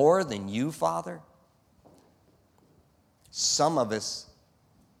 More than you, Father? Some of us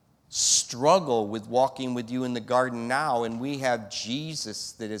struggle with walking with you in the garden now, and we have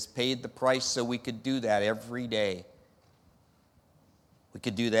Jesus that has paid the price so we could do that every day. We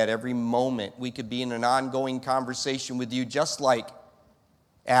could do that every moment. We could be in an ongoing conversation with you just like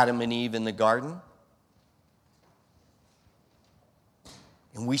Adam and Eve in the garden.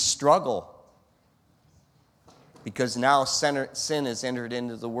 And we struggle because now sin has entered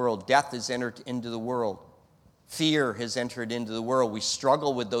into the world. Death has entered into the world. Fear has entered into the world. We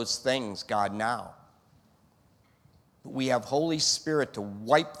struggle with those things, God, now. But we have Holy Spirit to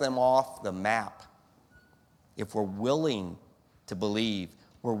wipe them off the map. If we're willing to believe,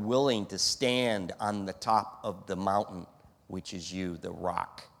 we're willing to stand on the top of the mountain, which is you, the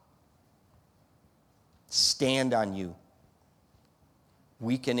rock. Stand on you.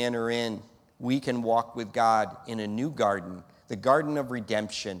 We can enter in. We can walk with God in a new garden, the garden of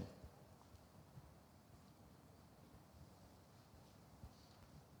redemption.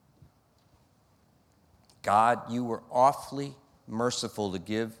 God, you were awfully merciful to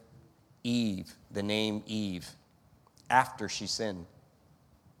give Eve the name Eve after she sinned.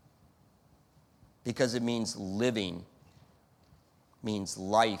 Because it means living, means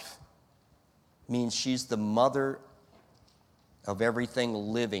life, means she's the mother of everything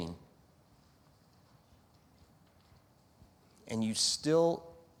living. And you still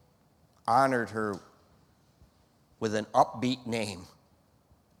honored her with an upbeat name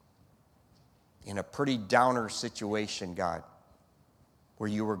in a pretty downer situation, God, where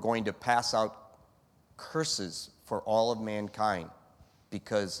you were going to pass out curses for all of mankind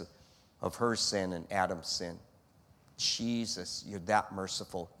because of her sin and Adam's sin. Jesus, you're that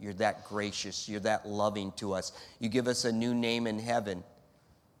merciful. You're that gracious. You're that loving to us. You give us a new name in heaven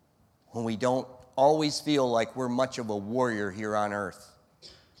when we don't always feel like we're much of a warrior here on earth.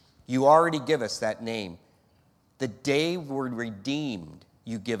 You already give us that name. The day we're redeemed,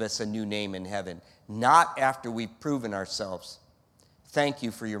 you give us a new name in heaven, not after we've proven ourselves. Thank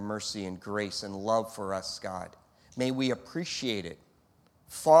you for your mercy and grace and love for us, God. May we appreciate it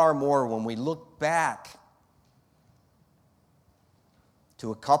far more when we look back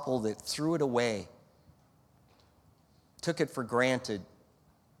to a couple that threw it away, took it for granted,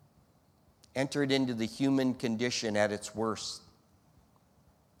 entered into the human condition at its worst.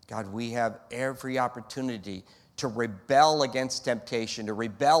 God, we have every opportunity to rebel against temptation, to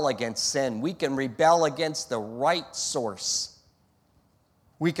rebel against sin. We can rebel against the right source.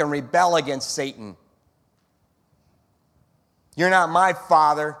 We can rebel against Satan. You're not my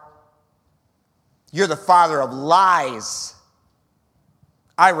father. You're the father of lies.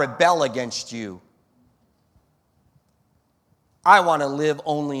 I rebel against you. I want to live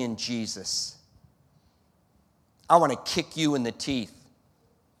only in Jesus. I want to kick you in the teeth.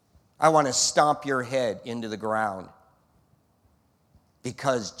 I want to stomp your head into the ground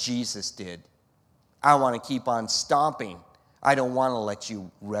because Jesus did. I want to keep on stomping. I don't want to let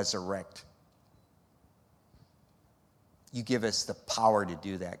you resurrect. You give us the power to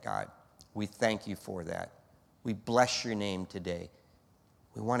do that, God. We thank you for that. We bless your name today.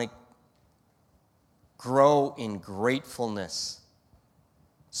 We want to grow in gratefulness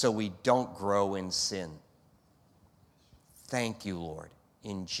so we don't grow in sin. Thank you, Lord.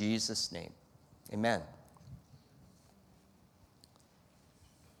 In Jesus' name, amen.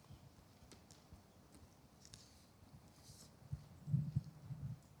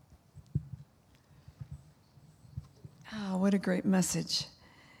 Oh, what a great message.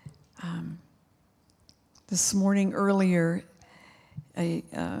 This morning earlier, I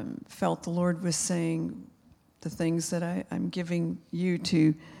felt the Lord was saying the things that I'm giving you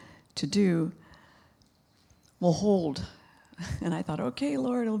to do will hold. And I thought, okay,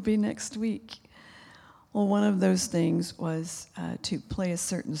 Lord, it'll be next week. Well, one of those things was to play a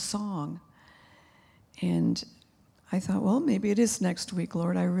certain song. And I thought, well, maybe it is next week,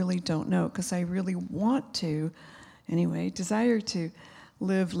 Lord. I really don't know, because I really want to, anyway, desire to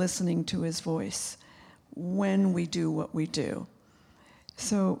live listening to his voice when we do what we do.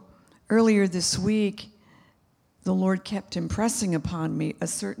 So earlier this week, the Lord kept impressing upon me a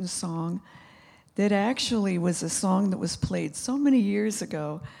certain song that actually was a song that was played so many years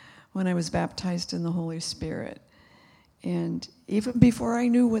ago when I was baptized in the Holy Spirit. And even before I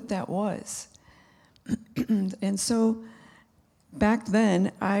knew what that was. And so back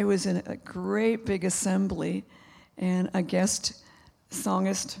then, I was in a great big assembly, and a guest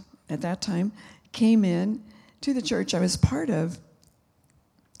songist at that time came in to the church I was part of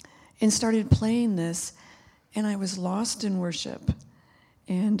and started playing this, and I was lost in worship.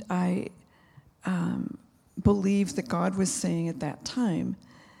 And I believed that God was saying at that time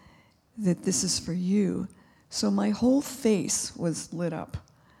that this is for you. So my whole face was lit up.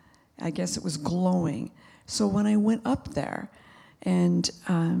 I guess it was glowing. So when I went up there, and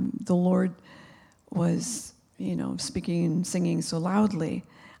the Lord was, speaking and singing so loudly,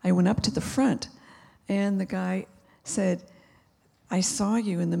 I went up to the front, and the guy said, I saw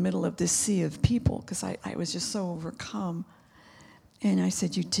you in the middle of this sea of people, because I was just so overcome. And I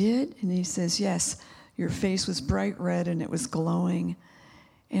said, you did? And he says, yes, your face was bright red and it was glowing.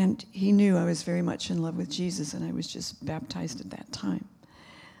 And he knew I was very much in love with Jesus, and I was just baptized at that time.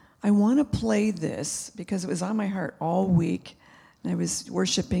 I want to play this because it was on my heart all week, and I was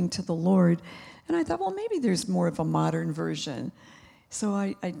worshiping to the Lord. And I thought, well, maybe there's more of a modern version. So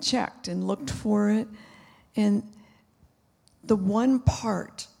I checked and looked for it. And the one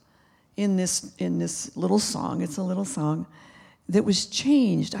part in this little song, it's a little song, that was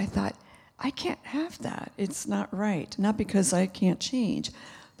changed, I thought, I can't have that. It's not right. Not because I can't change,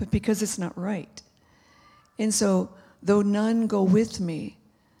 but because it's not right. And so, though none go with me,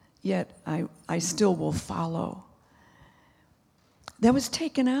 yet I still will follow. That was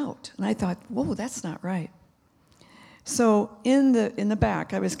taken out. And I thought, whoa, that's not right. So in the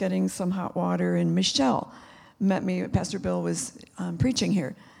back, I was getting some hot water, and Michelle met me. Pastor Bill was preaching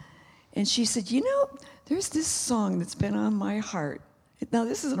here. And she said, there's this song that's been on my heart. Now,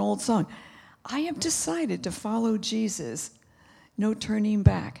 this is an old song. I have decided to follow Jesus, no turning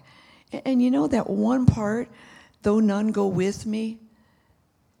back. And that one part, though none go with me,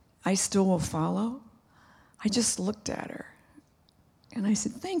 I still will follow. I just looked at her. And I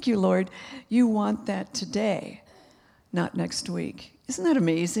said, thank you, Lord. You want that today, not next week. Isn't that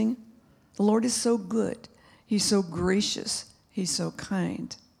amazing? The Lord is so good. He's so gracious. He's so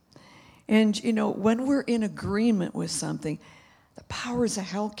kind. And, when we're in agreement with something, the powers of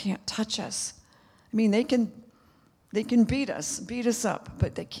hell can't touch us. I mean, they can beat us up,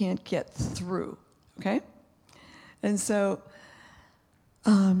 but they can't get through, okay? And so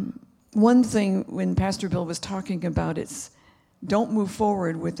one thing when Pastor Bill was talking about it's don't move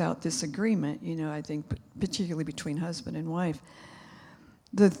forward without this agreement, I think particularly between husband and wife.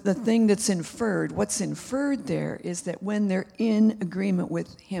 The thing that's inferred, what's inferred there is that when they're in agreement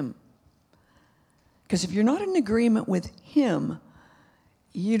with him. Because if you're not in agreement with him,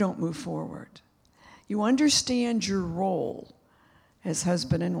 you don't move forward. You understand your role as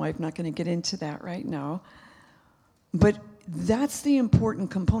husband and wife. Not going to get into that right now. But that's the important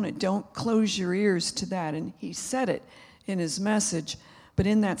component. Don't close your ears to that. And he said it in his message. But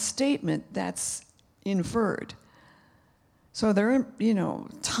in that statement, that's inferred. So there are,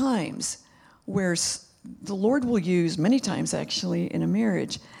 times where the Lord will use, many times actually in a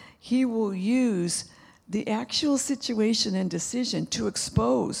marriage, he will use the actual situation and decision to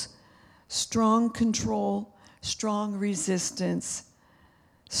expose strong control, strong resistance,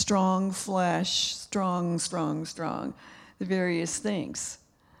 strong flesh, strong, the various things.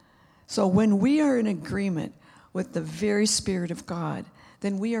 So when we are in agreement with the very Spirit of God,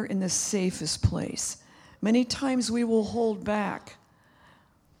 then we are in the safest place. Many times we will hold back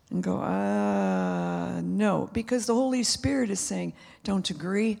and go, no, because the Holy Spirit is saying, don't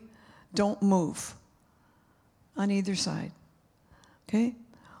agree, don't move on either side, okay?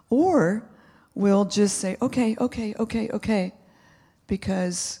 Or we'll just say, okay,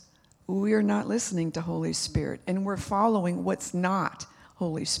 because we're not listening to Holy Spirit and we're following what's not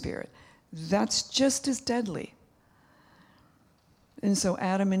Holy Spirit. That's just as deadly. And so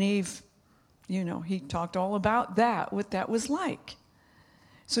Adam and Eve, he talked all about that, what that was like.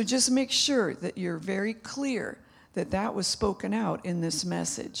 So just make sure that you're very clear that that was spoken out in this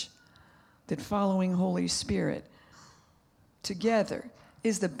message, that following Holy Spirit together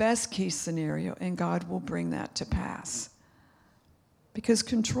is the best case scenario, and God will bring that to pass. Because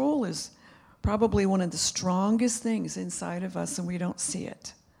control is probably one of the strongest things inside of us, and we don't see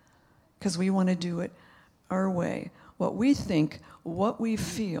it. Because we want to do it our way. What we think, what we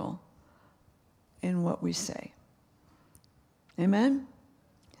feel, and what we say. Amen?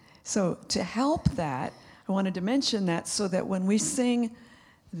 So to help that, I wanted to mention that so that when we sing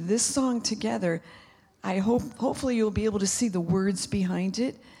this song together, hopefully you'll be able to see the words behind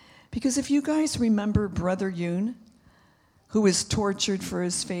it. Because if you guys remember Brother Yoon, who was tortured for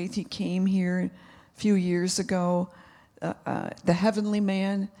his faith, he came here a few years ago, the heavenly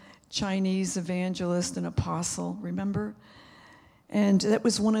man, Chinese evangelist and apostle, remember? And that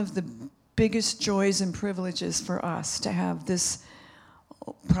was one of the biggest joys and privileges for us to have this,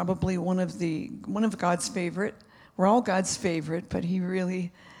 probably one of God's favorite. We're all God's favorite, but he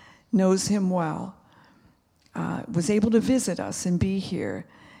really knows him well. Was able to visit us and be here.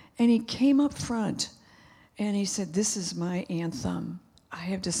 And he came up front and he said, "This is my anthem. I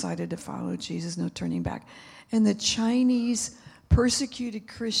have decided to follow Jesus, no turning back." And the Chinese persecuted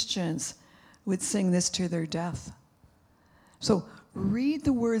Christians would sing this to their death. So read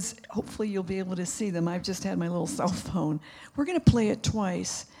the words. Hopefully you'll be able to see them. I've just had my little cell phone. We're going to play it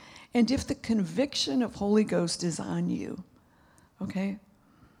twice. And if the conviction of Holy Ghost is on you, okay,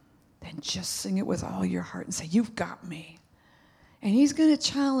 then just sing it with all your heart and say, "You've got me." And he's going to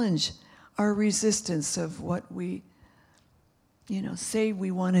challenge our resistance of what we, say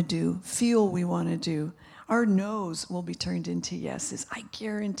we want to do, feel we want to do. Our no's will be turned into yeses. I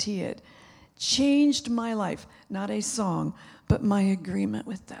guarantee it. Changed my life. Not a song, but my agreement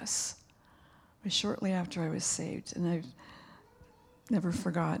with this. It was shortly after I was saved, and I've never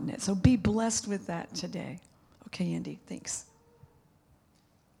forgotten it. So be blessed with that today. Okay, Andy, thanks.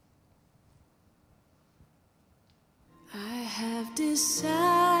 I have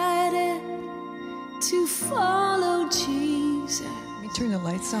decided to follow Jesus. Let me turn the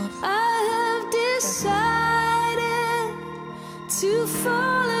lights off. I have decided to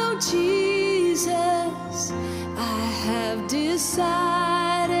follow Jesus. I have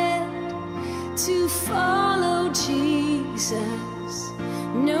decided to follow Jesus.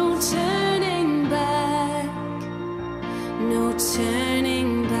 No turning back, no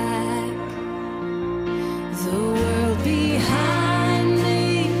turning back. The world behind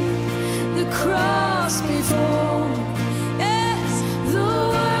me, the cross before. Yes, the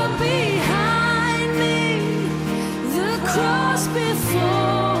world behind me, the cross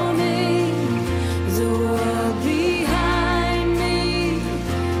before me. The world behind me,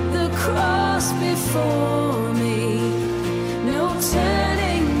 the cross before me. No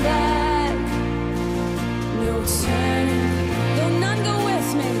turning back, no turning. Though none go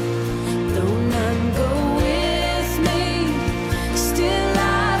with me, though none go.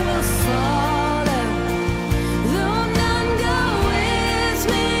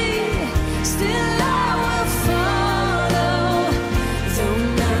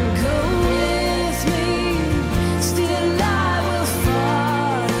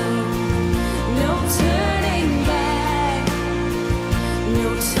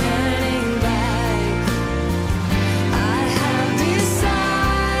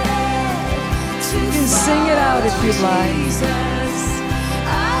 Sing it out if you'd like. Yes, I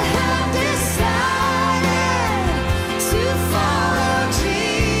have decided.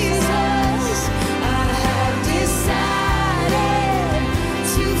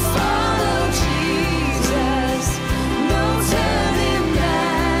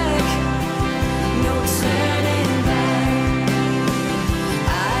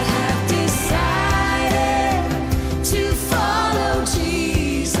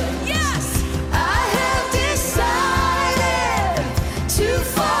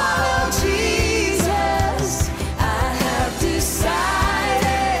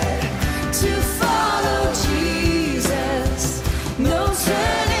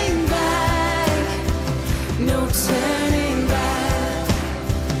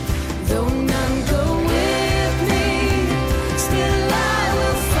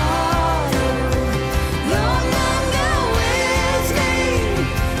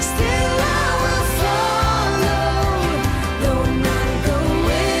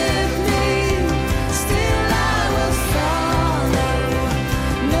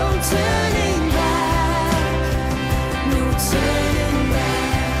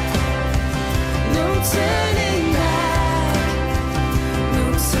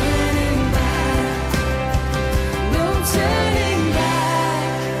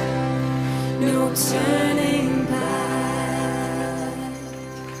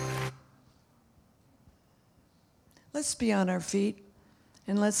 be on our feet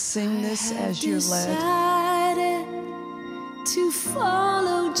and let's sing this as you're led. Decided to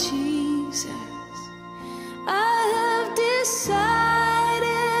follow Jesus. I have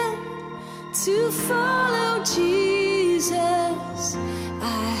decided to follow Jesus.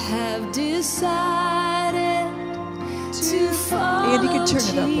 I have decided to follow Andy, you can turn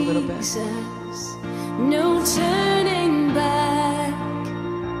it up a little bit. Jesus. No turning back,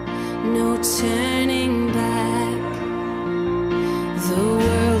 no turning back. The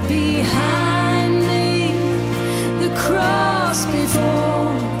world behind me, the cross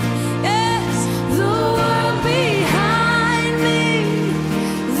before. Yes, the world behind me,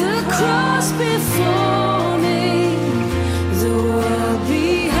 the cross before me. The world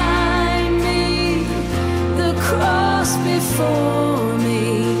behind me, the cross before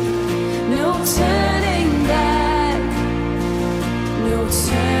me. No turning back, no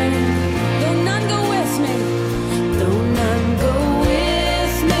turning. Though none go with me, though none go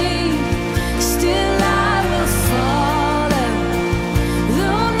with me, still I will follow.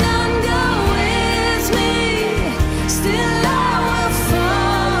 Though none go with me, still I will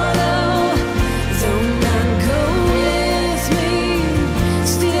follow. Though none go with me,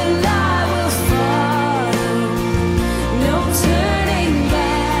 still I will follow. No turning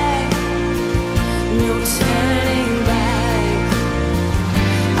back, no turning back.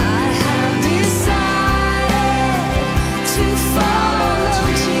 I have decided to follow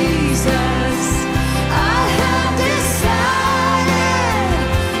Jesus. I have decided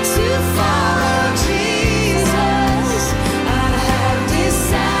to follow Jesus. I have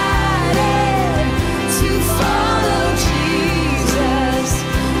decided to follow Jesus.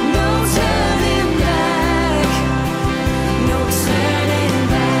 No turning back, no turning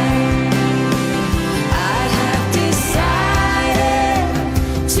back. I have decided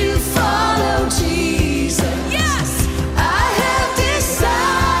to follow Jesus. Yes, I have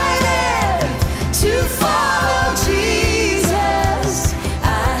decided to follow Jesus. I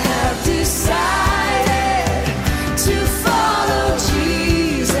have decided to follow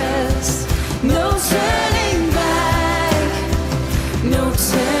Jesus. No turning back, no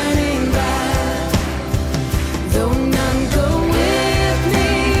turning back. Though none go with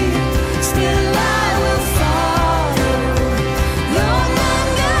me, still I will follow. Though none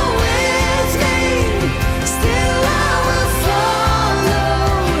go with me, still I will follow.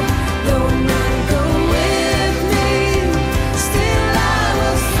 Though none go with me, still I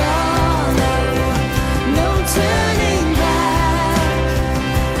will follow. No turning back,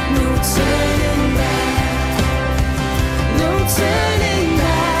 no turning back, no turning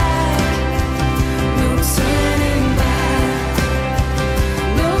back, no turning back,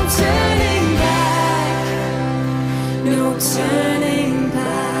 no turning back, no turning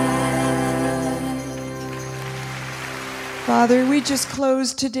back. Father, we just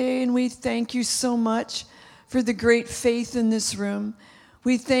close today and we thank you so much for the great faith in this room.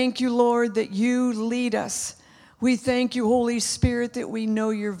 We thank you, Lord, that you lead us. We thank you, Holy Spirit, that we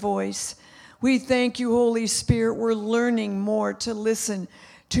know your voice. We thank you, Holy Spirit, we're learning more to listen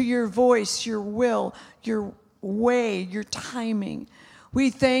to your voice, your will, your way, your timing.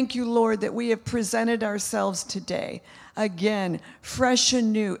 We thank you, Lord, that we have presented ourselves today, again, fresh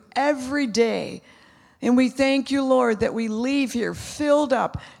and new, every day. And we thank you, Lord, that we leave here filled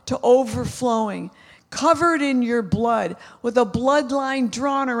up to overflowing, covered in your blood, with a bloodline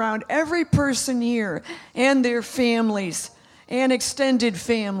drawn around every person here and their families and extended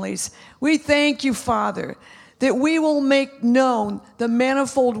families. We thank you, Father, that we will make known the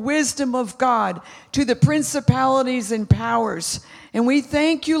manifold wisdom of God to the principalities and powers. And we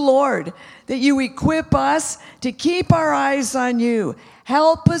thank you, Lord, that you equip us to keep our eyes on you.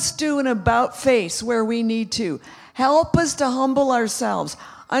 Help us do an about face where we need to. Help us to humble ourselves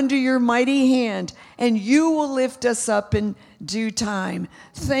under your mighty hand, and you will lift us up in due time.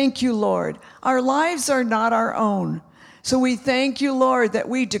 Thank you, Lord. Our lives are not our own. So we thank you, Lord, that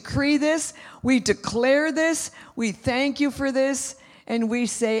we decree this, we declare this, we thank you for this, and we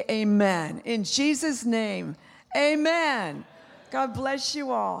say amen. In Jesus' name, amen. God bless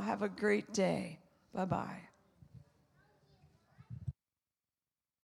you all. Have a great day. Bye-bye.